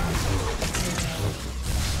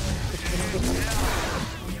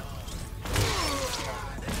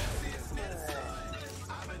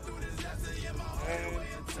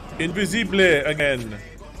 Invisible again.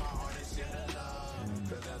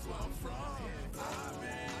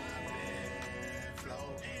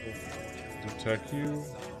 Attack you.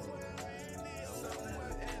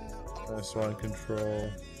 That's why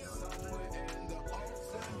control.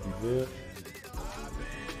 Do that.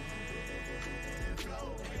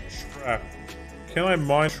 Trap. Can I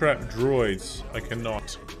mind trap droids? I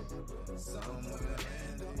cannot.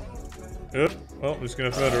 Yep. Well, I'm just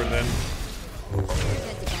gonna murder it then.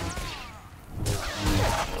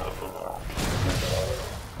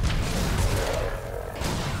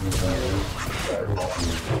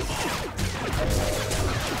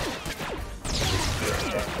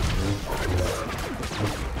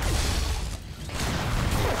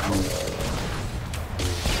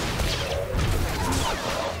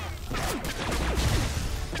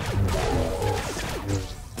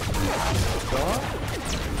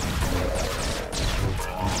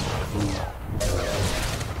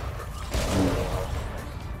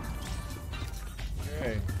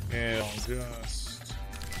 Okay, and just...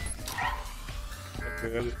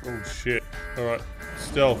 Okay, oh shit. Alright,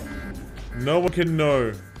 stealth. No one can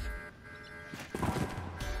know.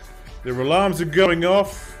 Their alarms are going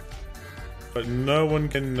off, but no one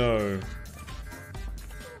can know.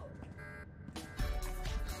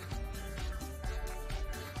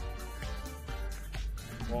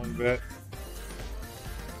 Long bet.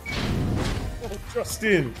 Oh, just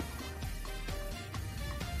in.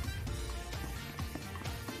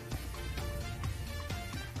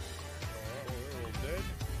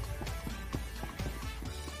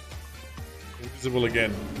 Invisible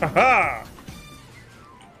again. Haha!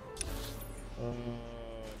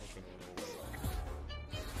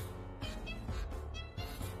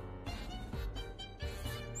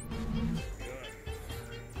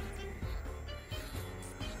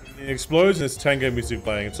 It explodes and it's tango music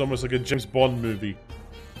playing. It's almost like a James Bond movie.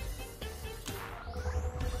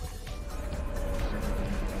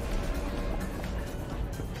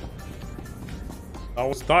 Now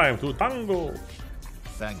it's time to tango.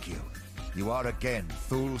 Thank you. You are again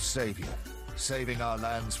Thul's savior, saving our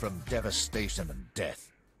lands from devastation and death.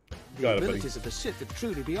 The abilities of the Sith are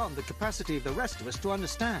truly beyond the capacity of the rest of us to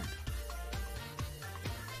understand.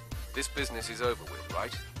 This business is over with,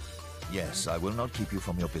 right? Yes, I will not keep you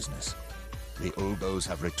from your business. The Ulgos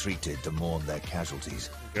have retreated to mourn their casualties.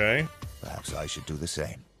 Okay. Perhaps I should do the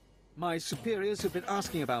same. My superiors have been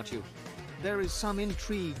asking about you. There is some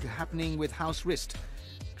intrigue happening with House Rist.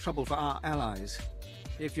 Trouble for our allies.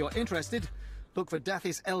 If you're interested, look for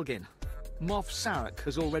Dathis Elgin. Moff Sarek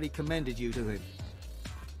has already commended you to him.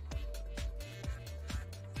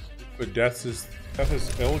 But Dathis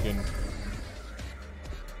Elgin.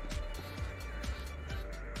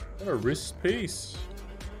 What a wrist piece.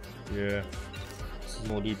 Yeah. This is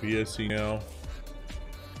more DPSy now.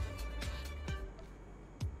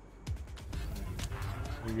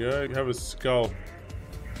 There you go. You have a skull.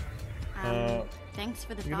 Thanks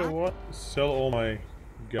for the You thought. know what? Sell all my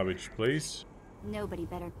garbage, please. Nobody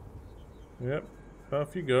better. Yep.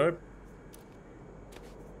 Off you go.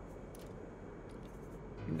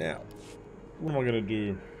 Now, what am I gonna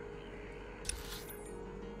do?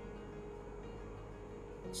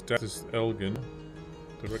 Status Elgin,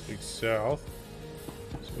 directly south.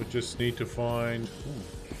 So we just need to find.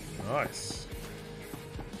 Ooh, nice.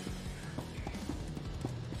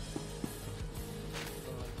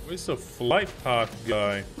 Where's the flight path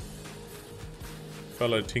guy?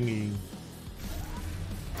 Fellow Tingy.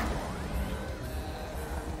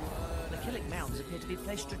 The Killick Mounds appear to be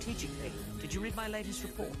placed strategically. Did you read my latest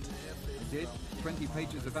report? I did. 20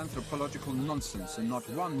 pages of anthropological nonsense and not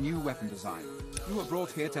one new weapon design. You were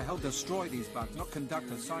brought here to help destroy these bugs, not conduct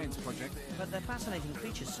a science project. But they're fascinating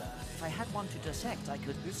creatures, sir. If I had one to dissect, I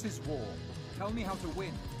could... This is war. Tell me how to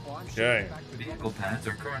win, or I'm Okay. back to Vehicle pads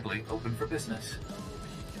are currently open for business.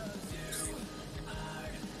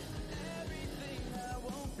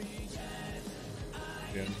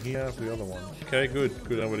 Down here for the other one. Okay, good.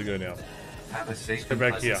 Good. I know where to go now. Have a safe Go and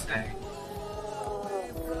back pleasant here. stay.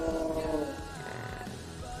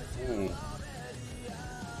 Ooh.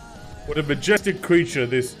 What a majestic creature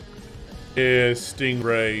this air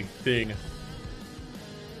stingray thing. If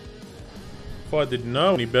I didn't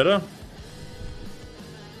know any better.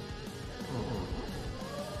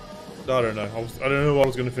 I don't know. I don't know what I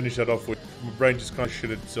was going to finish that off with. My brain just kind of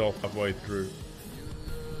shit itself halfway through.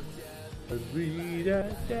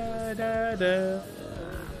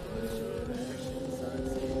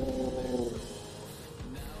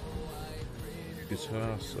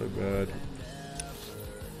 Guitar, so bad.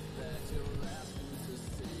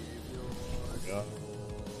 Yeah.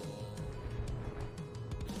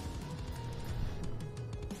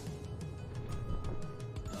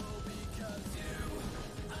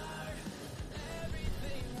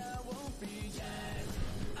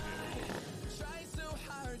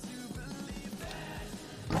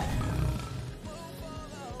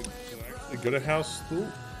 Got a house still?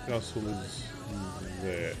 Castle is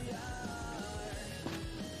there.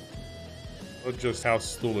 Not just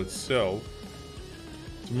House Stool itself.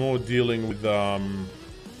 It's more dealing with I don't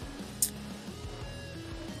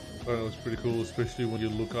know, it's pretty cool, especially when you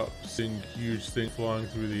look up, seeing huge things flying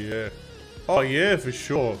through the air. Oh yeah, for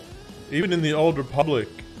sure. Even in the Old Republic,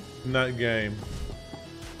 in that game,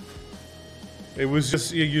 it was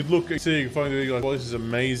just, yeah, you'd look at seeing flying through, you're like, well, this is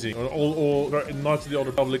amazing. Or Knights of the Old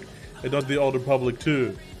Republic. It does the Old Republic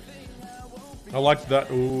too. I liked that.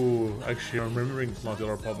 Ooh, actually, I'm remembering Knights of the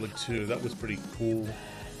Old Republic too. That was pretty cool.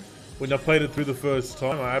 When I played it through the first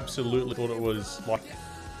time, I absolutely thought it was like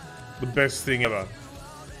the best thing ever.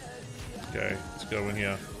 Okay, let's go in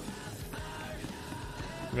here.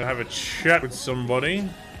 I'm gonna have a chat with somebody.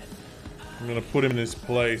 I'm gonna put him in his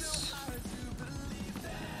place.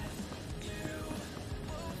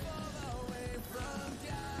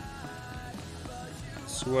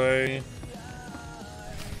 Way.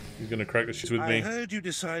 He's gonna crack the shit with me. I heard you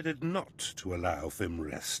decided not to allow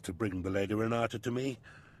Fimres to bring the Lady Renata to me.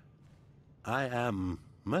 I am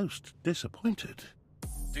most disappointed.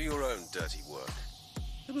 Do your own dirty work.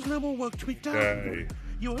 There was no more work to be done. Okay.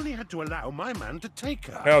 You only had to allow my man to take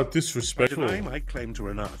her. How disrespectful. By denying my claim to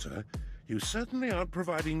Renata, you certainly aren't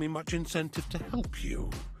providing me much incentive to help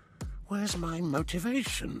you. Where's my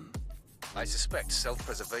motivation? I suspect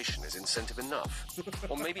self-preservation is incentive enough.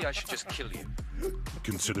 Or maybe I should just kill you.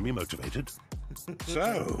 Consider me motivated.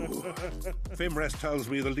 So, Fimres tells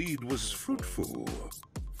me the lead was fruitful.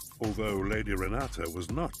 Although Lady Renata was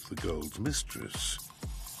not the Gold's mistress,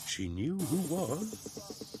 she knew who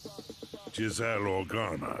was. Giselle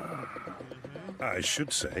Organa. I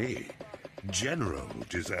should say, General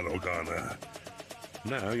Giselle Organa.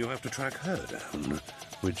 Now you have to track her down,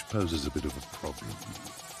 which poses a bit of a problem.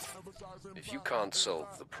 If you can't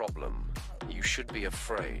solve the problem, you should be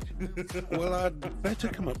afraid. Well, I'd better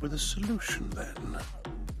come up with a solution then.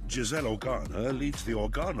 Giselle Organa leads the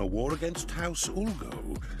Organa War against House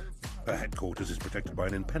Ulgo. Her headquarters is protected by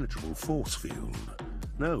an impenetrable force field.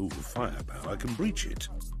 No firepower can breach it.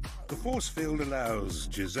 The force field allows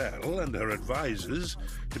Giselle and her advisors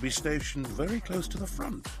to be stationed very close to the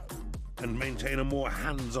front and maintain a more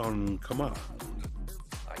hands-on command.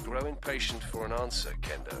 I grow impatient for an answer,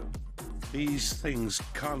 Kendo. These things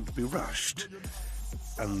can't be rushed.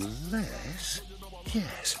 Unless...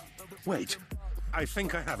 Yes. Wait. I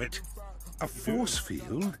think I have it. A force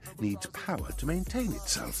field needs power to maintain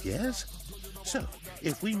itself, yes? So,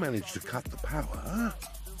 if we manage to cut the power...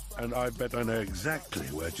 And I bet I know exactly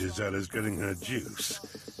where Giselle is getting her juice.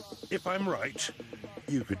 If I'm right,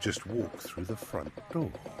 you could just walk through the front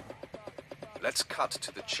door. Let's cut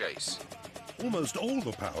to the chase. Almost all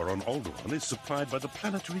the power on Alderaan is supplied by the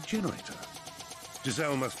planetary generator.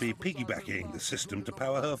 Giselle must be piggybacking the system to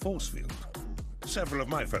power her force field. Several of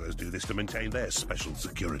my fellows do this to maintain their special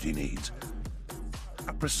security needs.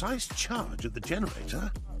 A precise charge at the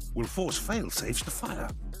generator will force fail-safes to fire.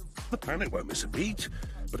 The planet won't miss a beat,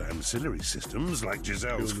 but ancillary systems like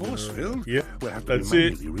Giselle's force field will have to be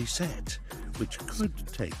manually reset, which could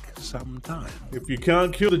take some time. If you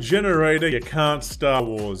can't kill the generator, you can't Star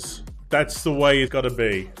Wars. That's the way it's got to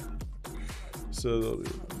be. So,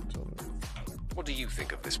 what do you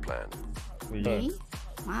think of this plan? Me?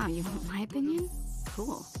 Wow, you want my opinion?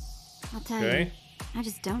 Cool. I'll tell you, I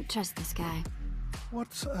just don't trust this guy.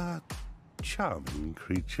 What a charming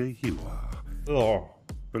creature you are. Oh.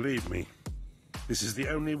 Believe me, this is the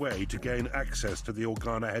only way to gain access to the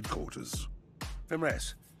Organa headquarters.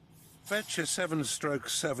 Fimres, fetch a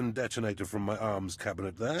 7/7 detonator from my arms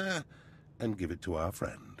cabinet there, and give it to our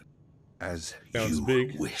friend. As Sounds you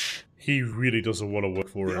big. wish. He really doesn't want to work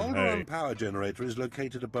for The him. Alderaan Hey. power generator is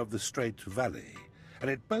located above the Strait Valley, and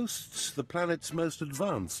it boasts the planet's most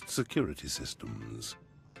advanced security systems.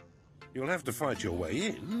 You'll have to fight your way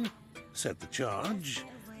in, set the charge,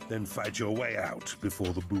 then fight your way out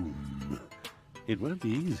before the boom. It won't be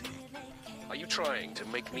easy. Are you trying to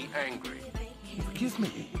make me angry? Forgive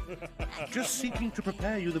me. Just seeking to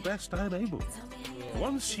prepare you the best I'm able.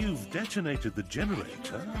 Once you've detonated the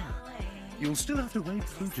generator, you'll still have to wade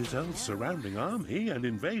through Giselle's surrounding army and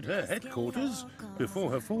invade her headquarters before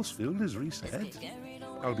her force field is reset.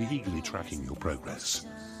 I'll be eagerly tracking your progress.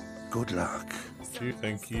 Good luck.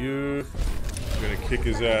 Thank you. I'm gonna kick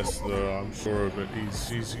his ass though, I'm sure, but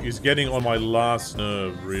he's getting on my last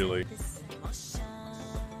nerve, really.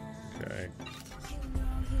 Okay.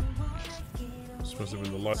 This must have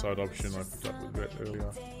been the light side option I picked up a bit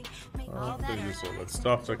earlier. There's all that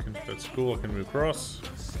stuff. That's cool. I can move across.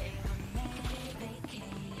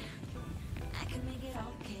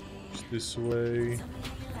 Just this way.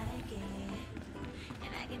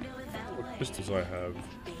 What pistols I have?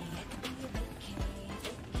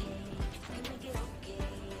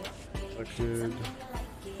 Selected.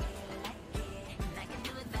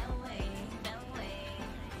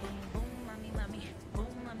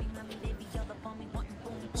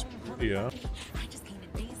 Yeah.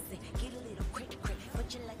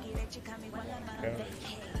 Okay.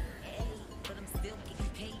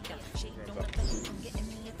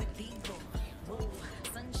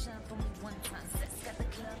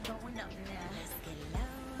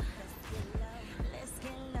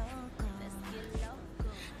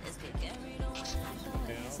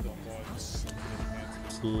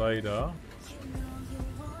 Later.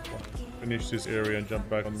 Finish this area and jump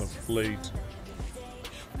back on the fleet.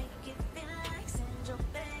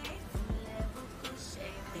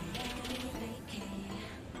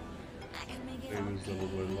 There's a little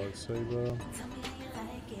bit of lightsaber.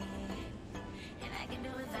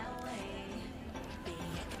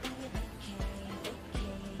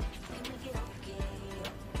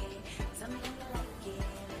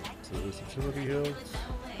 So there's utility hills.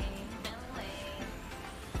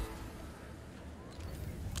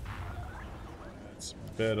 That's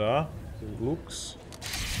better. It looks.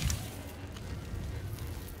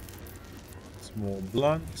 It's more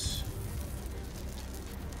blunt.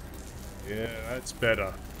 Yeah, that's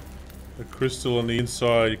better. The crystal on the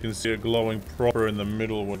inside, you can see it glowing proper in the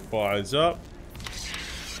middle when it fires up.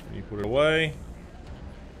 And you put it away.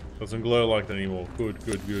 Doesn't glow like that anymore. Good,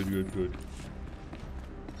 good, good, good, good.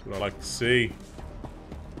 That's what I like to see.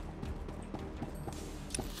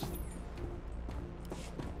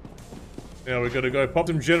 Now we gotta go pop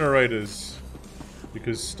some generators.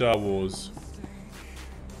 Because Star Wars.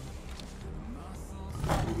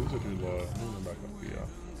 Ooh, these are too low. Move them back up here.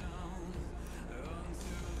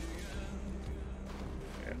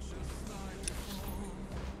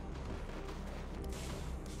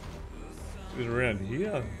 Is it around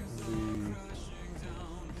here?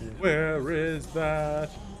 Where is that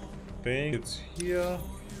thing? It's here.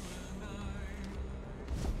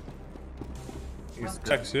 It's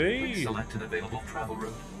taxi. Select an available travel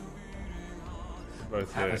route.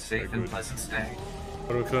 Both Have there. a safe Okay, and good. pleasant stay.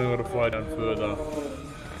 But we're feeling we gotta fly down further.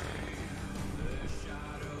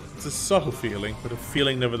 It's a subtle feeling, but a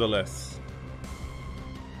feeling nevertheless.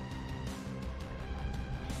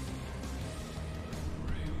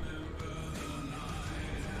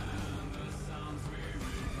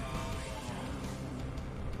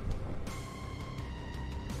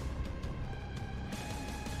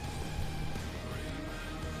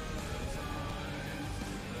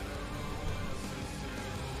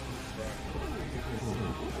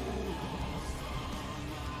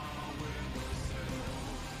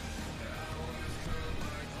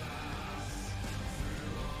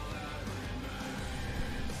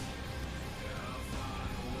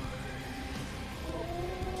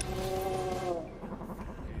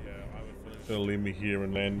 Gonna leave me here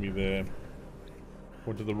and land me there.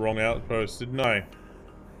 Went to the wrong outpost, didn't I?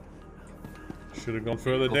 Should have gone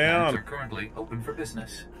further Vehicle plans down. are currently open for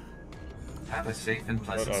business. Have a safe and But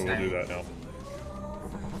pleasant I will stay. do that now.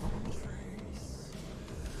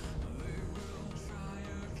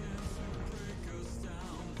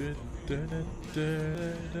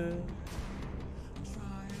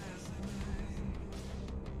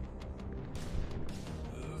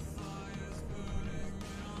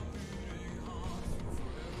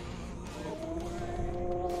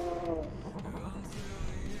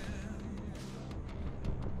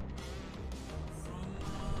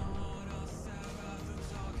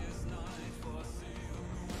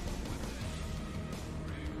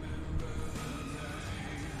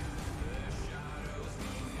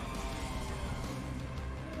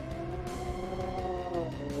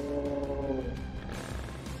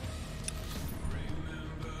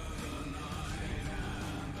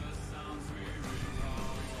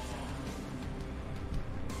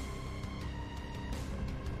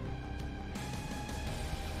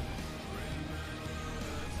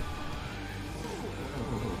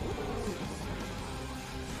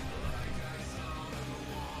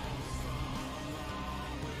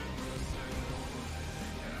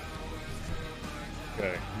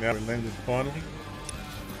 Now we landed finally.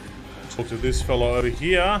 Talk to this fellow over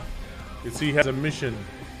here. Because he has a mission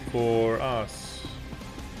for us.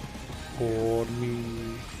 For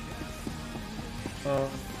me. I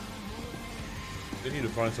need to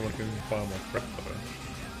find someone who can find my crap though.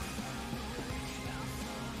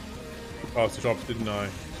 Oh, it's the shops, didn't I?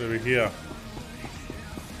 It's over here.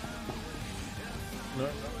 No,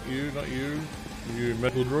 not you, not you. You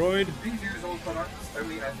metal droid. Please use all products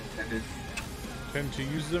only as intended. Tend to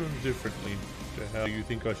use them differently to how you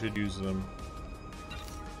think I should use them.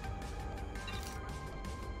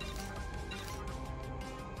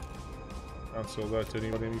 Can't sell that to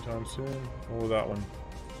anybody anytime soon. Or that one.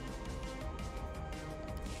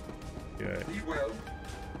 Yeah. Be well.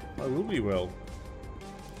 I will be well.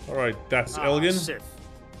 Alright, that's Elgin. Sith.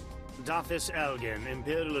 Dathis Elgin,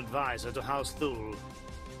 Imperial Advisor to House Thule.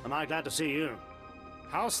 Am I glad to see you?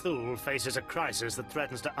 House Thule faces a crisis that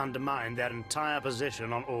threatens to undermine their entire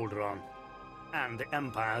position on Alderaan. And the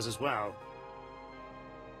Empire's as well.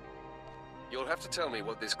 You'll have to tell me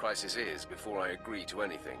what this crisis is before I agree to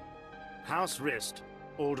anything. House Rist,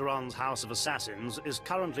 Alderaan's House of Assassins, is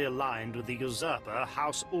currently aligned with the usurper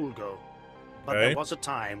House Ulgo. But there was a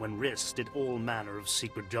time when Rist did all manner of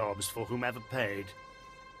secret jobs for whomever paid.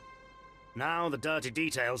 Now the dirty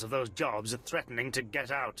details of those jobs are threatening to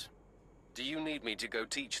get out. Do you need me to go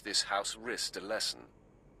teach this House Rist a lesson?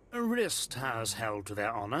 Rist has held to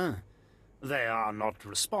their honor. They are not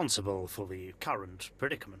responsible for the current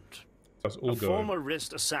predicament. A former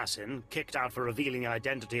Rist assassin, kicked out for revealing the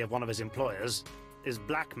identity of one of his employers, is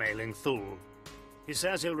blackmailing Thule. He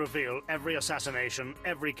says he'll reveal every assassination,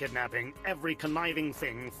 every kidnapping, every conniving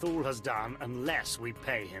thing Thule has done unless we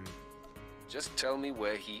pay him. Just tell me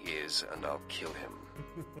where he is and I'll kill him.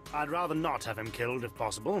 I'd rather not have him killed if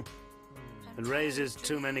possible. It raises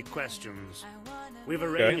too many questions. We've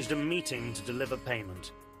arranged a meeting to deliver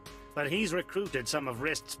payment. But he's recruited some of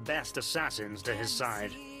Rist's best assassins to his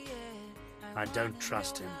side. I don't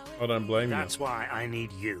trust him. I don't blame you. That's why I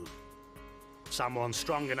need you. Someone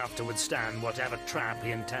strong enough to withstand whatever trap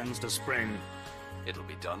he intends to spring. It'll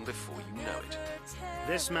be done before you know it.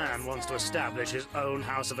 This man wants to establish his own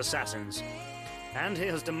House of Assassins. And he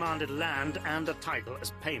has demanded land and a title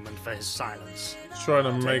as payment for his silence. He's trying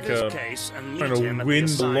to make a... trying to win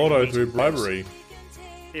the lotto through bribery.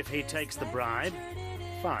 If he takes the bribe,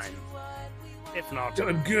 fine. If not,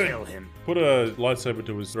 Good. kill him. Put a lightsaber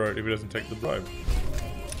to his throat if he doesn't take the bribe.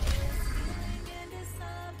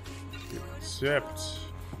 Except...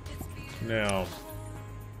 now...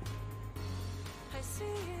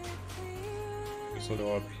 this will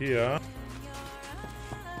go up here.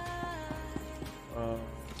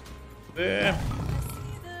 There.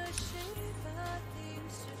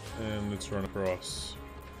 And let's run across.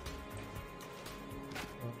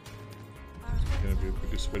 It's gonna be the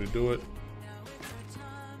quickest way to do it.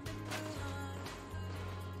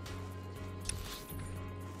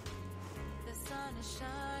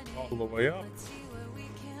 All the way up.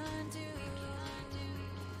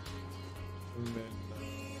 And then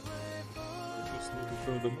just need to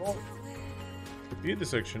throw them off. At the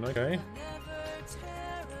intersection, okay.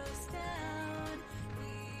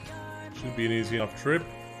 Should be an easy enough trip.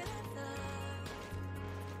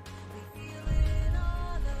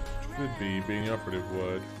 Should be being the operative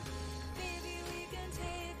word.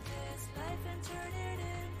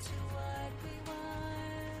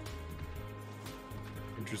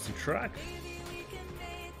 Interesting track.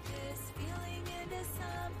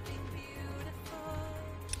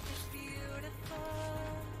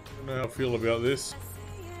 I don't know how I feel about this.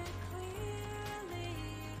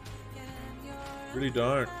 Really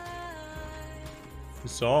don't. The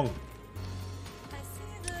song.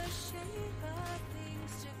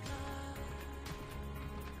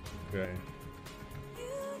 Okay.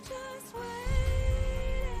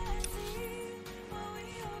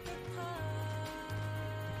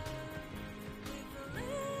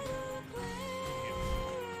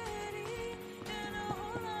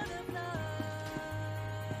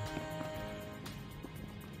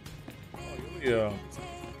 Yeah.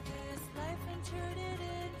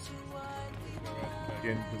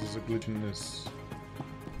 Again, there's a glitch in this.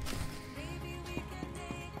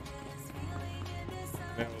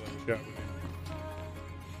 Now we'll chat with him.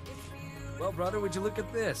 Well, brother, would you look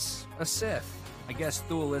at this? A Sith. I guess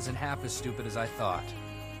Thule isn't half as stupid as I thought.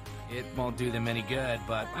 It won't do them any good,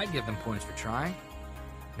 but I'd give them points for trying.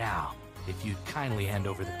 Now, if you'd kindly hand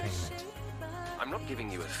over the payment. I'm not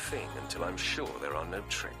giving you a thing until I'm sure there are no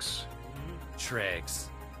tricks. Tricks?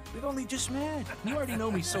 We've only just met. You already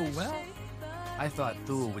know me so well. I thought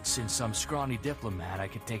Thule would send some scrawny diplomat I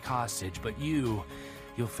could take hostage, but you'll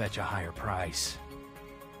fetch a higher price.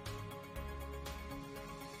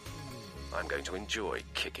 I'm going to enjoy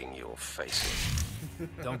kicking your face in.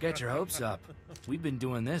 Don't get your hopes up. We've been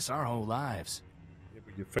doing this our whole lives. Yeah,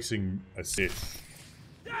 but you're facing a Sith.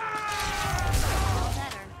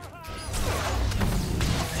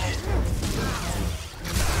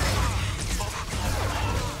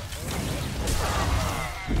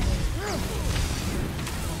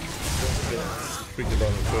 Speak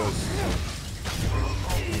about it first.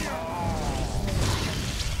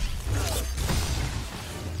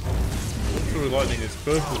 True lightning is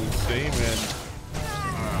purple with steam and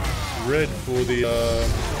red for the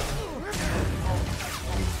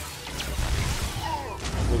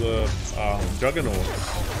juggernauts.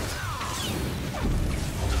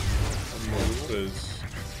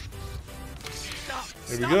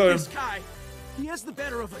 Here we go. This guy. He has the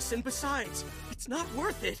better of us, and besides, it's not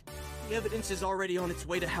worth it. The evidence is already on its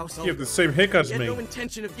way to House Alderaan. You have the same haircut as me. I had no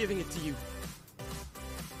intention of giving it to you.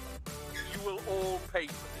 You will all pay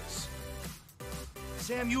for this.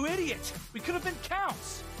 Sam, you idiot! We could have been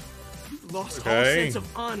counts! You've lost all sense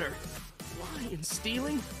of honor. Lying,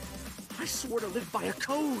 stealing? I swore to live by a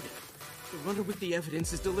code. The runner with the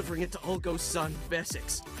evidence is delivering it to Ulgo's son,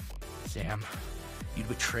 Vessix. Sam, you'd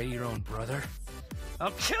betray your own brother?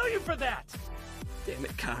 I'll kill you for that! Damn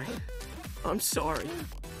it, Kai. I'm sorry.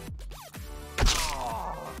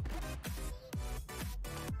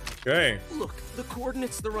 Okay. Look, the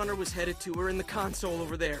coordinates the runner was headed to are in the console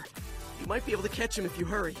over there. You might be able to catch him if you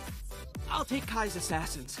hurry. I'll take Kai's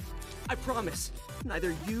assassins. I promise.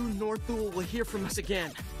 Neither you nor Thule will hear from us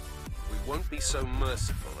again. We won't be so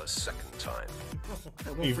merciful a second time.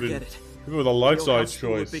 I won't forget it. Even with a light side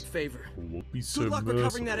choice. A big favor. We'll be so Good luck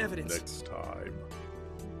recovering that evidence next time.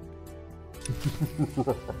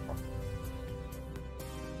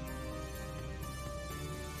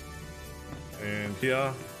 And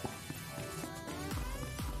here.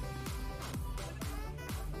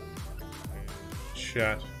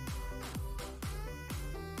 Chat.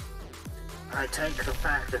 I take the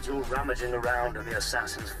fact that you're rummaging around in the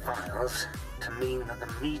assassin's files to mean that the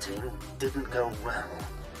meeting didn't go well.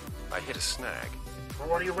 I hit a snag. Well,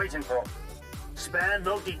 what are you waiting for? Spare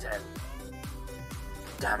no detail.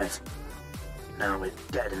 Damn it. Now we're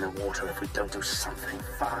dead in the water if we don't do something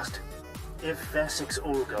fast. If Vessix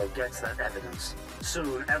Ulgo gets that evidence,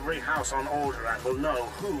 soon every house on Alderaan will know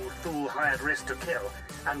who Thule hired Risk to kill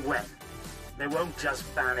and when. They won't just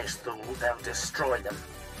banish Thule, they'll destroy them.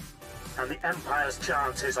 And the Empire's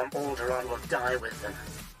chances on Alderaan will die with them.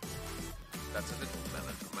 That's a little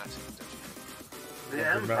melodramatic, don't you? The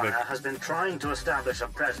Empire has been trying to establish a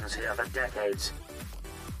presence here for decades.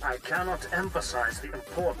 I cannot emphasize the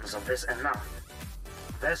importance of this enough.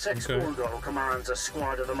 Vessix Ulgo commands a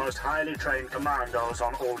squad of the most highly trained commandos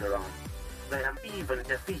on Alderaan. They have even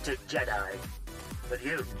defeated Jedi. But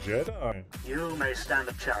you... Jedi? You may stand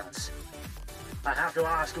a chance. I have to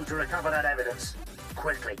ask you to recover that evidence.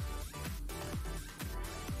 Quickly.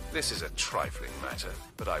 This is a trifling matter,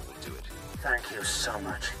 but I will do it. Thank you so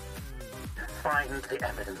much. Find the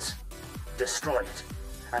evidence. Destroy it.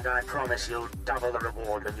 And I promise you'll double the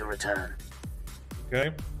reward when you return.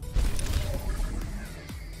 Okay.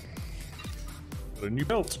 Got a new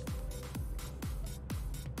belt.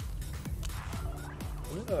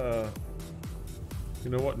 You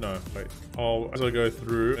know what? No, wait. As I go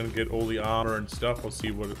through and get all the armor and stuff, I'll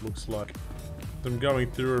see what it looks like. I'm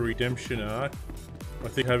going through a redemption arc. I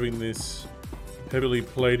think having this heavily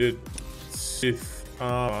plated Sith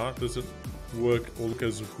armor doesn't work or look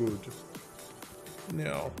as good.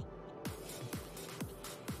 Now,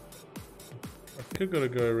 I think I've got to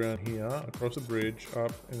go around here, across the bridge,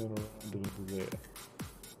 up, and then around to there.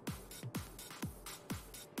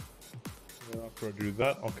 Then after I do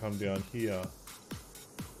that, I'll come down here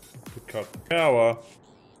to cut the power,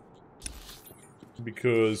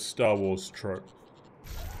 because Star Wars trope.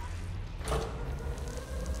 Go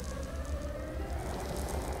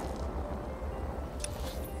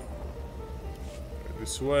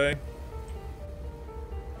this way.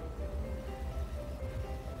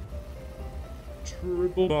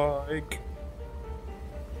 Triple bike.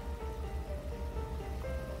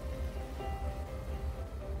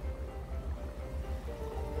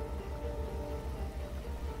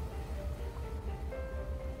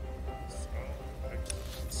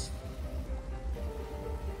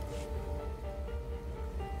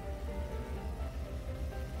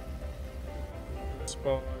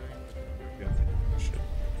 Spike. Yeah, shit.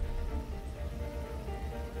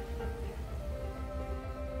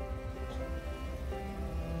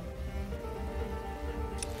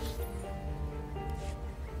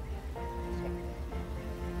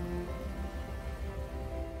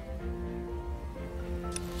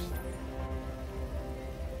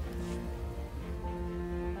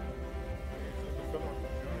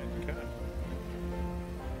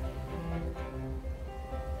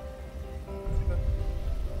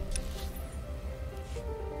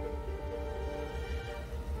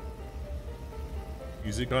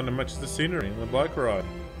 music kind of matches the scenery and the bike ride.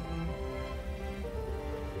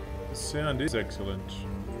 The sound is excellent.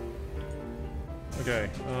 Okay,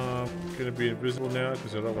 gonna be invisible now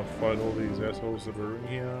because I don't want to fight all these assholes that are in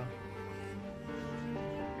here.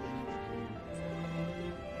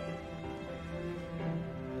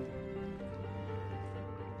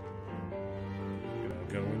 Gonna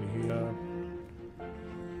go in here.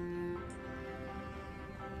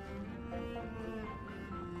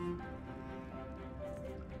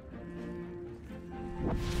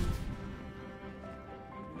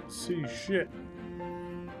 See shit.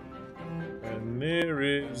 And there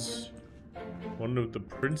is one of the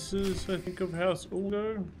princes, I think, of House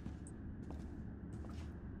Ulgo.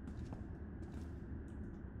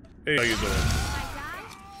 Hey, how you doing?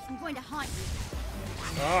 I'm going to haunt you.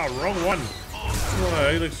 Ah, wrong one. Oh,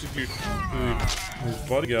 he'll execute his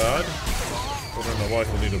bodyguard. I don't know why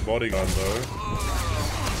he'll need a bodyguard though.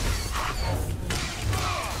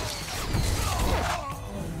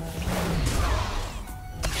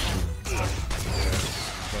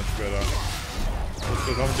 Much better.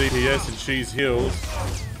 Look, I'm DPS and she's healed,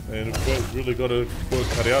 and we've really got a work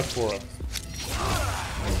cut out for her.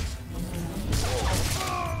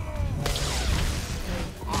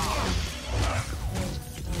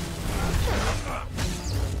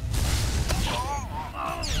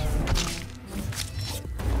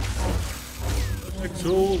 It's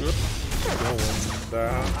all good. Going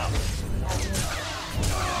down.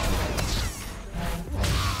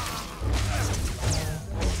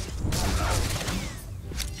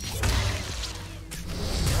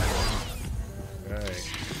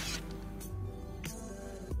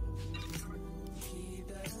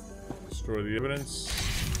 Destroy the evidence.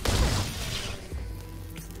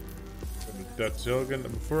 That's Elgin.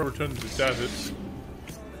 Before I return to the desert,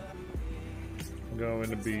 I'm going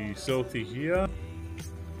to be stealthy here.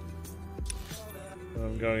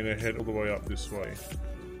 I'm going to head all the way up this way.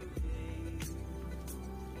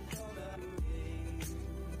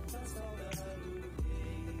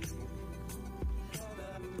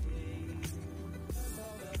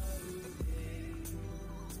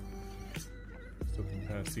 Something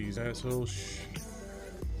past these assholes.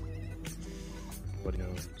 What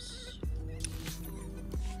knows?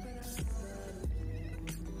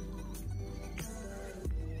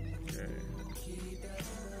 Okay.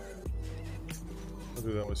 I'll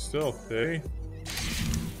do that with stealth, eh?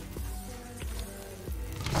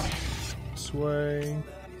 This way.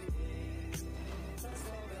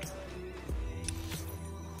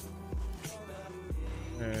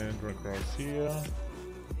 And run across here.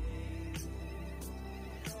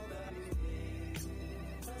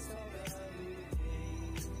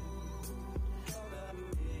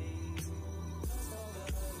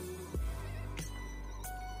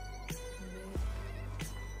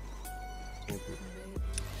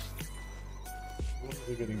 What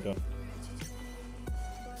are getting done?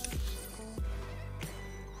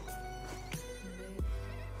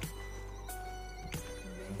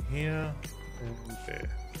 Here and there.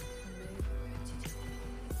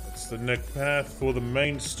 That's the next path for the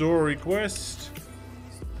main story quest.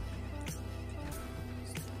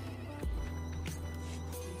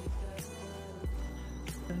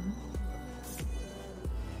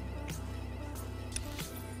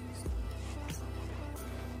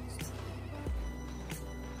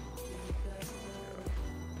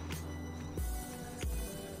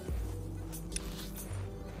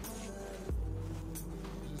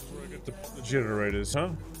 The generators, huh?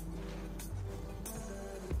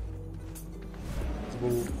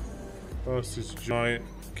 First this giant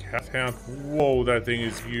cat hound. Whoa, that thing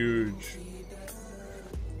is huge.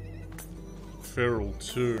 Feral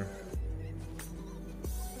too.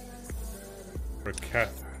 For a cat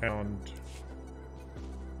hound.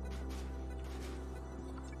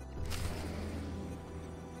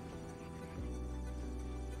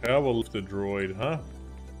 How will the droid, huh?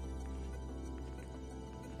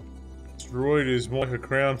 Droid is more like a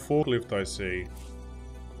crown forklift, I see.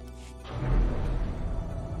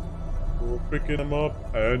 We're picking them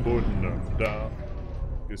up and putting them down.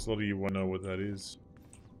 Guess a lot of you won't know what that is.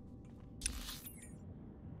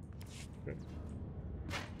 Okay.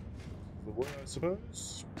 The way, I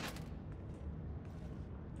suppose.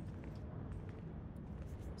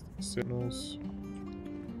 Signals.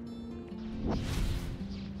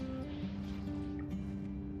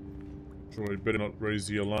 Droid better not raise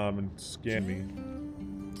the alarm and scan me.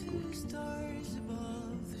 Good.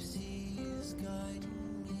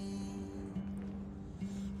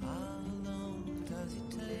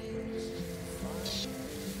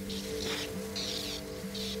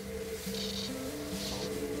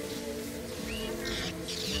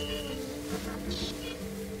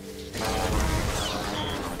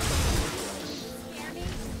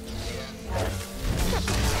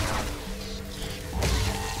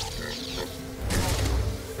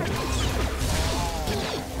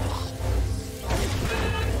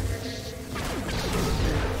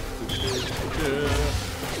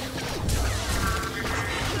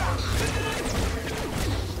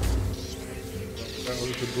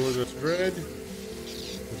 the Broadcast Red.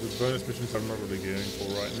 There's a bonus missions I'm not really going for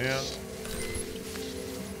right now.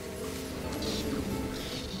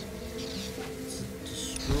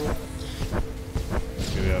 Destroy.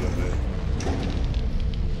 Get out of there.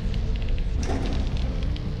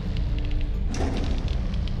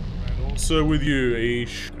 And also with you,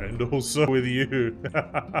 Ish. And also with you.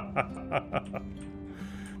 How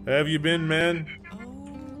have you been, man?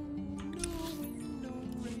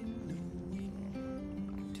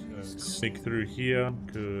 Sneak through here,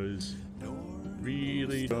 because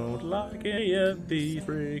really don't like any of these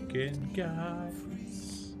freaking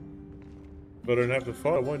guys. But I don't have to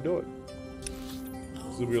fight, I won't do it.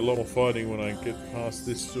 There'll be a lot more fighting when I get past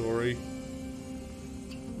this story.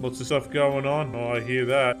 Lots of stuff going on. Oh, I hear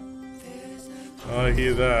that. I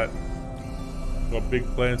hear that. Got big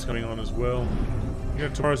plans coming on as well. You know,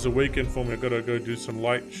 tomorrow's the weekend for me. I've got to go do some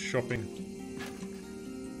light shopping.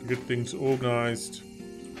 Get things organized.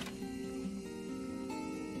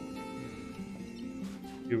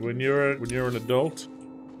 When you're an adult,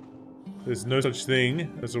 there's no such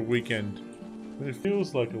thing as a weekend. And it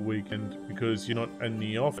feels like a weekend because you're not in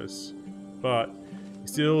the office, but you're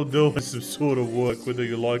still doing some sort of work, whether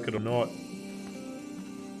you like it or not.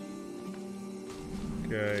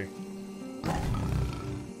 Okay.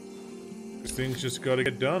 These things just gotta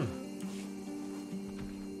get done.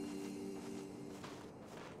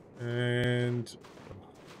 And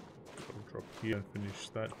I'll drop here and finish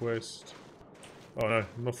that quest. Oh no,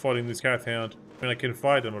 I'm not fighting this cat hound. I mean, I can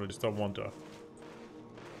fight him, but I just don't want to.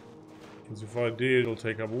 Because if I did, it'll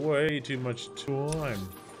take up way too much time.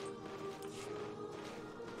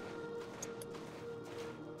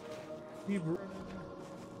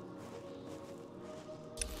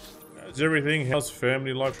 How's everything? How's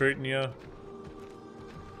family life treating you?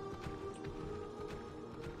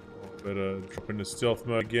 Better drop into stealth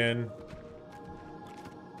mode again.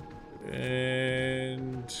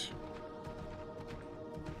 And...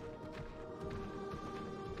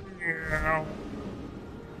 yeah.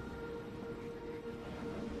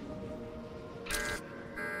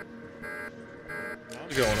 I'm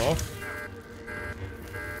going off.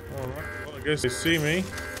 Alright, well I guess they see me.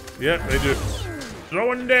 Yep, they do.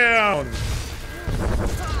 Throwing down!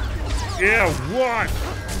 Yeah, what?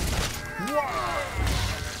 What?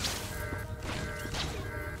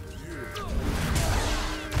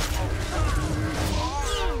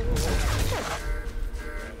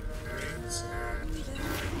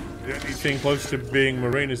 The only thing close to being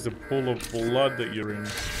Marine is the pool of blood that you're in.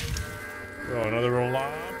 Oh, another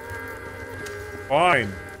alarm?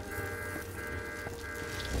 Fine.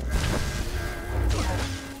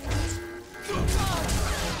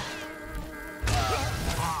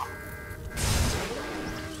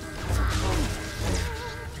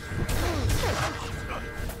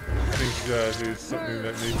 I think that is something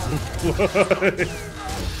that needs blood.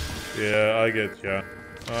 Yeah, I get ya.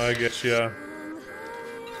 I get ya.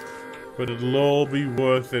 But it'll all be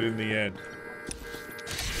worth it in the end.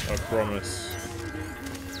 I promise.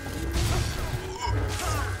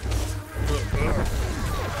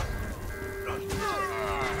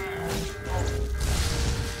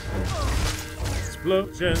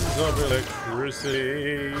 Explosions of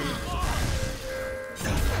electricity.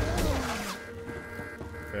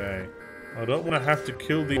 Okay. I don't want to have to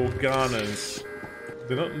kill the Organas.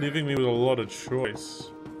 They're not leaving me with a lot of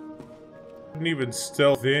choice. I didn't even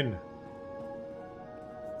stealth in.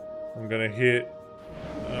 I'm gonna hit...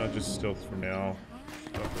 just stealth for now.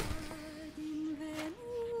 Stop it.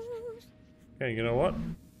 Okay, you know what? I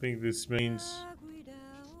think this means...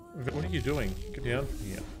 what are you doing? Get down from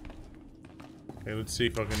here. Okay, let's see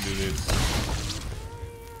if I can do this.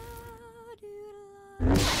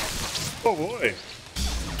 Oh boy!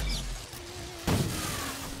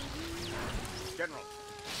 General,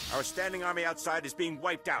 our standing army outside is being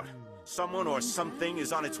wiped out. Someone or something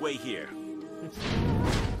is on its way here.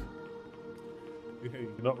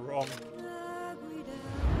 You're not wrong.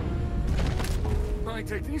 My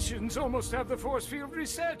technicians almost have the force field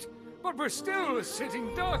reset, but we're still a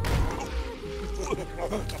sitting duck.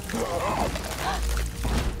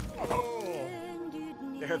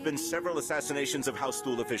 There have been several assassinations of House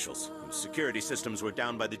Thule officials, whose security systems were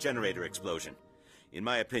down by the generator explosion. In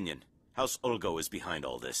my opinion, House Ulgo is behind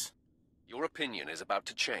all this. Your opinion is about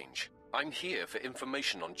to change. I'm here for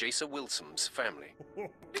information on Jason Wilson's family.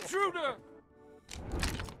 Intruder!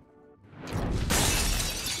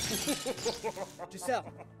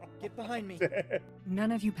 Giselle, get behind me.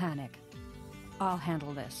 None of you panic. I'll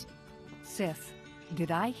handle this. Sif,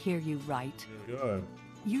 did I hear you right? Good.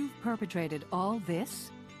 You've perpetrated all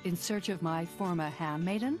this in search of my former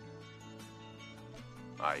handmaiden?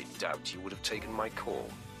 I doubt you would have taken my call.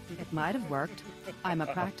 It might have worked. I'm a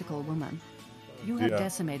practical woman. You have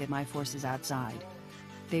decimated my forces outside.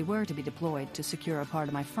 They were to be deployed to secure a part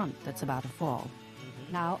of my front that's about to fall.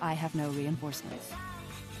 Now I have no reinforcements.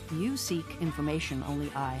 You seek information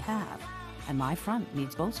only I have, and my front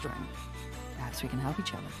needs bolstering. Perhaps we can help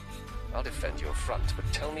each other. I'll defend your front, but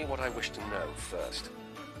tell me what I wish to know first.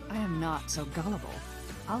 I am not so gullible.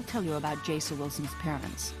 I'll tell you about Jaisa Wilson's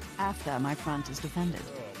parents, after my front is defended.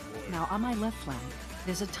 Now, on my left flank,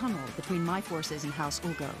 there's a tunnel between my forces and House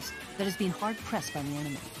Ulgo's that has been hard-pressed by the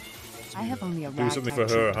enemy. I have only a ragtag troop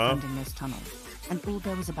defending this tunnel, and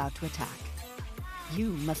Ulgo is about to attack. You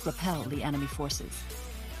must repel the enemy forces.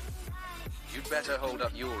 You'd better hold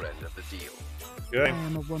up your end of the deal. I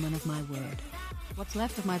am a woman of my word. What's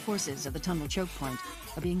left of my forces at the tunnel choke point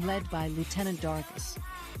are being led by Lieutenant Dargus.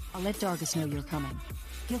 I'll let Dargus know you're coming.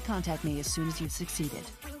 He'll contact me as soon as you've succeeded.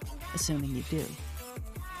 Assuming you do.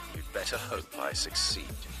 You'd better hope I succeed.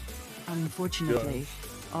 Unfortunately,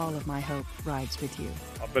 all of my hope rides with you.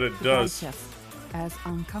 I bet it does. Sif, as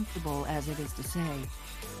uncomfortable as it is to say,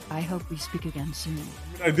 I hope we speak again soon.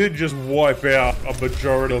 I did just wipe out a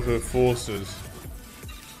majority of her forces.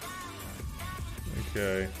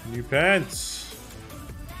 Okay, new pants.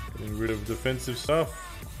 Getting rid of defensive stuff.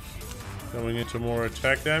 Going into more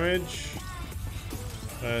attack damage.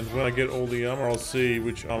 And when I get all the armor, I'll see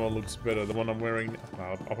which armor looks better. The one I'm wearing...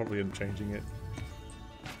 I'll probably end up changing it.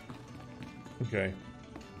 Okay.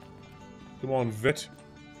 Come on, vet.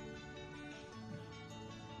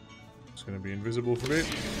 It's going to be invisible for a bit.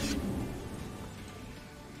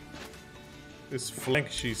 This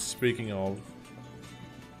flank she's speaking of.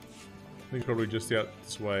 I think probably just out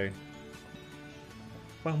this way.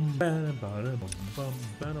 Oh my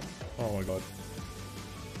god.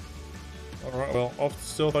 Alright, well, off to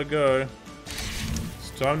stealth I go.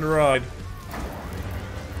 It's time to ride.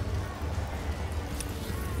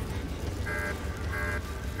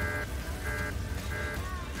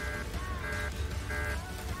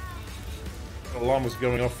 The alarm was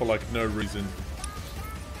going off for like no reason.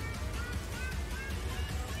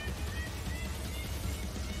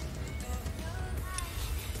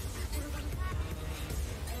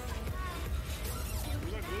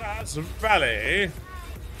 Glass Valley.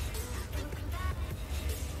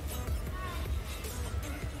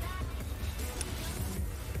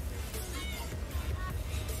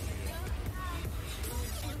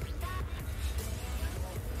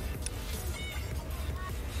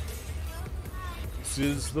 This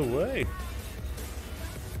is the way.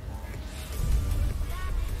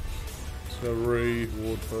 Discovery,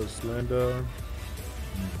 Ward Post Lander.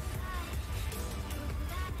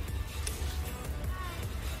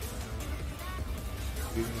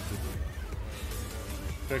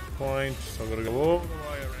 Checkpoint, so I'm gonna go all the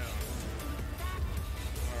way around.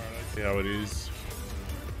 Alright, let's see how it is.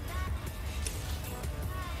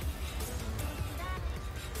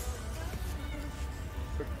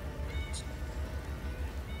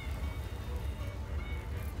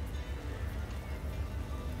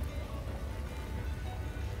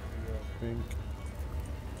 I think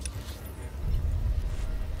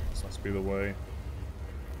this must be the way.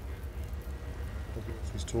 What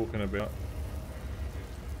he's talking about.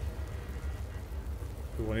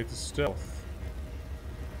 Do I need to stealth?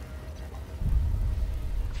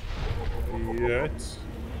 Yet.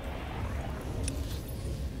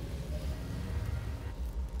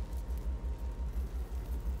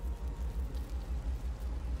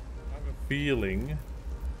 I have a feeling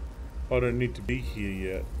I don't need to be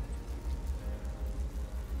here yet.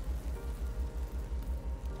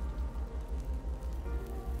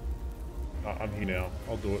 I'm here now.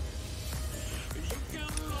 I'll do it.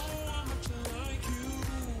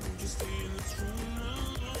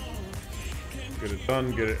 Get it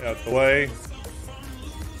done, get it out the way.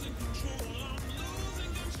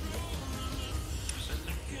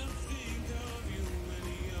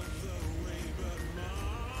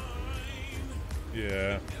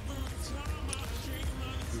 Yeah.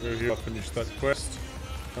 Go here, I'll finish that quest.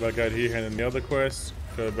 Come back out here, hand in the other quest.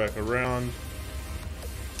 Go back around.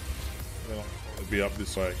 Then I'll be up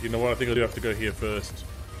this way. You know what? I think I do have to go here first.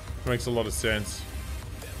 Makes a lot of sense.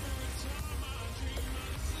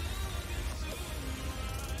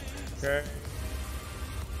 Okay.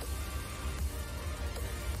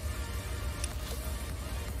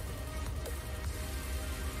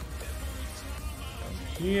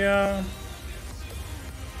 Yeah.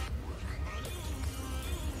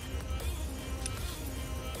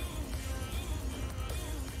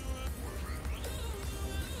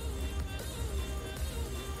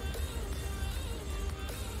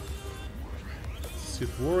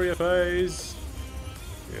 Sith Warrior phase.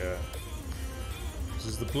 Yeah. This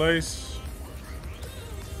is the place.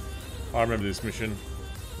 I remember this mission.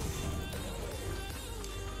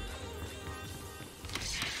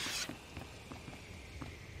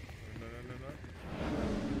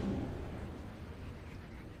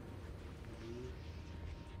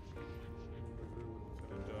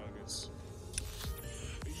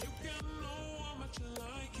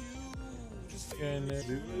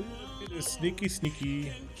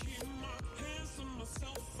 Sneaky.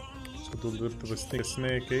 So do a little bit of a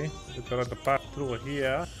sneaky. We got to pass through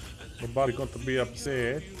here. Nobody's going to be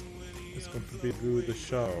upset. It's going to be good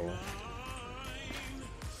show.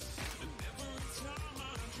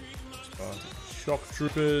 Shock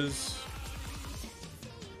troopers.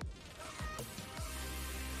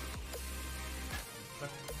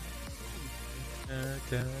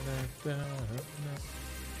 Okay.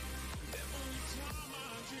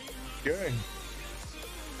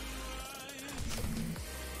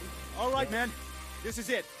 All right, men. This is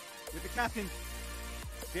it. With the captain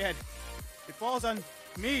dead, it falls on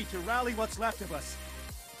me to rally what's left of us.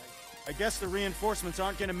 I guess the reinforcements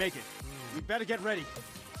aren't gonna make it. We'd better get ready.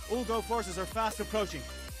 Ulgo forces are fast approaching.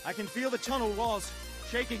 I can feel the tunnel walls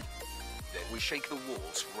shaking. Then we shake the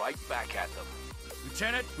walls right back at them.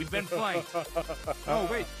 Lieutenant, we've been flanked. Oh,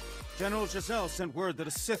 wait. General Giselle sent word that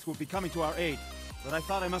a Sith would be coming to our aid, but I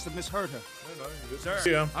thought I must have misheard her. Sir,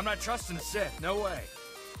 yeah. I'm not trusting a Sith. No way.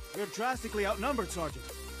 We're drastically outnumbered, Sergeant.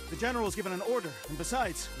 The General's given an order, and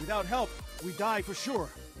besides, without help, we die for sure.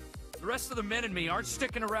 The rest of the men and me aren't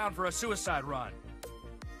sticking around for a suicide run.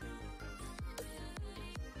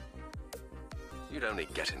 You'd only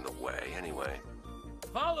get in the way, anyway.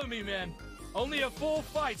 Follow me, men. Only a full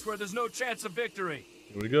fight's where there's no chance of victory.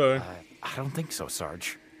 Here we go. I don't think so,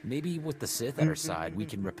 Sarge. Maybe with the Sith at our side, we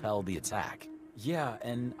can repel the attack. Yeah,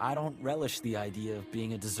 and I don't relish the idea of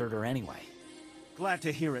being a deserter anyway. Glad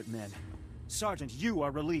to hear it, men. Sergeant, you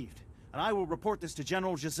are relieved, and I will report this to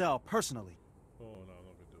General Giselle personally. Oh, no, I'm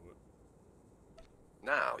not gonna do it.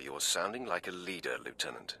 Now you're sounding like a leader,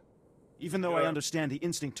 Lieutenant. Even though I understand the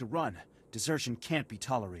instinct to run, desertion can't be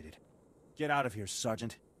tolerated. Get out of here,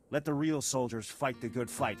 Sergeant. Let the real soldiers fight the good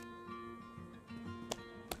fight.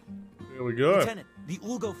 There we go. Lieutenant, the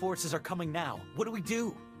Ulgo forces are coming now. What do we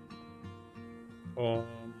do?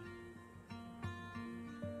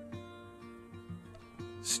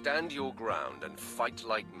 Stand your ground and fight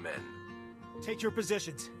like men. Take your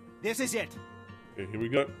positions. This is it. Okay, here we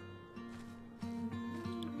go.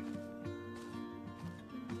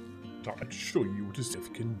 Time to show you what a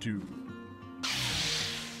Sith can do.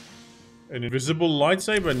 An invisible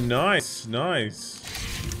lightsaber. Nice, nice.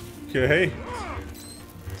 Okay.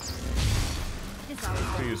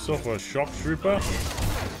 Give yourself a shock trooper. I'm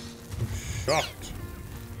shocked.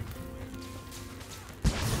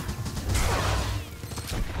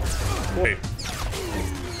 Wait.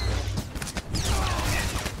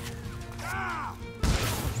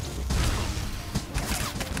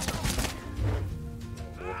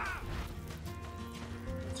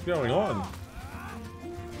 What's going on?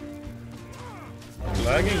 I'm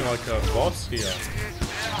lagging like a boss here.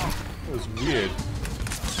 That was weird.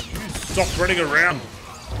 Stop running around!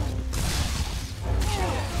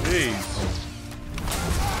 Jeez.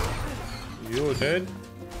 You're dead.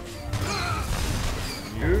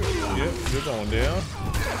 Yep, you're going down.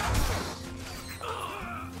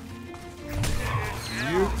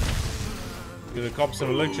 You. Gonna cop some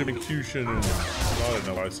electrocution and I don't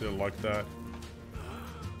know why I said it like that.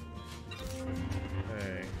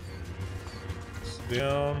 Hey. It's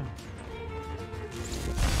down.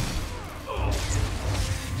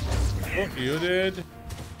 Oh, you're dead.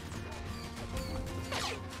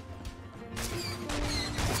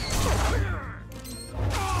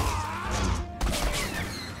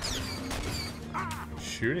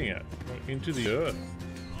 Shooting at into the earth.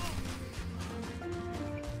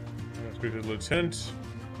 Let's go to the lieutenant.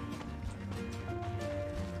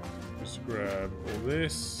 Just grab all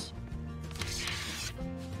this.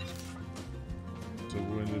 It's a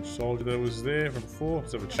wounded soldier that was there from before.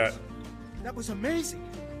 Let's have a chat. That was amazing.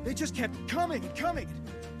 They just kept coming and coming.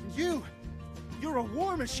 And you're a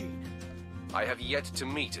war machine. I have yet to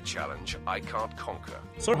meet a challenge I can't conquer.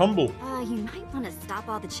 So humble. You might want to stop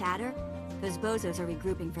all the chatter. Those bozos are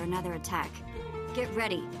regrouping for another attack. Get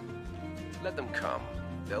ready. Let them come.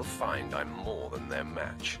 They'll find I'm more than their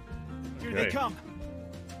match. Here they come.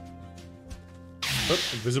 Oh,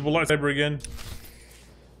 invisible lightsaber again.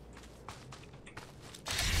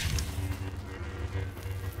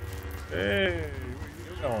 Hey,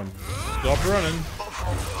 where you going? Stop running.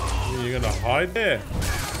 You're gonna hide there.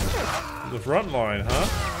 The front line, huh?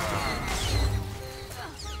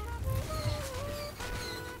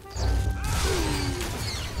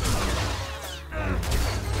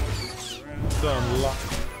 some luck,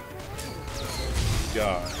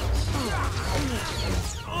 guys.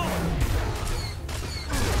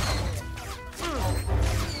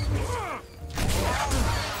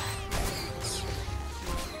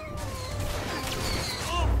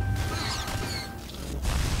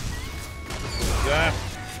 Zap.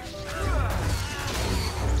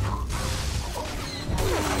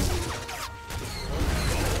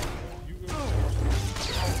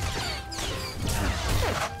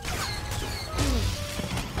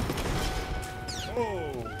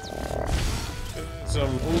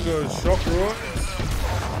 Some Ulgo's shock roids.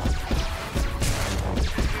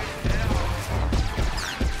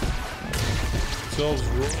 Sells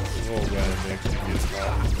roids. Oh man, they actually get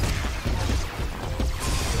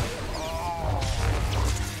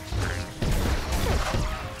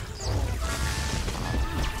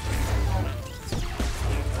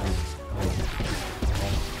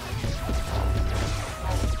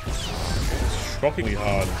shockingly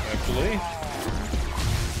hard, actually.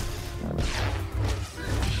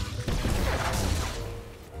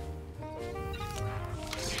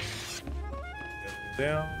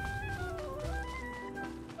 Down.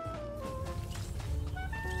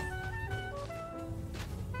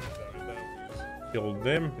 Killed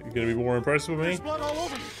them. You're gonna be more impressed with me? There's blood all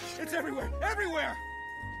over me. It's everywhere. Everywhere.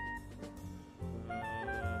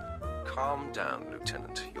 Calm down,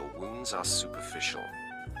 Lieutenant. Your wounds are superficial.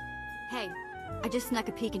 Hey, I just snuck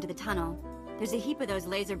a peek into the tunnel. There's a heap of those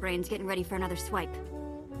laser brains getting ready for another swipe.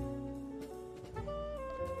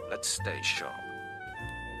 Let's stay sharp.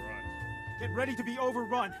 Get ready to be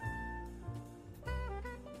overrun. We're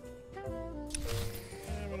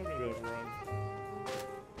not gonna be overrun.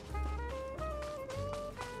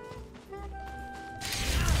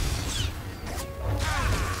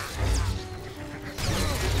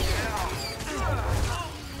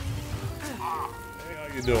 Hey, how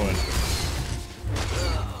you doing?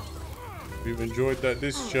 You've enjoyed that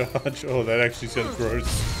discharge? Oh, that actually sounds gross.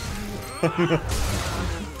 I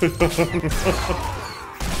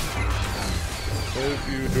hope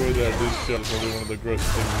you enjoyed that discharge. Probably one of the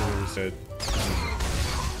grossest things you've ever said.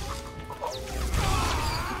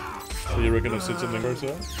 So you reckon I said something gross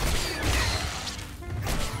there?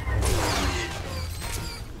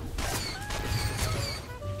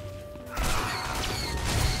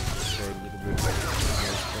 Sorry, a little bit.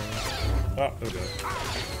 Ah, there we go.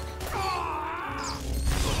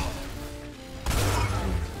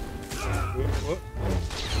 What?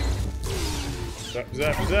 Zap,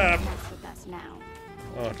 zap, zap!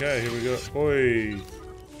 Okay, here we go. Oi!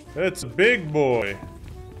 That's a big boy!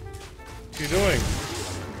 What are you doing?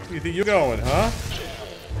 Where you think you're going, huh?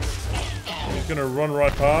 He's gonna run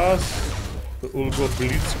right past the Ulgo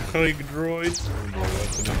Blitzkrieg droid. Oh boy,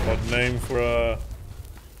 that's an odd name for a...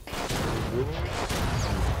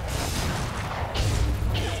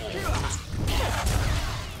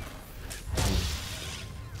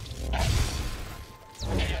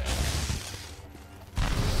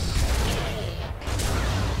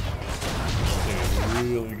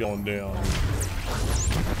 Really going down.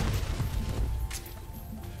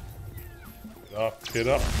 Get up, get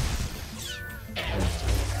up.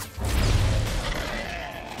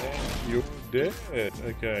 You're dead.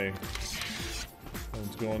 Okay.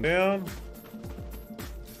 One's going down.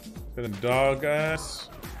 Got a dog ass.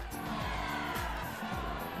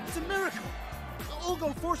 It's a miracle. The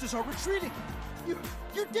Ulgo forces are retreating. You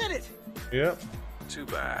did it. Yep. Too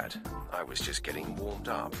bad. I was just getting warmed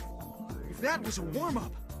up. If that was a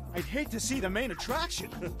warm-up, I'd hate to see the main attraction.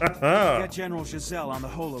 Get General Giselle on the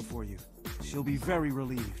holo for you. She'll be very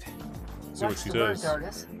relieved. See what she does.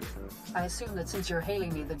 Dardis? I assume that since you're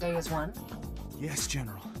hailing me, the day is won? Yes,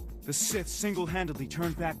 General. The Sith single-handedly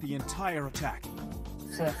turned back the entire attack.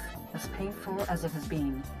 Sith, as painful as it has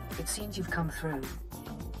been, it seems you've come through.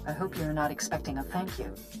 I hope you're not expecting a thank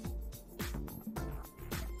you.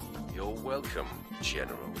 You're welcome,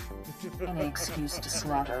 General. Any excuse to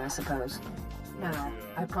slaughter, I suppose. Now,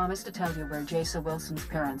 I promise to tell you where Jaisa Wilson's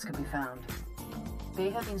parents can be found. They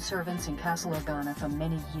have been servants in Castle Organa for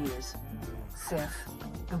many years. Sith,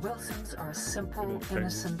 the Wilsons are a simple,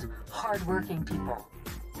 innocent, hard-working people.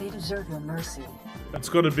 They deserve your mercy. That's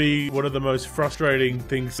got to be one of the most frustrating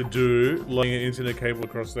things to do, laying an internet cable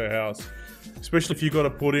across their house. Especially if you've got to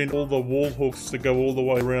put in all the wall hooks to go all the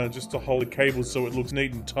way around just to hold the cable so it looks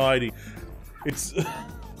neat and tidy. It's...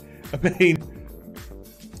 I mean,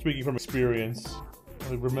 speaking from experience,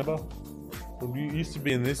 I remember when we used to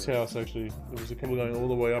be in this house, actually, there was a cable going all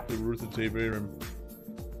the way up the roof of the TV room.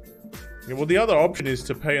 Yeah, well, the other option is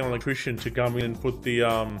to pay an electrician to come in and put the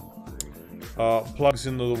plugs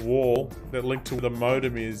into the wall that link to where the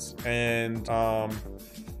modem is, and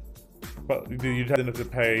But you'd have to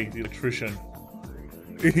pay the electrician.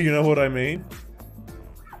 You know what I mean?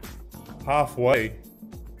 Halfway.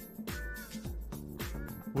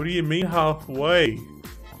 What do you mean halfway?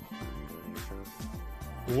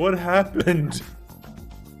 What happened?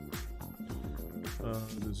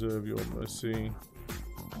 Deserve your mercy.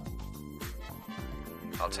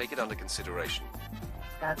 I'll take it under consideration.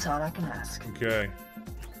 That's all I can ask. Okay.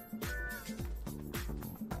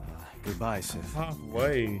 Goodbye, Sif.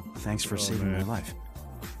 Halfway. Thanks for saving my life.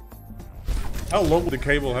 How long would the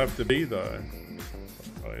cable have to be, though?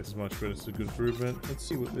 Oh, it's much better. It's a good improvement. Let's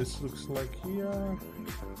see what this looks like here.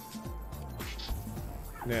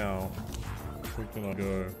 Now, where can I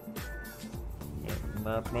go?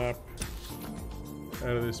 Map.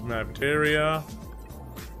 Out of this mapped area.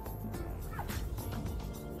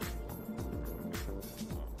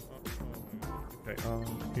 Okay,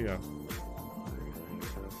 here.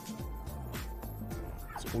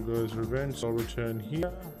 It's Ulgo's Revenge, so I'll return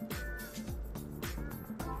here.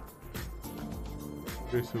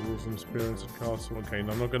 Jaisa Wilson's parents at Castle. Okay,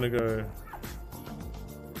 no, I'm not gonna go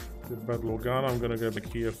to Battle Organa. I'm gonna go back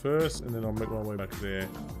here first, and then I'll make my way back there.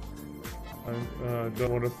 I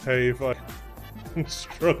don't want to pay if I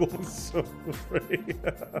struggle so free.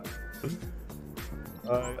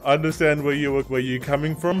 I understand where you're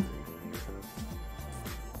coming from,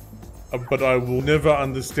 but I will never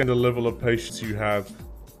understand the level of patience you have.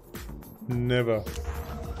 Never.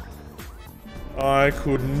 I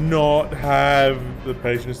could not have the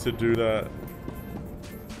patience to do that.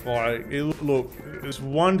 Like, look, there's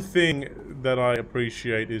one thing that I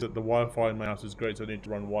appreciate is that the Wi-Fi in my house is great, so I need to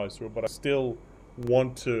run wires through it, but I still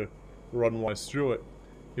want to run wires through it.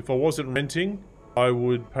 If I wasn't renting, I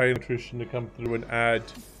would pay an electrician to come through and add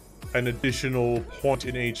an additional point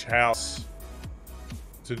in each house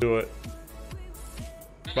to do it.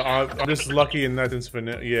 But I'm just lucky in that sense for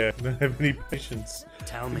now. Yeah, I don't have any patience.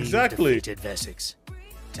 Tell me exactly. You defeated Vessix.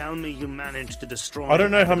 Tell me you managed to destroy. I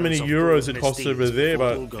don't know how many euros it costs over there,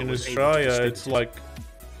 but in Australia it's like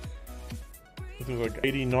I think like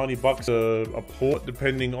 80-90 bucks a port,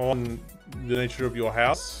 depending on the nature of your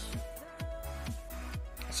house.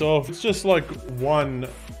 So if it's just like one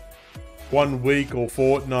week or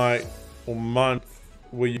fortnight or month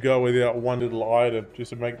where you go without one little item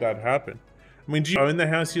just to make that happen. I mean, do you own the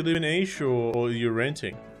house you live in, Ish, or you're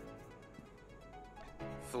renting?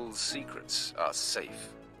 Full secrets are safe.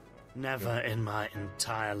 Never in my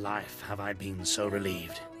entire life have I been so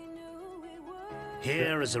relieved.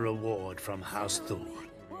 Here is a reward from House Thule.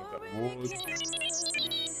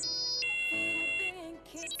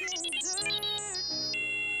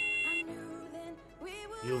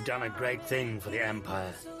 You've done a great thing for the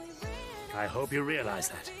Empire. I hope you realize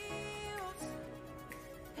that.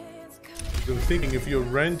 I'm thinking if you're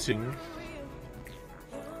renting,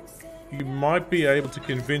 you might be able to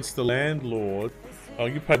convince the landlord. Oh,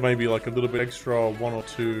 you pay maybe like a little bit extra 1 or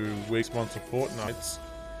 2 weeks, months, or fortnights.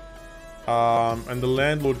 And the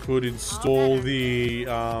landlord could install the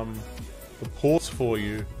ports for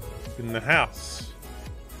you in the house.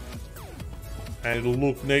 And it'll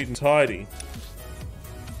look neat and tidy.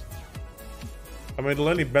 I mean, it'll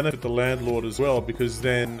only benefit the landlord as well, because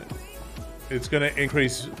then it's going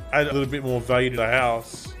to add a little bit more value to the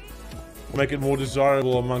house, make it more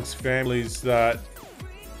desirable amongst families that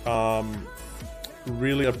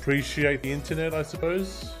really appreciate the internet, I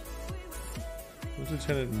suppose. Where's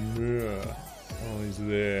Lieutenant Muir? Oh, he's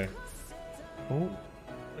there. Oh,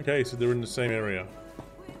 okay, so they're in the same area.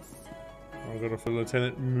 I've got to find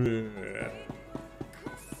Lieutenant Muir.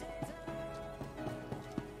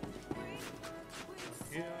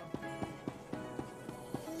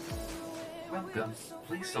 Welcome.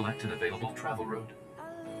 Please select an available travel route.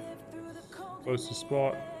 Closest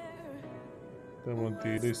spot. Don't want the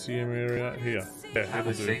Elysium area. Here. Yeah, have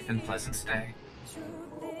a safe and pleasant stay.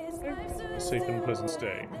 Safe and pleasant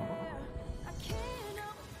stay.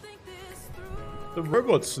 The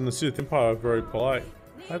robots in the Sith Empire are very polite.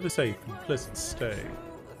 Have a safe and pleasant stay.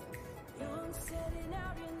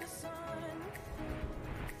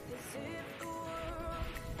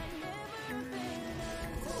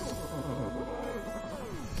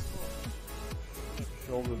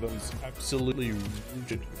 Shoulder that is absolutely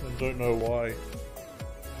rigid. I don't know why.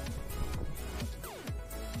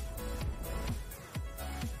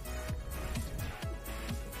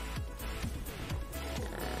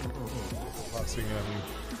 Passing at me.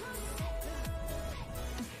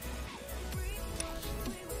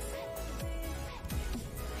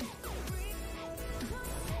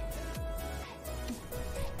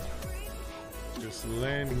 Just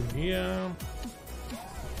landing here.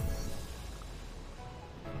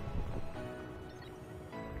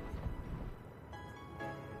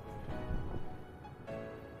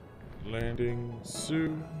 landing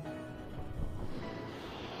soon.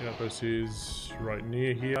 The outpost is right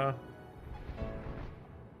near here.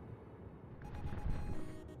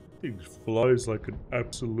 Thing flies like an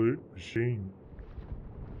absolute machine.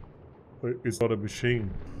 Wait, it's not a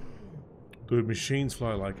machine. Do machines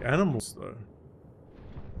fly like animals, though?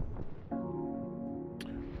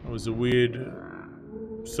 That was a weird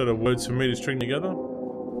set of words for me to string together.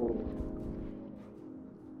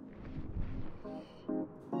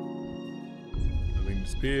 Nothing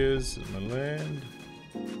disappears in my land.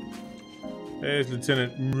 There's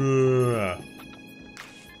Lieutenant.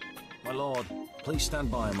 My lord, please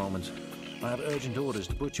stand by a moment. I have urgent orders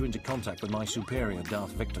to put you into contact with my superior,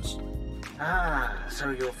 Darth Victus. Ah, so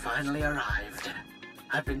you've finally arrived.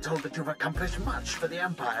 I've been told that you've accomplished much for the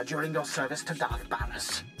Empire during your service to Darth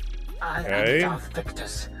Baras. I am Darth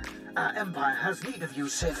Victus. Our Empire has need of you,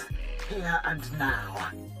 Sith, here and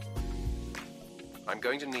now. I'm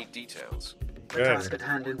going to need details. The task at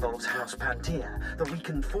hand involves House Pantea, the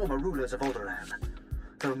weakened former rulers of Alderaan.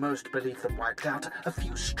 Though most believe them wiped out, a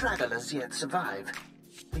few stragglers yet survive.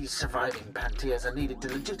 These surviving Panteas are needed to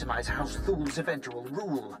legitimize House Thul's eventual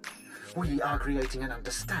rule. We are creating an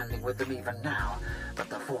understanding with them even now, but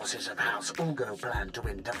the forces of House Ulgo plan to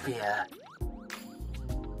interfere.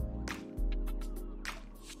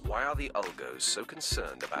 Why are the Ulgos so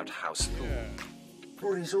concerned about House Thul?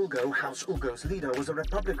 Boris Ulgo, House Ulgo's leader, was a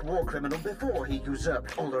Republic war criminal before he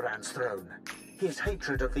usurped Alderaan's throne. His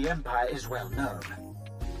hatred of the Empire is well known.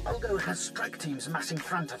 Ulgo has strike teams massing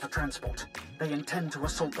Franta for transport. They intend to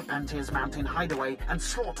assault the Pantea's mountain hideaway and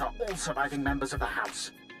slaughter all surviving members of the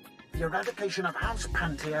House. The eradication of House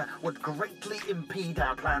Pantea would greatly impede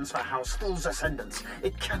our plans for House Thul's ascendance.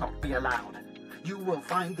 It cannot be allowed. You will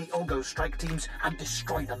find the Ulgo strike teams and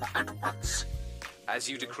destroy them at once. As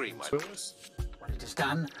you decree, my lord. When it is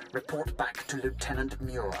done, report back to Lieutenant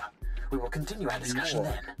Muir. We will continue our discussion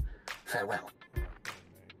then. Farewell.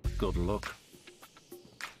 Good luck.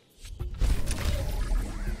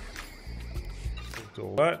 Do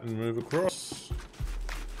all that and move across.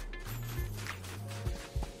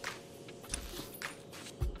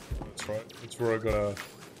 That's right. That's where I gotta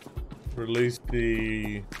release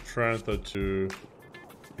the Trantha to.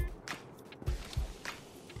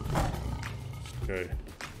 Okay.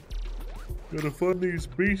 Gotta find these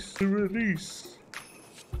beasts to release.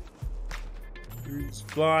 These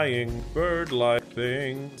flying bird-like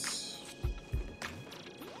things.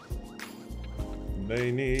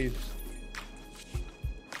 They need.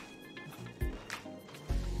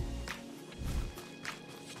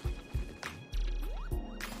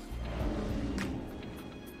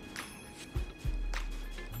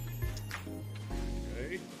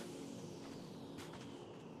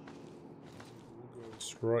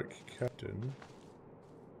 Strike Captain.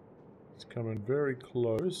 It's coming very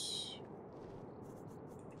close.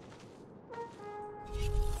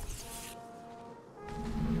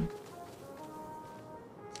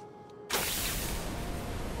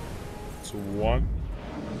 It's one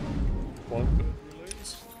bird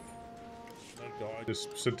release. That guy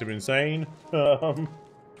just sent him insane. Seems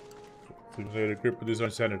they had a grip with his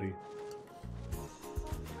own sanity.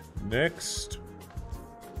 Next.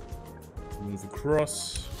 Move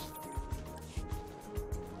across.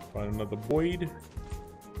 Find another void.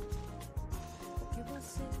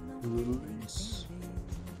 Release.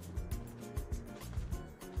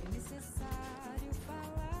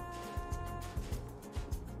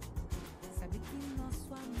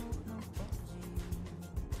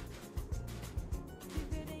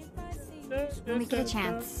 When we get a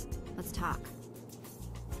chance, let's talk.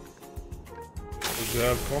 Let's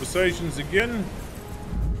have conversations again.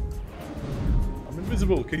 I'm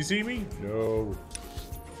invisible. Can you see me? No.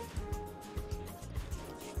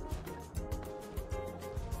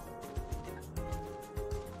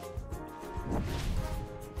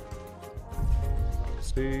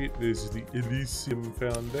 See, this is the Elysium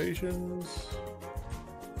Foundations.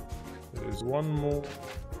 There's one more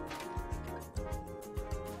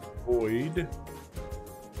void.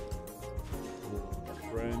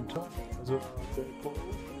 Franta, as they're called.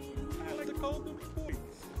 I like to call them voids.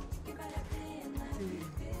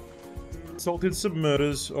 Salted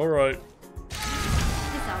submurders. All right.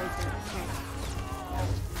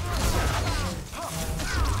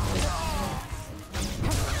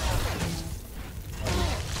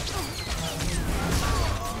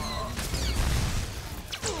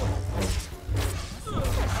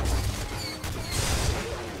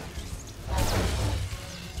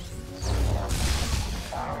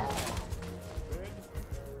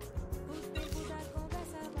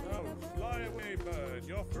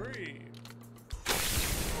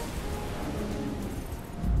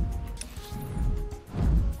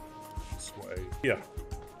 Yeah.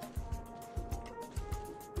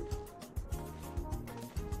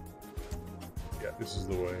 Yeah, this is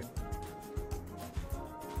the way.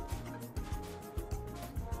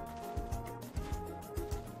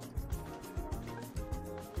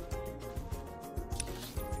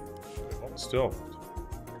 Still,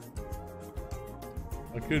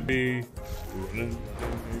 I could be running,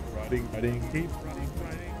 riding, keep riding.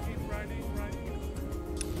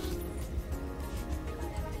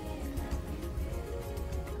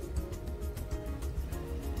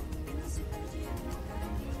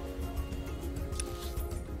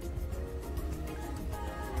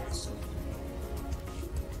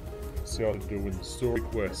 See how to do with the story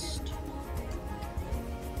quest.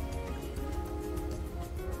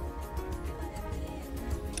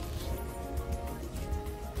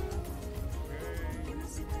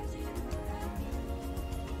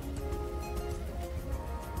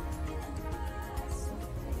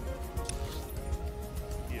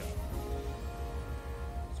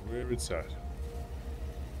 Where it's at.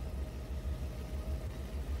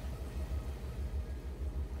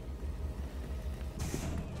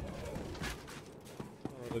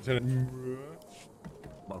 Lieutenant.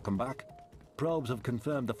 Welcome back. Probes have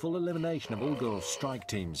confirmed the full elimination of Ulgo's strike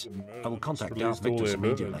teams. I will contact Darth Victus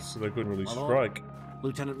immediately. So they couldn't really strike.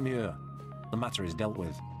 Lieutenant Muir, the matter is dealt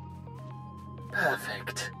with.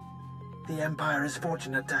 Perfect. The Empire is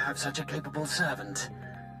fortunate to have such a capable servant.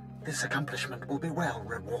 This accomplishment will be well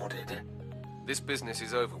rewarded. This business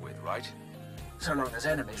is over with, right? So long as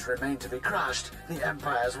enemies remain to be crushed, the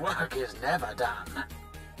Empire's work is never done.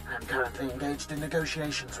 I'm currently engaged in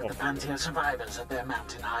negotiations with the Pantia survivors at their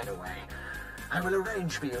mountain hideaway. I will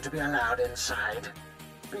arrange for you to be allowed inside.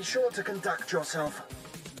 Be sure to conduct yourself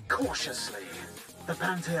cautiously. The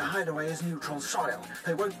Pantia hideaway is neutral soil.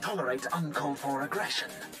 They won't tolerate uncalled for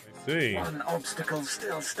aggression. One obstacle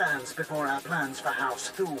still stands before our plans for House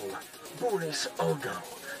Thule. Boris Ulgo,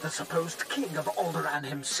 the supposed king of Alderaan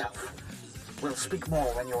himself. We'll speak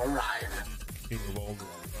more when you arrive. King of Alderaan,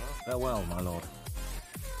 huh? Farewell, my lord.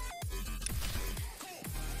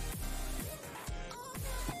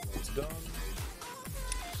 It's done.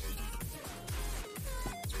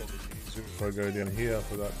 It's probably easier if I go down here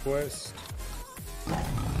for that quest.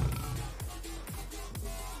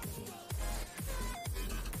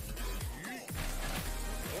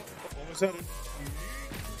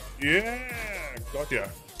 Yeah, gotcha.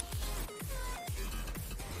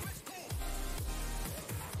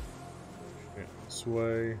 Okay, this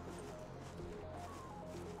way.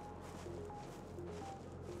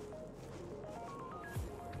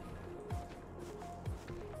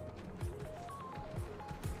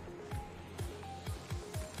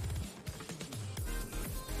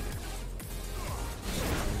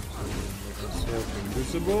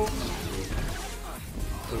 Invisible.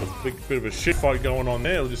 There's a big bit of a shit fight going on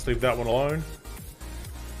there. We'll just leave that one alone.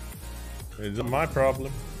 It's not my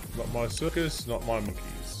problem, not my circus, not my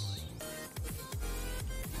monkeys.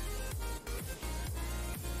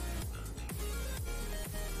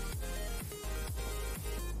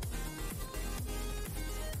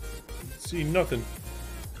 See nothing.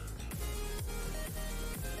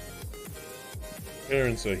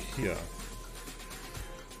 Parents are here.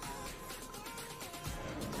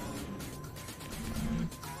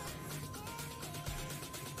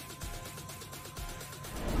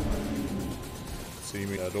 See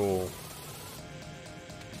me at all.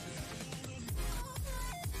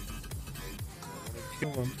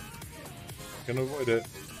 Kill him. Can avoid it.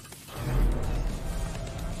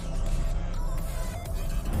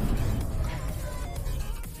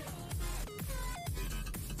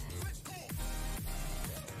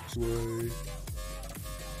 This way.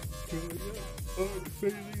 Oh,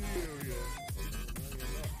 defend the area.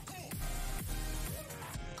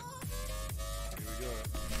 Here we go.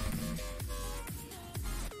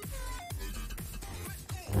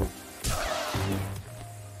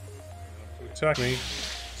 Attack me.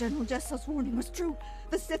 General Jessel's warning was true.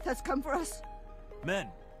 The Sith has come for us. Men,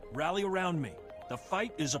 rally around me. The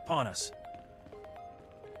fight is upon us.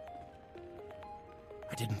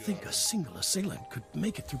 I didn't think a single assailant could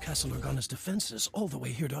make it through Castle Organa's defenses all the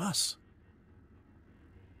way here to us.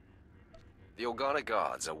 The Organa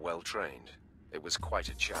guards are well trained. It was quite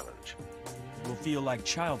a challenge. It will feel like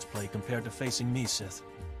child's play compared to facing me, Sith.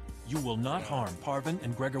 You will not harm Parvin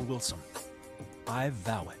and Gregor Wilson. I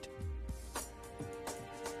vow it.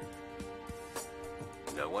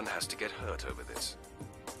 No one has to get hurt over this.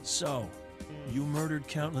 So, you murdered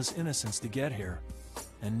countless innocents to get here,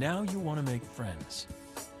 and now you want to make friends.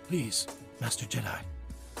 Please, Master Jedi.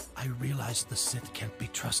 I realize the Sith can't be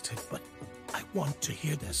trusted, but I want to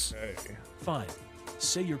hear this. Fine.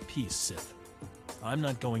 Say your piece, Sith. I'm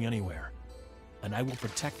not going anywhere. And I will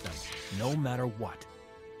protect them, no matter what.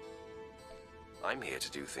 I'm here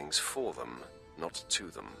to do things for them, not to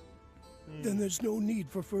them. Then there's no need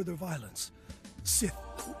for further violence. Sith,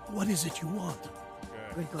 what is it you want?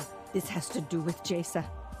 Gregor, this has to do with Jaisa.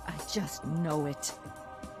 I just know it.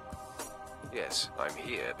 Yes, I'm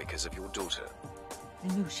here because of your daughter. I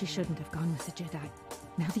knew she shouldn't have gone with the Jedi.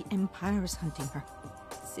 Now the Empire is hunting her.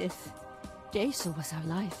 Sith, Jaisa was our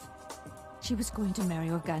life. She was going to marry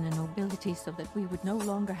Organa nobility so that we would no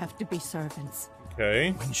longer have to be servants.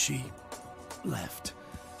 Okay. When she left,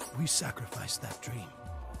 we sacrificed that dream.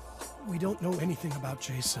 We don't know anything about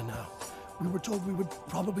Jaisa now. We were told we would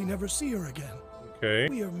probably never see her again. Okay.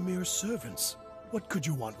 We are mere servants. What could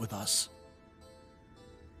you want with us?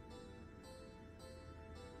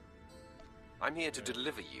 I'm here to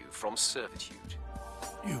deliver you from servitude.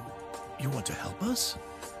 You want to help us?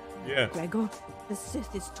 Yeah. Gregor, the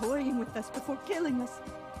Sith is toying with us before killing us.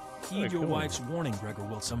 Heed your wife's warning, Gregor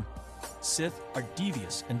Wilson. Sith are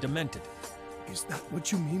devious and demented. Is that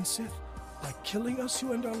what you mean, Sith? By killing us,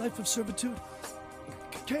 you end our life of servitude?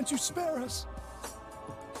 Can't you spare us?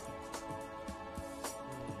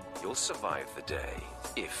 You'll survive the day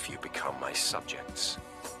if you become my subjects.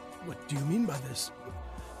 What do you mean by this?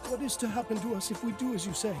 What is to happen to us if we do as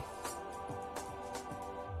you say?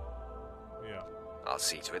 Yeah. I'll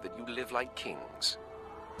see to it that you live like kings.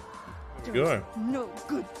 Go. No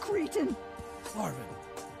good Cretan. Parvin,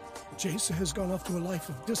 Jaisa has gone off to a life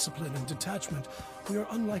of discipline and detachment. We are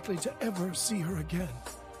unlikely to ever see her again.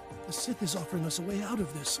 The Sith is offering us a way out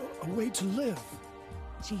of this, a way to live.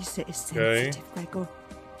 Jaisa is sensitive, Gregor.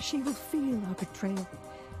 She will feel our betrayal.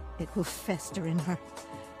 It will fester in her.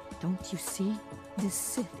 Don't you see? This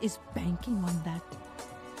Sith is banking on that.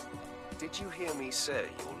 Did you hear me say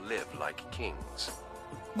you'll live like kings?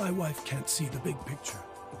 My wife can't see the big picture.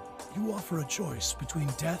 You offer a choice between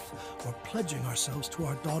death or pledging ourselves to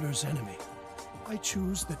our daughter's enemy. I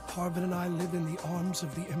choose that Parvin and I live in the arms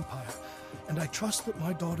of the Empire, and I trust that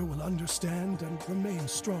my daughter will understand and remain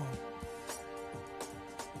strong.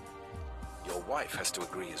 Your wife has to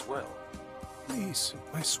agree as well. Please,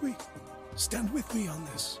 my sweet, stand with me on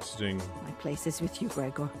this. My place is with you,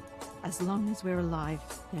 Gregor. As long as we're alive,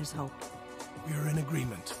 there's hope. We are in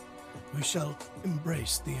agreement. We shall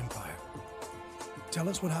embrace the Empire. Tell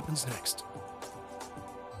us what happens next.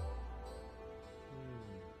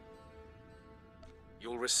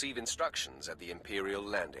 You'll receive instructions at the Imperial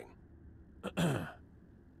landing.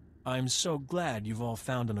 I'm so glad you've all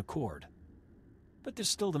found an accord. But there's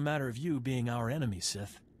still the matter of you being our enemy,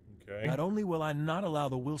 Sith. Okay. Not only will I not allow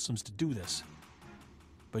the Wilsons to do this,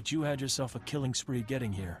 but you had yourself a killing spree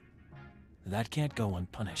getting here. That can't go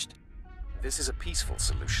unpunished. This is a peaceful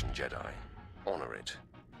solution, Jedi. Honor it.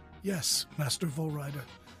 Yes, Master Volrider.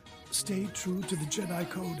 Stay true to the Jedi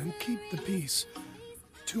Code and keep the peace.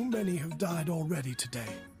 Too many have died already today.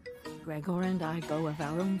 Gregor and I go of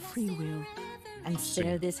our own free will and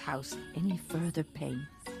spare this house any further pain.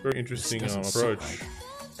 Very interesting approach. Right.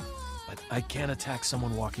 But I can't attack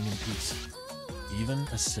someone walking in peace, even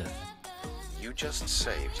a Sith. You just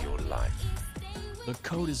saved your life. The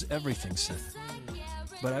code is everything, Sith.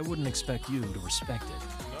 But I wouldn't expect you to respect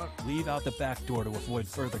it. Leave out the back door to avoid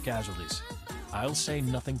further casualties. I'll say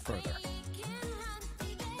nothing further.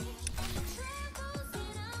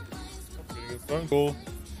 Phone call.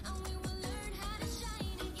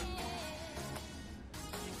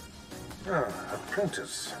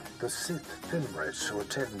 Apprentice. The Sith Finrace who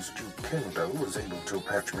attends Duke Kendo was able to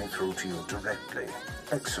patch me through to you directly.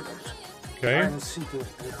 Excellent. Okay. I'm seeking an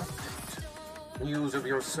update. News of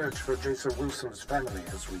your search for Jaisa Wilson's family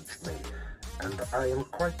has reached me, and I am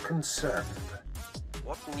quite concerned.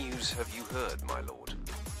 What news have you heard, my lord?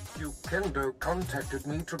 Duke Kendo contacted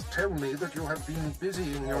me to tell me that you have been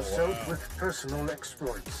busying yourself with personal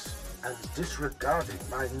exploits and disregarding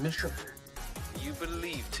my mission. You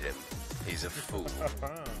believed him. He's a fool.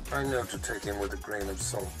 I know to take him with a grain of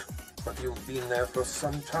salt, but you've been there for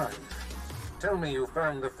some time. Tell me you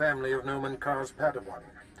found the family of Nomen Karr's Padawan.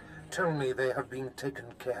 Tell me they have been taken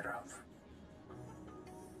care of.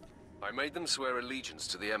 I made them swear allegiance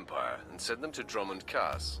to the Empire and sent them to Dromund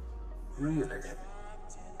Kaas. Really?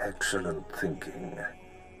 Excellent thinking.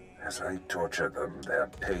 As I torture them, their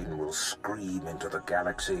pain will scream into the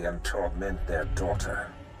galaxy and torment their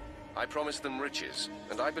daughter. I promised them riches,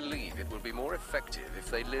 and I believe it will be more effective if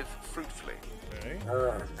they live fruitfully. Okay.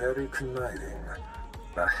 Very conniving.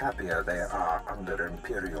 The happier they are under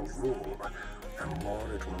Imperial rule, the more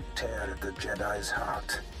it will tear at the Jedi's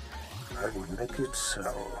heart. I will make it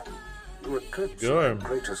so. You eclipse my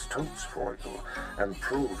greatest hopes for you, and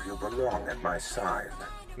prove you belong at my side.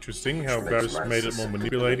 Interesting how Garrus made it more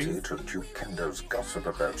manipulating. To Duke Kendo's gossip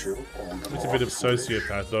about you all the It's a bit of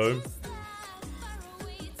sociopath though.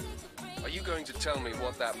 Are you going to tell me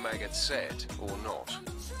what that maggot said, or not?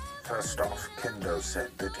 First off, Kendo said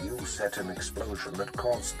that you set an explosion that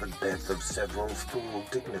caused the death of several Thule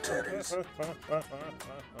dignitaries.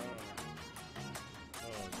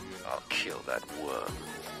 I'll kill that worm.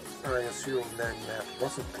 I assume then that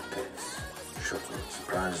wasn't the case. Shouldn't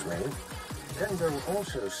surprise me. Kendo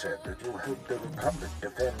also said that you helped the Republic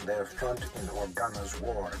defend their front in Organa's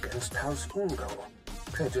war against House Ulgo,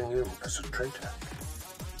 painting you as a traitor.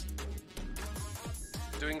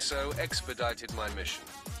 Doing so expedited my mission.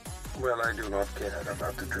 Well, I do not care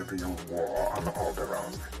about the trivial war on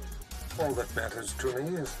Alderaan. All that matters to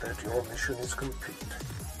me is that your mission is complete.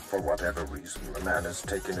 For whatever reason, the man has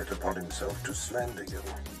taken it upon himself to slander you.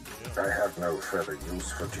 I have no further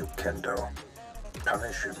use for Duke Kendo.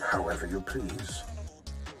 Punish him however you please.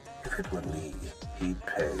 If it were me, he'd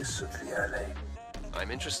pay severely.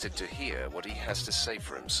 I'm interested to hear what he has to say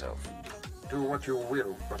for himself. Do what you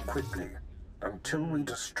will, but quickly. Until we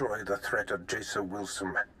destroy the threat of Jaisa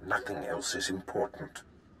Wilson, nothing else is important.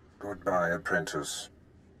 Goodbye, apprentice.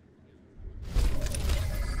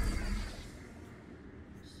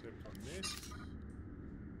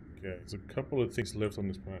 Okay, there's a couple of things left on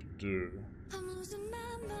this planet to do.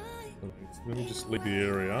 Let me just leave the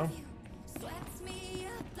area.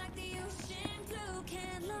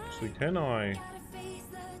 Actually, can I? Oh,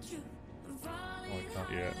 I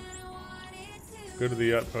can't yet. Go to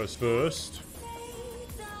the outpost first.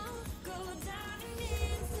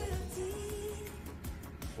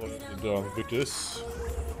 What the Darth Victus?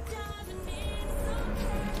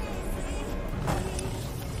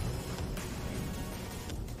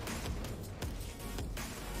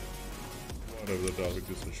 Whatever the Darth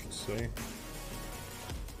Victus, I should say.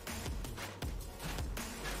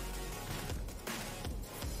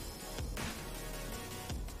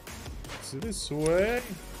 So this way.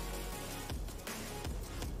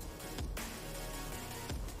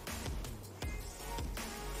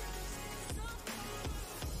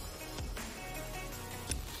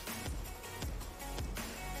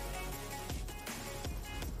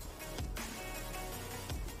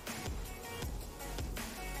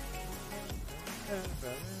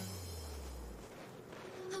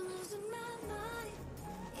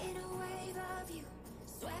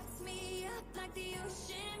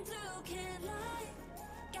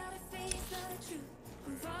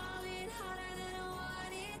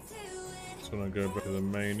 Just want to go back to the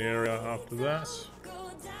main area after that.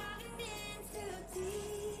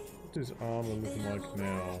 What is armor looking like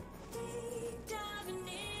now?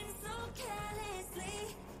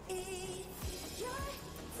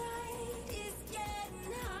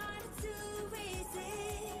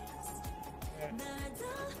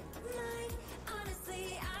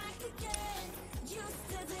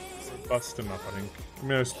 Robust enough, I think. I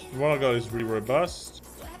mean, what I got is really robust.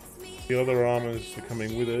 The other armors that are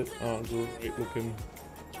coming with it aren't great looking.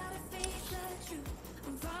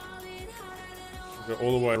 Go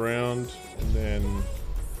all the way around and then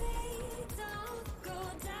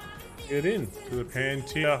get in to the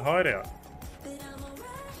Pantia hideout.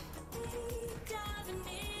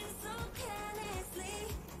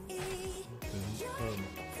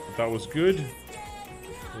 That was good. It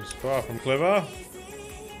was far from clever.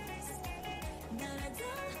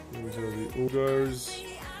 These are the Ulgos.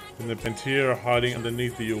 And the Pantia are hiding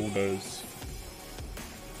underneath the Ulgos.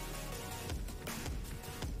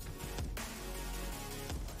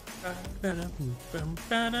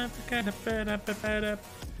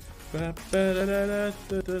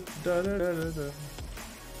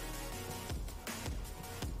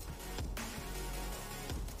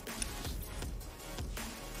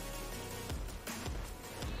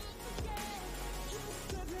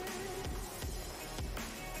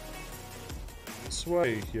 This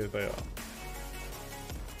way, here they are.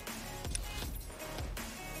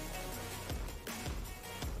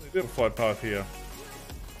 They do have a flight path here.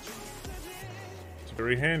 It's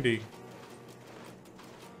very handy.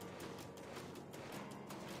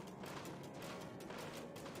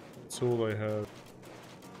 That's all they have.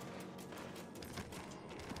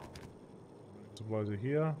 Supplies are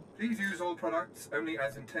here. Please use all products only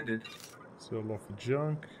as intended. Sell off the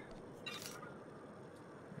junk.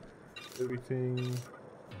 Everything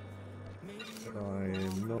that I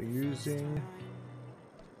am not using.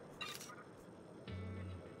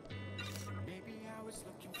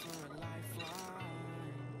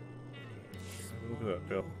 Look at that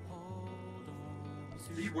bell.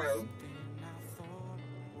 Be well.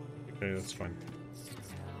 Okay, that's fine.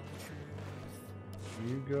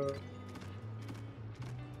 You go.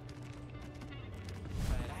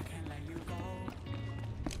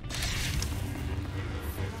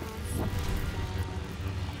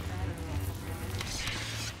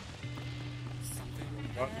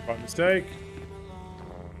 By mistake.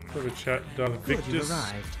 Have a chat, Darth Victus. Good, you've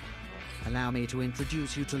arrived. Allow me to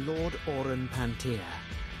introduce you to Lord Oren Pantir,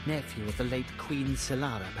 nephew of the late Queen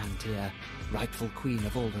Solara Pantir, rightful Queen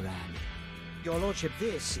of Alderaan. Your Lordship,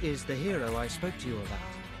 this is the hero I spoke to you about.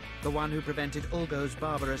 The one who prevented Ulgo's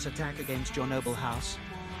barbarous attack against your noble house.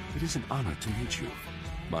 It is an honor to meet you.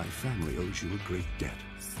 My family owes you a great debt.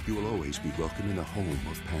 You will always be welcome in the home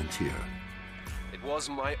of Pantir. It was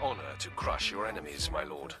my honor to crush your enemies, my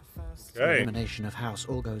lord. The elimination of House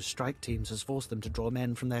Ulgo's strike teams has forced them to draw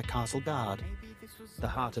men from their castle guard. The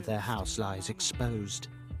heart of their house lies exposed.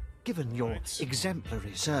 Given your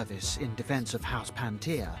exemplary service in defense of House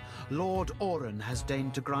Pantir, Lord Oren has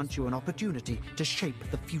deigned to grant you an opportunity to shape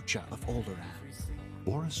the future of Alderaan.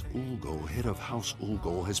 Boris Ulgo, head of House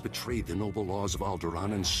Ulgo, has betrayed the noble laws of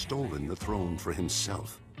Alderaan and stolen the throne for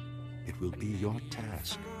himself. It will be your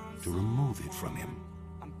task to remove it from him.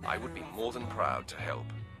 I would be more than proud to help.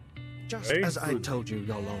 Just as I told you,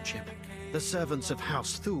 Your Lordship, the servants of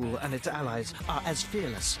House Thule and its allies are as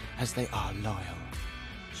fearless as they are loyal.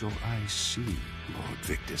 So I see, Lord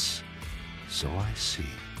Victus. So I see.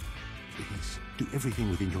 Please, do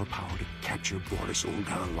everything within your power to capture Boris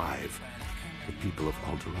Ulgo alive. The people of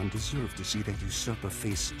Alderaan deserve to see that usurper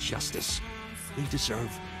face justice. They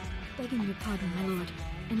deserve... Begging your pardon, my lord.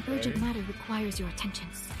 An urgent matter requires your attention.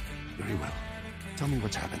 Very well. Tell me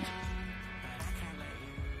what's happened.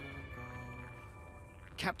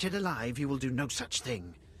 Captured alive, you will do no such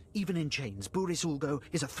thing. Even in chains, Boris Ulgo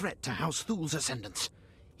is a threat to House Thule's ascendants.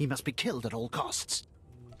 He must be killed at all costs.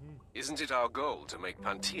 Isn't it our goal to make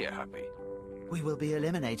Pantir happy? We will be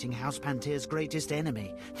eliminating House Pantir's greatest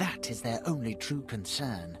enemy. That is their only true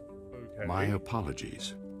concern. Okay. My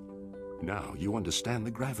apologies. Now you understand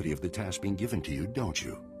the gravity of the task being given to you, don't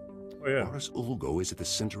you? Oh, yeah. Boris Ulgo is at the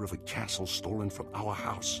center of a castle stolen from our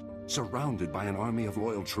house, surrounded by an army of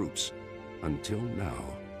loyal troops. Until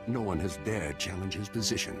now, no one has dared challenge his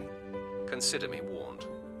position. Consider me warned.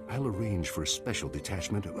 I'll arrange for a special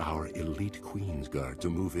detachment of our elite Queen's Guard to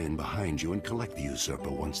move in behind you and collect the usurper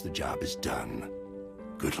once the job is done.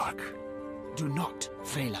 Good luck. Do not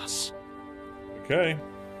fail us. Okay.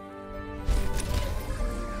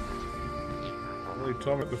 I really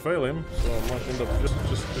told me to fail him, so I might end up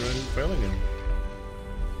just failing him.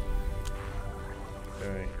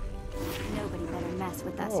 Okay. Nobody better mess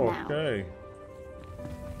with us now. Okay.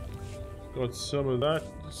 Got some of that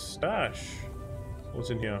stash. What's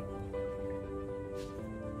in here?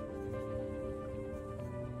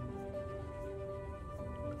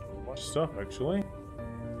 Much stuff, actually.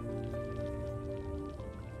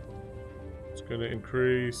 It's going to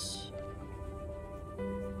increase.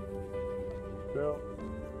 Well,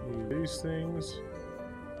 need these things.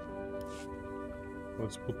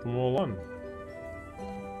 Let's put them all on.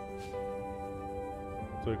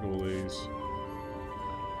 Take all these.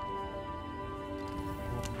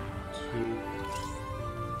 1, 2.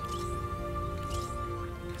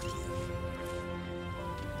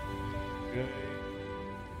 Okay.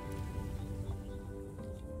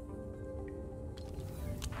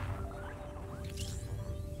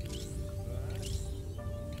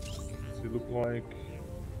 Does it look like?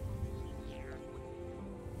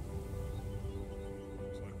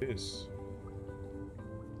 Looks like this.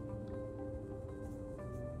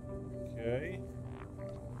 Okay.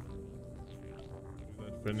 Do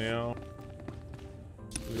that for now.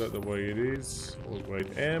 Is that the way it is? We'll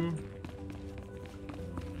wait M.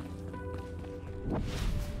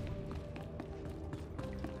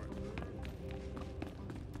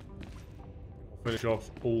 Finish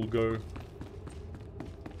off Ulgo.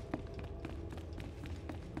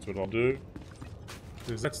 That's what I'll do.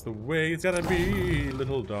 Because that's the way it's gotta be,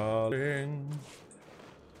 little darling.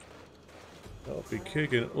 I'll be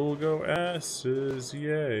kicking Ulgo asses,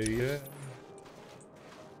 yeah, yeah.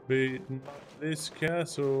 Beating this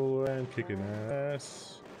castle and kicking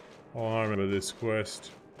ass. Oh, I remember this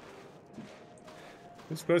quest.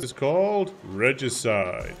 This quest is called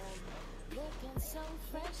Regicide.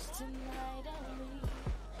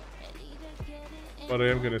 But I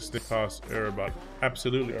am going to stick past Erebody.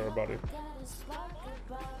 Absolutely Erebody.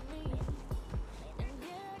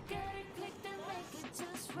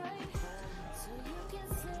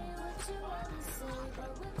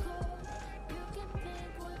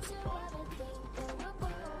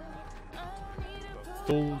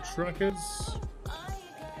 Full trackers.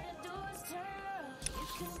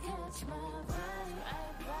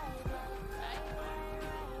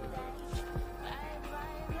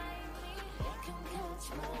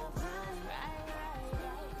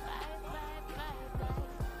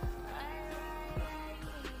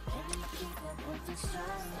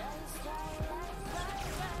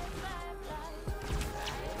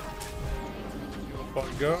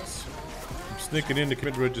 Fine, guys. I'm sneaking in to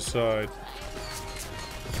commit regicide.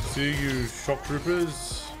 See you, shock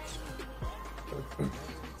troopers.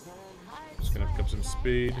 Just gonna pick up some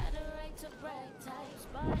speed.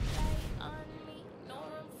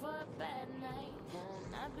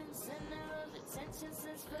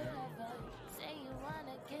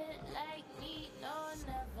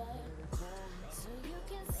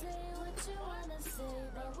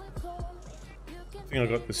 I think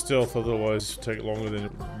I got the stealth, otherwise it'd take longer than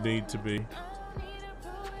it would need to be.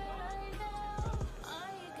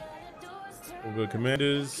 We'll go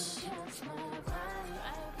commanders.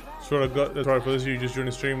 That's what I got. That's right, for those of you just joining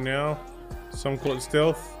the stream now. Some call it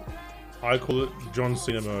stealth. I call it John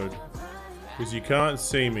Cena mode. Because you can't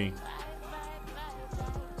see me.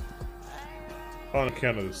 On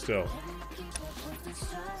account of the stealth.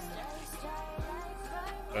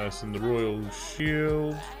 That's in the Royal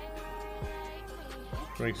Shield.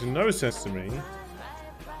 Makes no sense to me.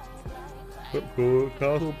 But for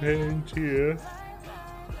Castle Pantier,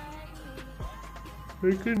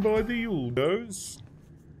 they can buy the Ulgos.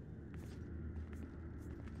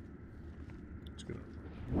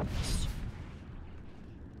 I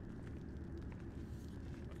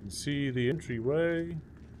can see the entryway.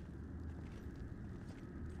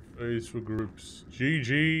 Phase for groups.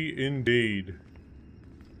 GG indeed.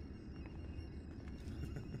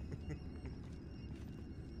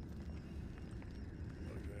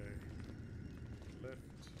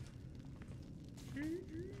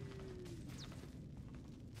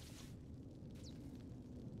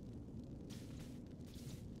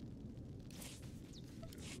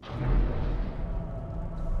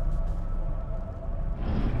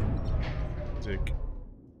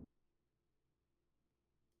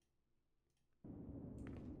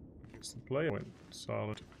 The player went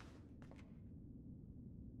silent.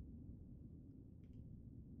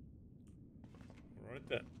 Right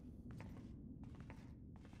then.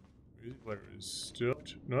 Music player is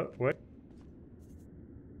stopped. No, wait.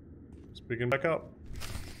 It's picking back up.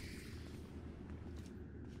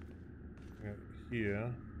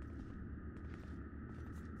 Here.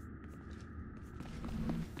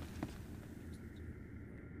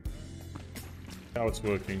 Now it's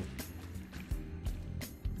working.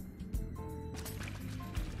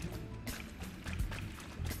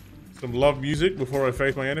 Some love music before I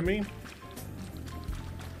face my enemy.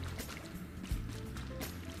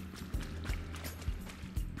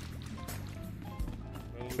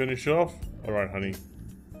 Finish off. Alright, honey.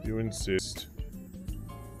 You insist.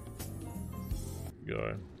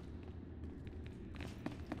 Go.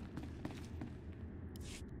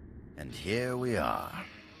 And here we are.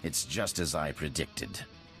 It's just as I predicted.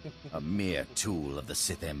 A mere tool of the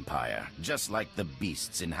Sith Empire, just like the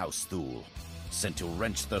beasts in House Thule. Sent to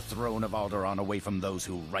wrench the throne of Alderaan away from those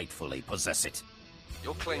who rightfully possess it.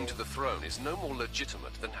 Your claim to the throne is no more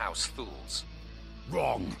legitimate than House Thule's.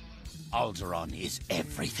 Wrong. Alderaan is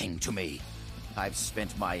everything to me. I've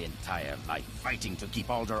spent my entire life fighting to keep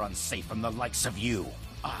Alderaan safe from the likes of you.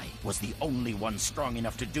 I was the only one strong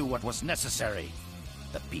enough to do what was necessary.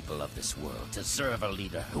 The people of this world deserve a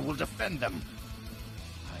leader who will defend them.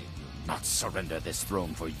 I will not surrender this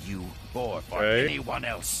throne for you or for anyone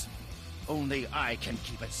else. Only I can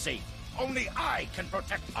keep it safe. Only I can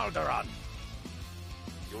protect Alderaan.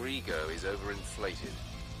 Your ego is overinflated.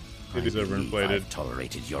 It is overinflated. I've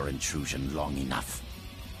tolerated your intrusion long enough.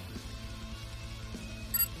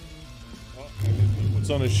 What's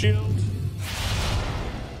on his shield?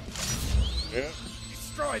 Yeah.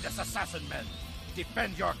 Destroy this assassin, men.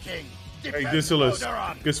 Defend your king. Defend Hey, Discilus,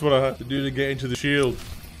 Alderaan. guess what I have to do to get into the shield?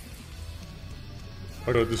 I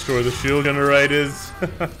gotta destroy the shield generators.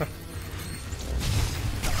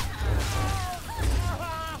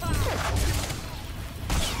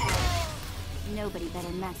 Nobody better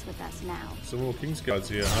mess with us now. Some more King's Guards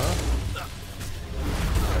here, huh?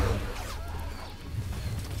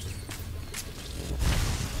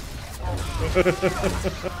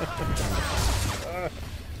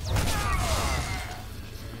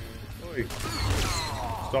 Oi.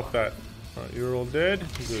 Stop that. Alright, you're all dead?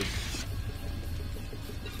 Good.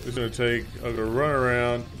 It's gonna take, I'm gonna run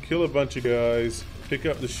around, kill a bunch of guys, pick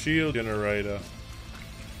up the shield generator.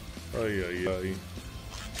 Ay.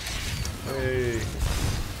 Hey.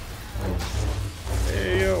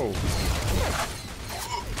 Hey, yo.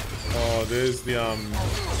 Oh, there's the,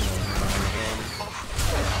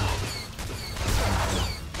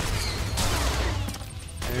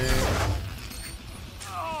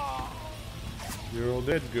 You're all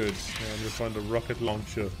dead, good. Now I'm gonna find a rocket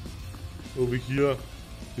launcher. Over here,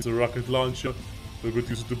 there's a rocket launcher. I'm going to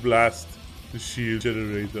use it to blast the shield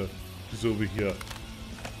generator. It's over here.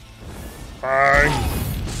 Bang!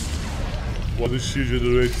 Well, the Shuja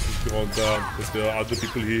race has gone down, but there are other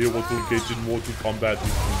people here who want to engage in mortal combat with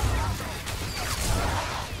me.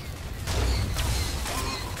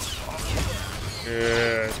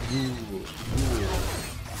 Yeah,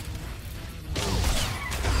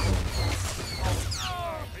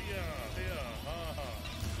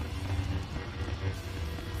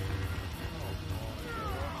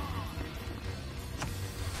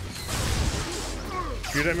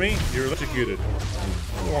 Shoot at me? You're electrocuted.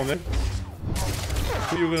 Come on then.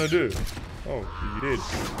 What are you gonna do? Oh, you did.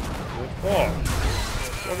 Oh!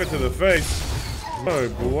 Rocket to the face. No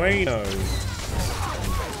bueno.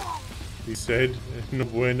 He said, no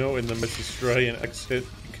bueno in the most Australian accent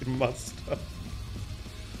you can muster.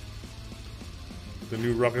 The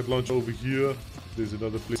new rocket launch over here. There's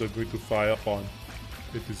another place I'm going to fire upon.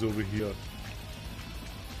 It is over here.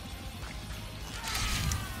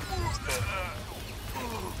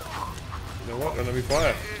 You know what? Don't let me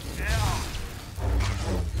fire.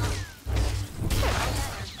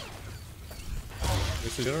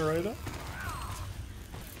 Is the generator?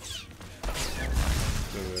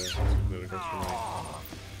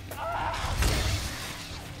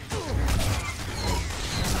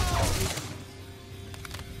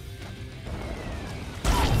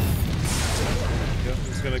 Yep,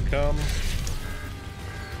 it's gonna come.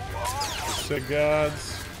 Set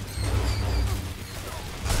guards.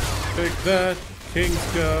 Take that, King's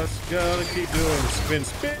Guards. Gotta keep doing spin,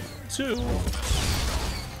 spin, two.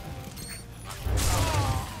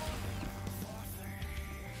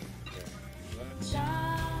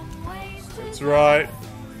 That's right.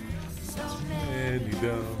 Many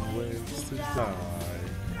dumb ways to die.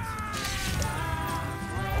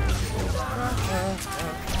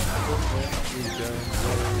 Many dumb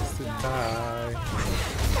ways to die.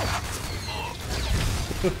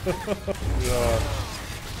 God.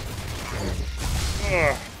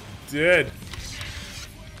 Ugh, dead.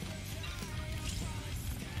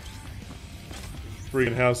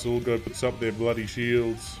 Freaking House Ulgo puts up their bloody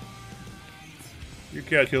shields. You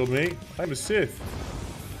can't kill me. I'm a Sith.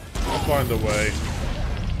 I'll find a way.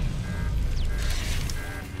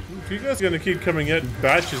 If you guys are gonna keep coming out in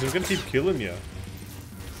batches, I'm gonna keep killing you.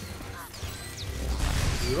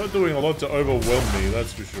 You're not doing a lot to overwhelm me,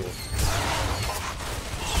 that's for sure.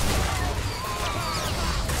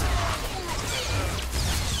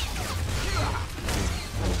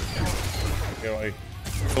 Anyway,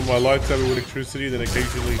 fill my lightsaber with electricity, then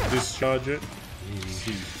occasionally discharge it.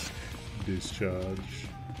 Discharge.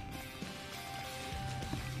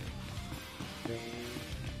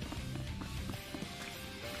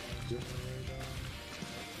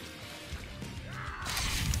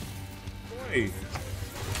 Hey,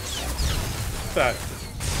 what's that?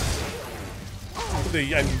 Did they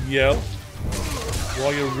yell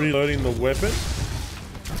while you're reloading the weapon?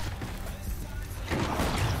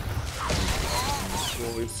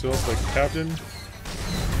 Itself like Captain.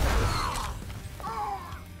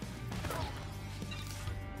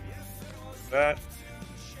 That.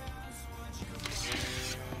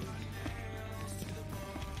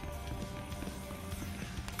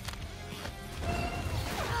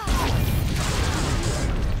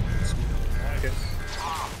 Get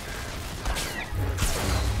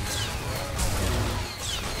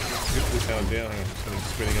this down. I'm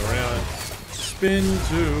spinning around. Spin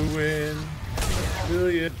to win.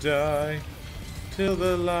 Till you die, till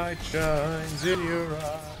the light shines in your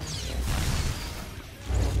eyes.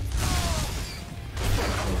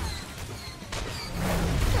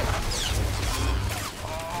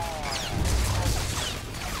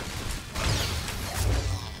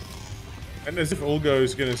 And as if Ulgo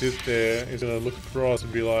is gonna sit there, he's gonna look across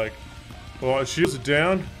and be like, "Well, shields are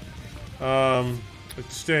down.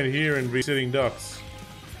 Let's stand here and be sitting ducks."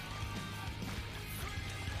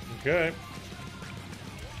 Okay.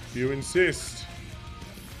 You insist.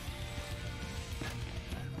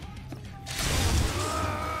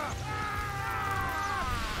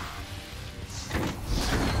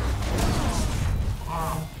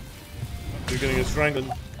 You're getting a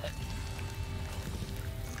strangling.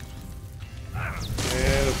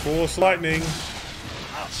 And a force lightning.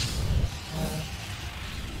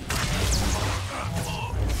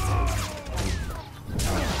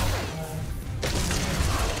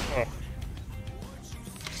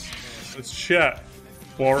 Let's chat,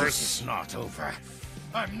 Boris. This is not over.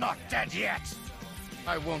 I'm not dead yet.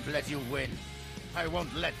 I won't let you win. I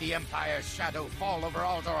won't let the Empire's shadow fall over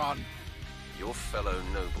Alderaan. Your fellow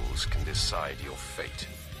nobles can decide your fate.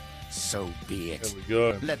 So be it. There we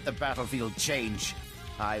go. Let the battlefield change.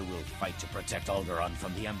 I will fight to protect Alderaan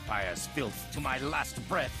from the Empire's filth to my last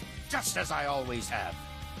breath, just as I always have.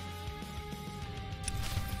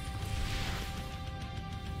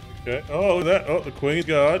 Okay. Oh, the Queen's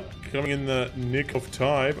Guard coming in the nick of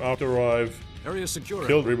time after I've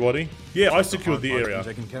killed everybody. Yeah, I secured the area.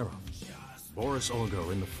 Taken care of. Boris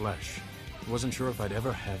Olgo in the flesh. Wasn't sure if I'd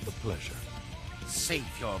ever have the pleasure. Save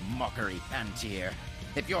your mockery, Pantier.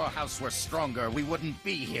 If your house were stronger, we wouldn't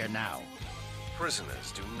be here now.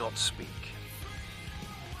 Prisoners do not speak.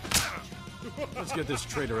 Let's get this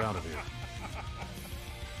traitor out of here.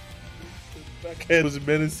 Backhand was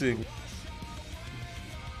menacing.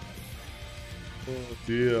 Oh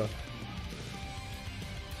dear.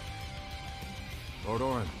 Lord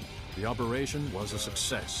Orin, the operation was a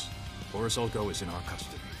success. Boris Olgo is in our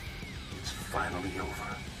custody. It's finally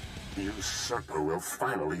over. The usurper will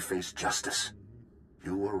finally face justice.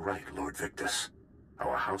 You were right, Lord Victus.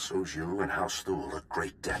 Our house owes you and House Thule a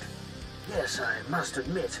great debt. Yes, I must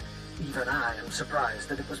admit, even I am surprised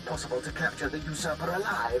that it was possible to capture the usurper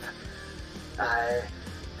alive. I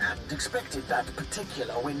hadn't expected that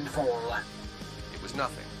particular windfall. It was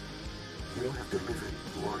nothing. You have delivered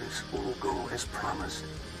Boris Olgo as promised.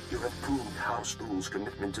 You have proved House Thule's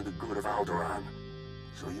commitment to the good of Alderaan.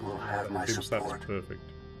 So you will have my support. That's perfect.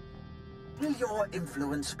 Will your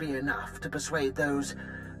influence be enough to persuade those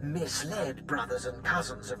misled brothers and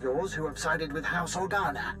cousins of yours who have sided with House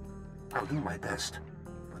Organa? I'll do my best,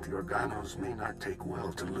 but the Organos may not take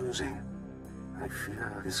well to losing. I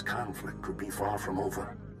fear this conflict could be far from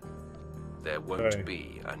over. There won't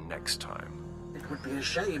be a next time. It would be a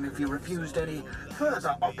shame if you refused any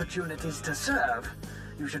further opportunities to serve.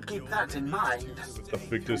 You should keep that in mind.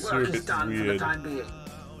 Victus Work is done for the time being.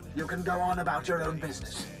 You can go on about your own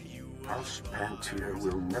business. House Pantier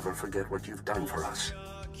will never forget what you've done for us.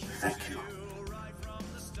 Thank you.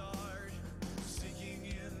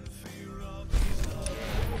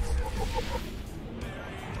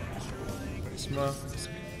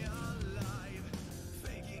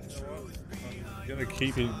 I'm gonna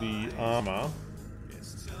keep the armor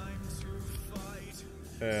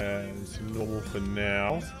as normal for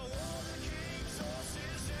now.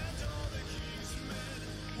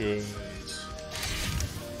 Good.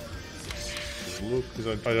 Look, because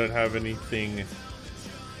I don't have anything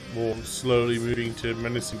more slowly moving to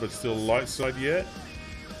menacing but still light side yet.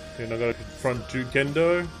 And I gotta confront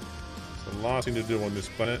Dukendo. It's the last thing to do on this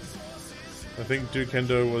planet. I think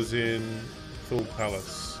Dukendo was in Thule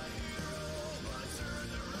Palace.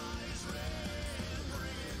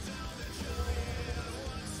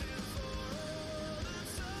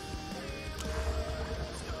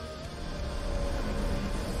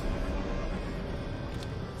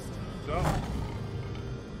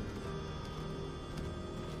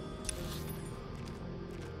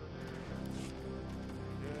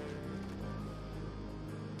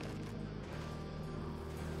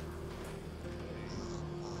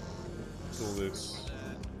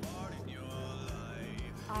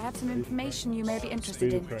 I have some information you may be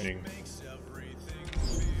interested in. Training.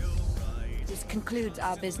 This concludes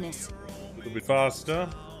our business. A little bit faster.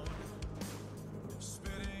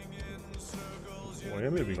 Oh, I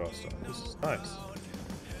am moving faster. This is nice.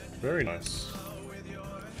 Very nice.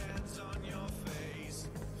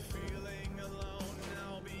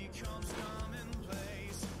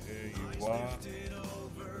 There you are.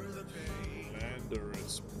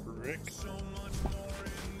 Landerous brick.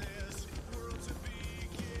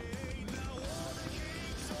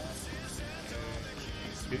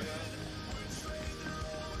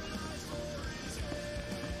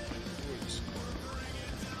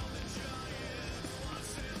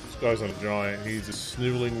 This guy's not a giant, he's a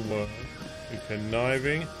sniveling worm. He's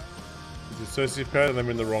conniving. He's a sociopath and I'm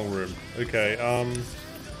in the wrong room. Okay,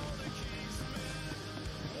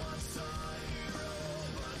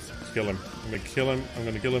 let's kill him. I'm gonna kill him. I'm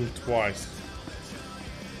gonna kill him twice.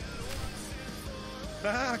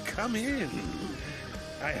 Ah, come in.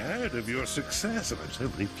 I heard of your success and I'm so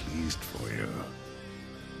very pleased for you.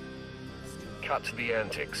 Cut the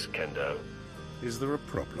antics, Kendo. Is there a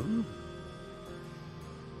problem?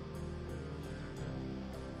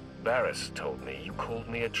 Barris told me you called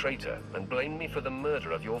me a traitor and blamed me for the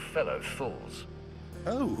murder of your fellow fools.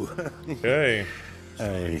 Oh, okay.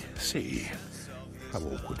 I see. How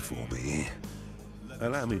awkward for me.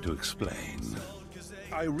 Allow me to explain.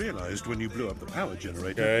 I realized when you blew up the power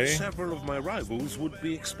generator, several of my rivals would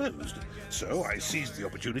be exposed. So I seized the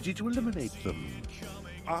opportunity to eliminate them.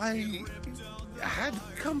 I had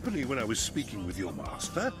company when I was speaking with your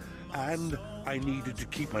master, and I needed to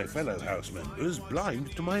keep my fellow house members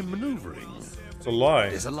blind to my maneuvering. It's a lie.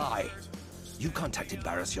 It is a lie. You contacted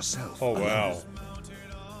Barris yourself. Oh, wow.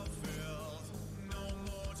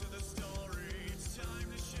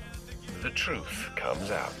 The truth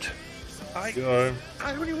comes out.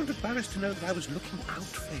 I only wanted Barris to know that I was looking out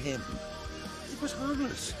for him. It was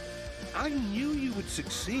harmless. I knew you would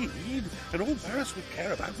succeed, and all Barris would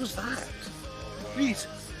care about was that. Please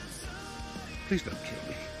don't kill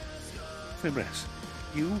me. Fimres,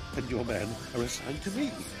 you and your men are assigned to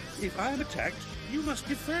me. If I am attacked, you must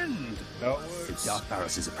defend. If Dark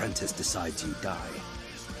Barris's apprentice decides you die,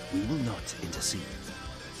 we will not intercede.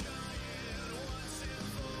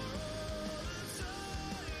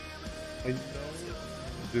 I know.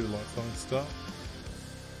 Do like fun stuff.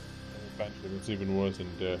 Eventually, it's even worse than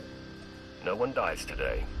death. No one dies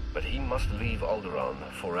today, but he must leave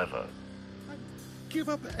Alderaan forever. Give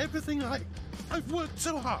up everything I've worked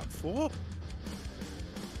so hard for.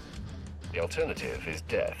 The alternative is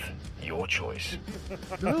death. Your choice.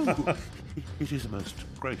 No, it is a most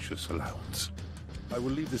gracious allowance. I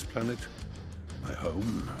will leave this planet, my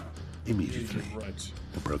home, immediately. Right.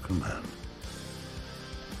 A broken man.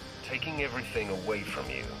 Taking everything away from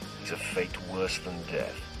you is a fate worse than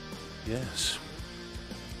death. Yes.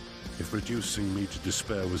 If reducing me to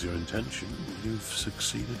despair was your intention, you've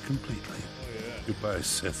succeeded completely. Oh, yeah. Goodbye,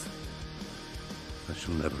 Sith. I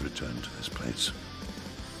shall never return to this place.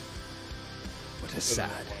 What a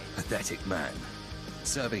sad, pathetic man.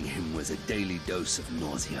 Serving him was a daily dose of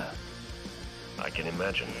nausea. I can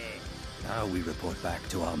imagine. Now we report back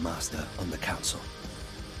to our master on the council.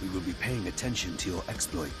 We will be paying attention to your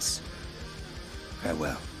exploits.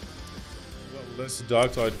 Farewell. Got less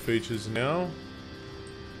dark side features now.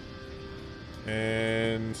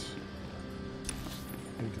 And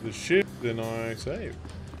into the ship, then I save.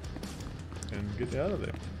 And get out of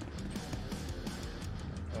there.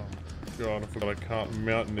 Oh god, I forgot I can't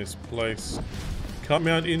mount in this place. Can't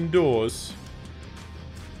mount indoors.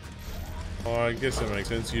 Oh, I guess that makes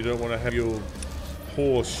sense. You don't want to have your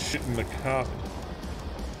horse shit in the carpet.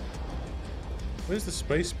 Where's the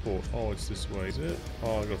spaceport? Oh, it's this way, is it?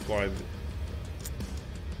 Oh, I gotta fly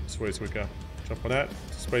this way quicker. Jump on that.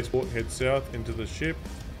 Spaceport, head south into the ship.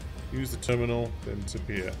 Use the terminal, then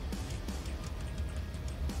disappear.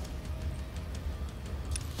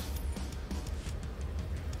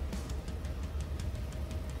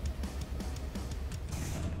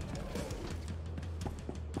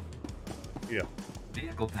 Yeah.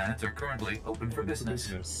 Vehicle paths are currently open for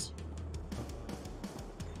business.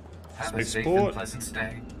 Have a safe and pleasant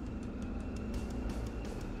stay.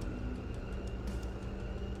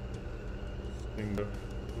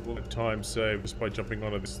 Time saved just by jumping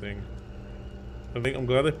onto this thing. I'm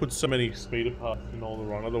glad they put so many speeder paths in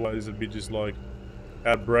Alderaan, otherwise it'd be just like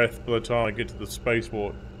out of breath by the time I get to the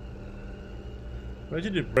spaceport.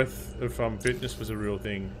 Imagine if breath of fitness was a real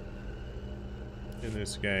thing in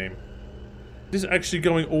this game. This is actually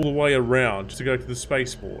going all the way around just to go to the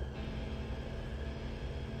spaceport.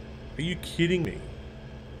 Are you kidding me?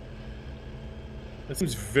 That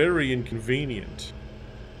seems very inconvenient.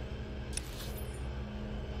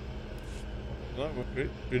 No,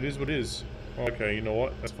 it is what it is. Okay, you know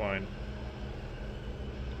what? That's fine.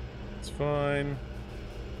 It's fine.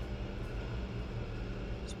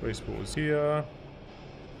 Spaceport is here.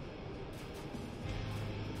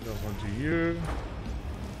 Go on to you.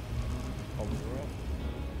 I'll move her up.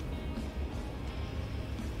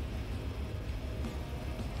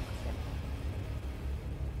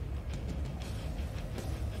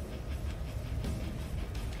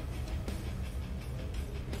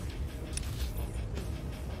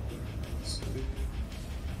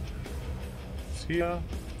 Here.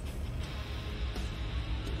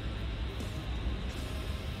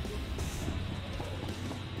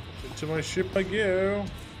 To my ship I go.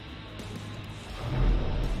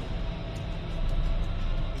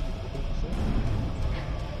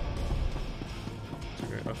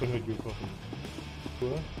 Okay, I think I do coffee.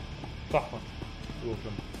 Cool.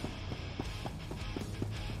 Welcome.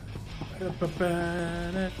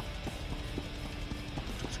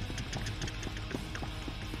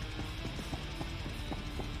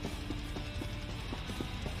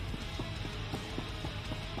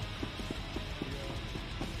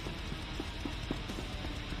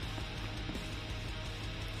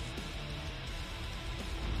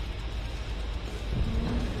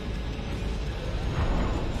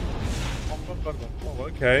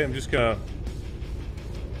 Okay, I'm just gonna...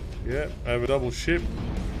 Yeah, I have a double ship.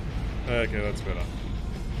 Okay, that's better.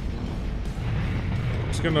 I'm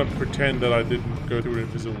just gonna pretend that I didn't go through an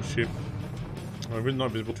invisible ship. Not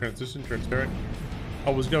invisible, transparent.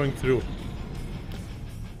 I was going through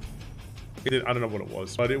it. I don't know what it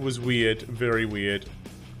was, but it was weird, very weird.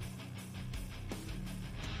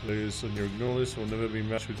 Players on your ignore list will never be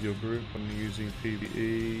matched with your group when using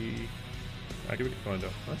PvE. Activity finder.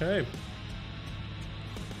 Okay.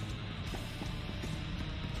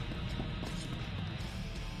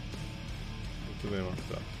 at them and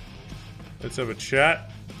stuff. Let's have a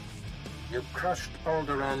chat. You crushed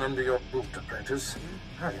Alderaan under your boot, apprentice.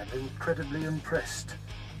 I am incredibly impressed.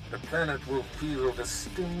 The planet will feel the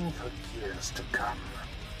sting for years to come.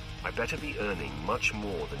 I better be earning much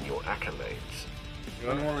more than your accolades.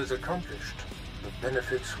 When all is accomplished, the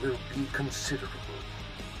benefits will be considerable.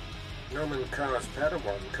 Nomen Karr's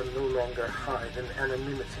Padawan can no longer hide in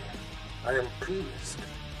anonymity. I am pleased.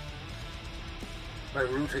 By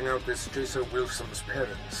rooting out this Jaisa Wilson's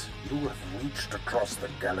parents, you have reached across the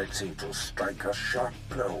galaxy to strike a sharp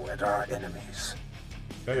blow at our enemies.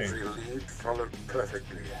 Hey. Every lead followed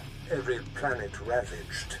perfectly, every planet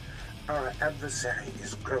ravaged. Our adversary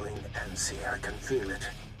is growing antsy, I can feel it.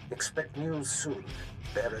 Expect news soon.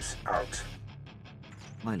 Barris out.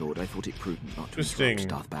 My lord, I thought it prudent not to interrupt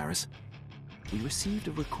Darth Barris. We received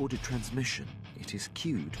a recorded transmission. It is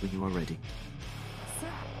queued when you are ready. Sith,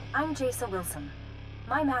 I'm Jaisa Wilson.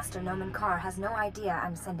 My master, Nomen Karr, has no idea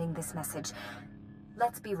I'm sending this message.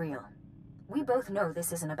 Let's be real. We both know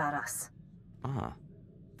this isn't about us. Ah.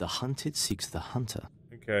 The hunted seeks the hunter.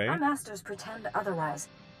 Okay. Our masters pretend otherwise,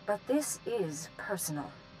 but this is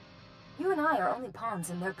personal. You and I are only pawns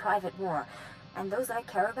in their private war, and those I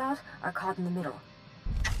care about are caught in the middle.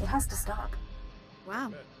 It has to stop.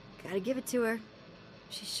 Wow. Gotta give it to her.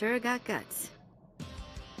 She sure got guts.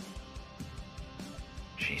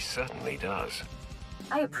 She certainly does.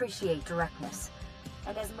 I appreciate directness.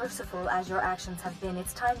 And as merciful as your actions have been,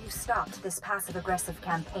 it's time you stopped this passive-aggressive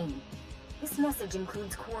campaign. This message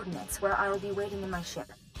includes coordinates where I'll be waiting in my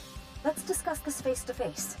ship. Let's discuss this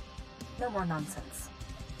face-to-face. No more nonsense.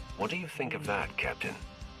 What do you think of that, Captain?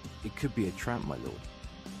 It could be a trap, my lord.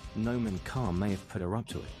 Nomen Karr may have put her up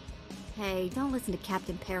to it. Hey, don't listen to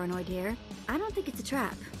Captain Paranoid here. I don't think it's a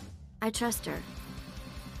trap. I trust her.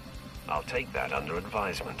 I'll take that under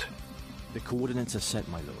advisement. The coordinates are set,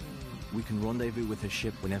 my lord. We can rendezvous with her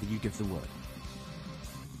ship whenever you give the word.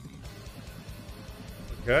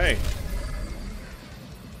 Okay.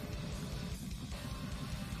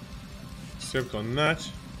 Except on that.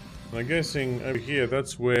 And I'm guessing over here,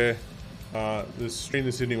 that's where the stream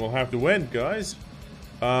this evening will have to end, guys.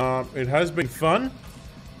 It has been fun.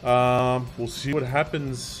 We'll see what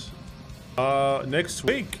happens next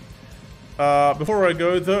week. Before I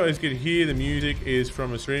go though, as you can hear, the music is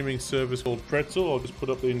from a streaming service called Pretzel. I'll just put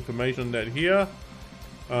up the information on that here.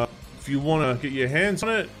 If you want to get your hands on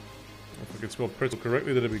it, if I can spell Pretzel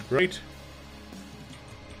correctly, that'd be great.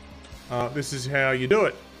 This is how you do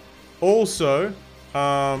it. Also,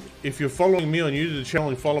 if you're following me on YouTube, the channel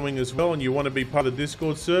and following as well, and you want to be part of the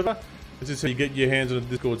Discord server, this is how you get your hands on the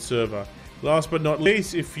Discord server. Last but not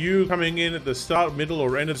least, if you coming in at the start, middle,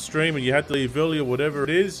 or end of the stream and you had to leave early or whatever it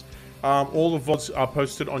is, all the VODs are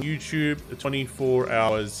posted on YouTube 24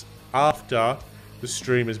 hours after the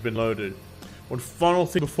stream has been loaded. One final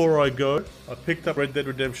thing before I go, I picked up Red Dead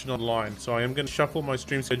Redemption Online, so I am going to shuffle my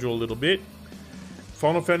stream schedule a little bit.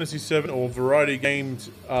 Final Fantasy VII, or Variety Games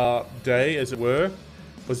Day, as it were,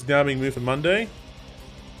 was now being moved to Monday.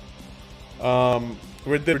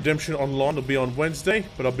 Red Dead Redemption Online will be on Wednesday,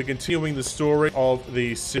 but I'll be continuing the story of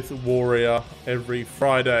the Sith Warrior every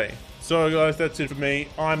Friday. So guys, that's it for me.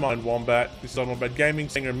 I'm Iron Wombat. This is Iron Wombat Gaming,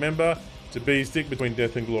 saying remember to be stick between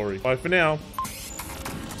death and glory. Bye for now.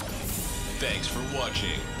 Thanks for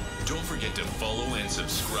watching. Don't forget to follow and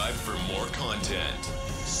subscribe for more content.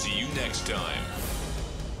 See you next time.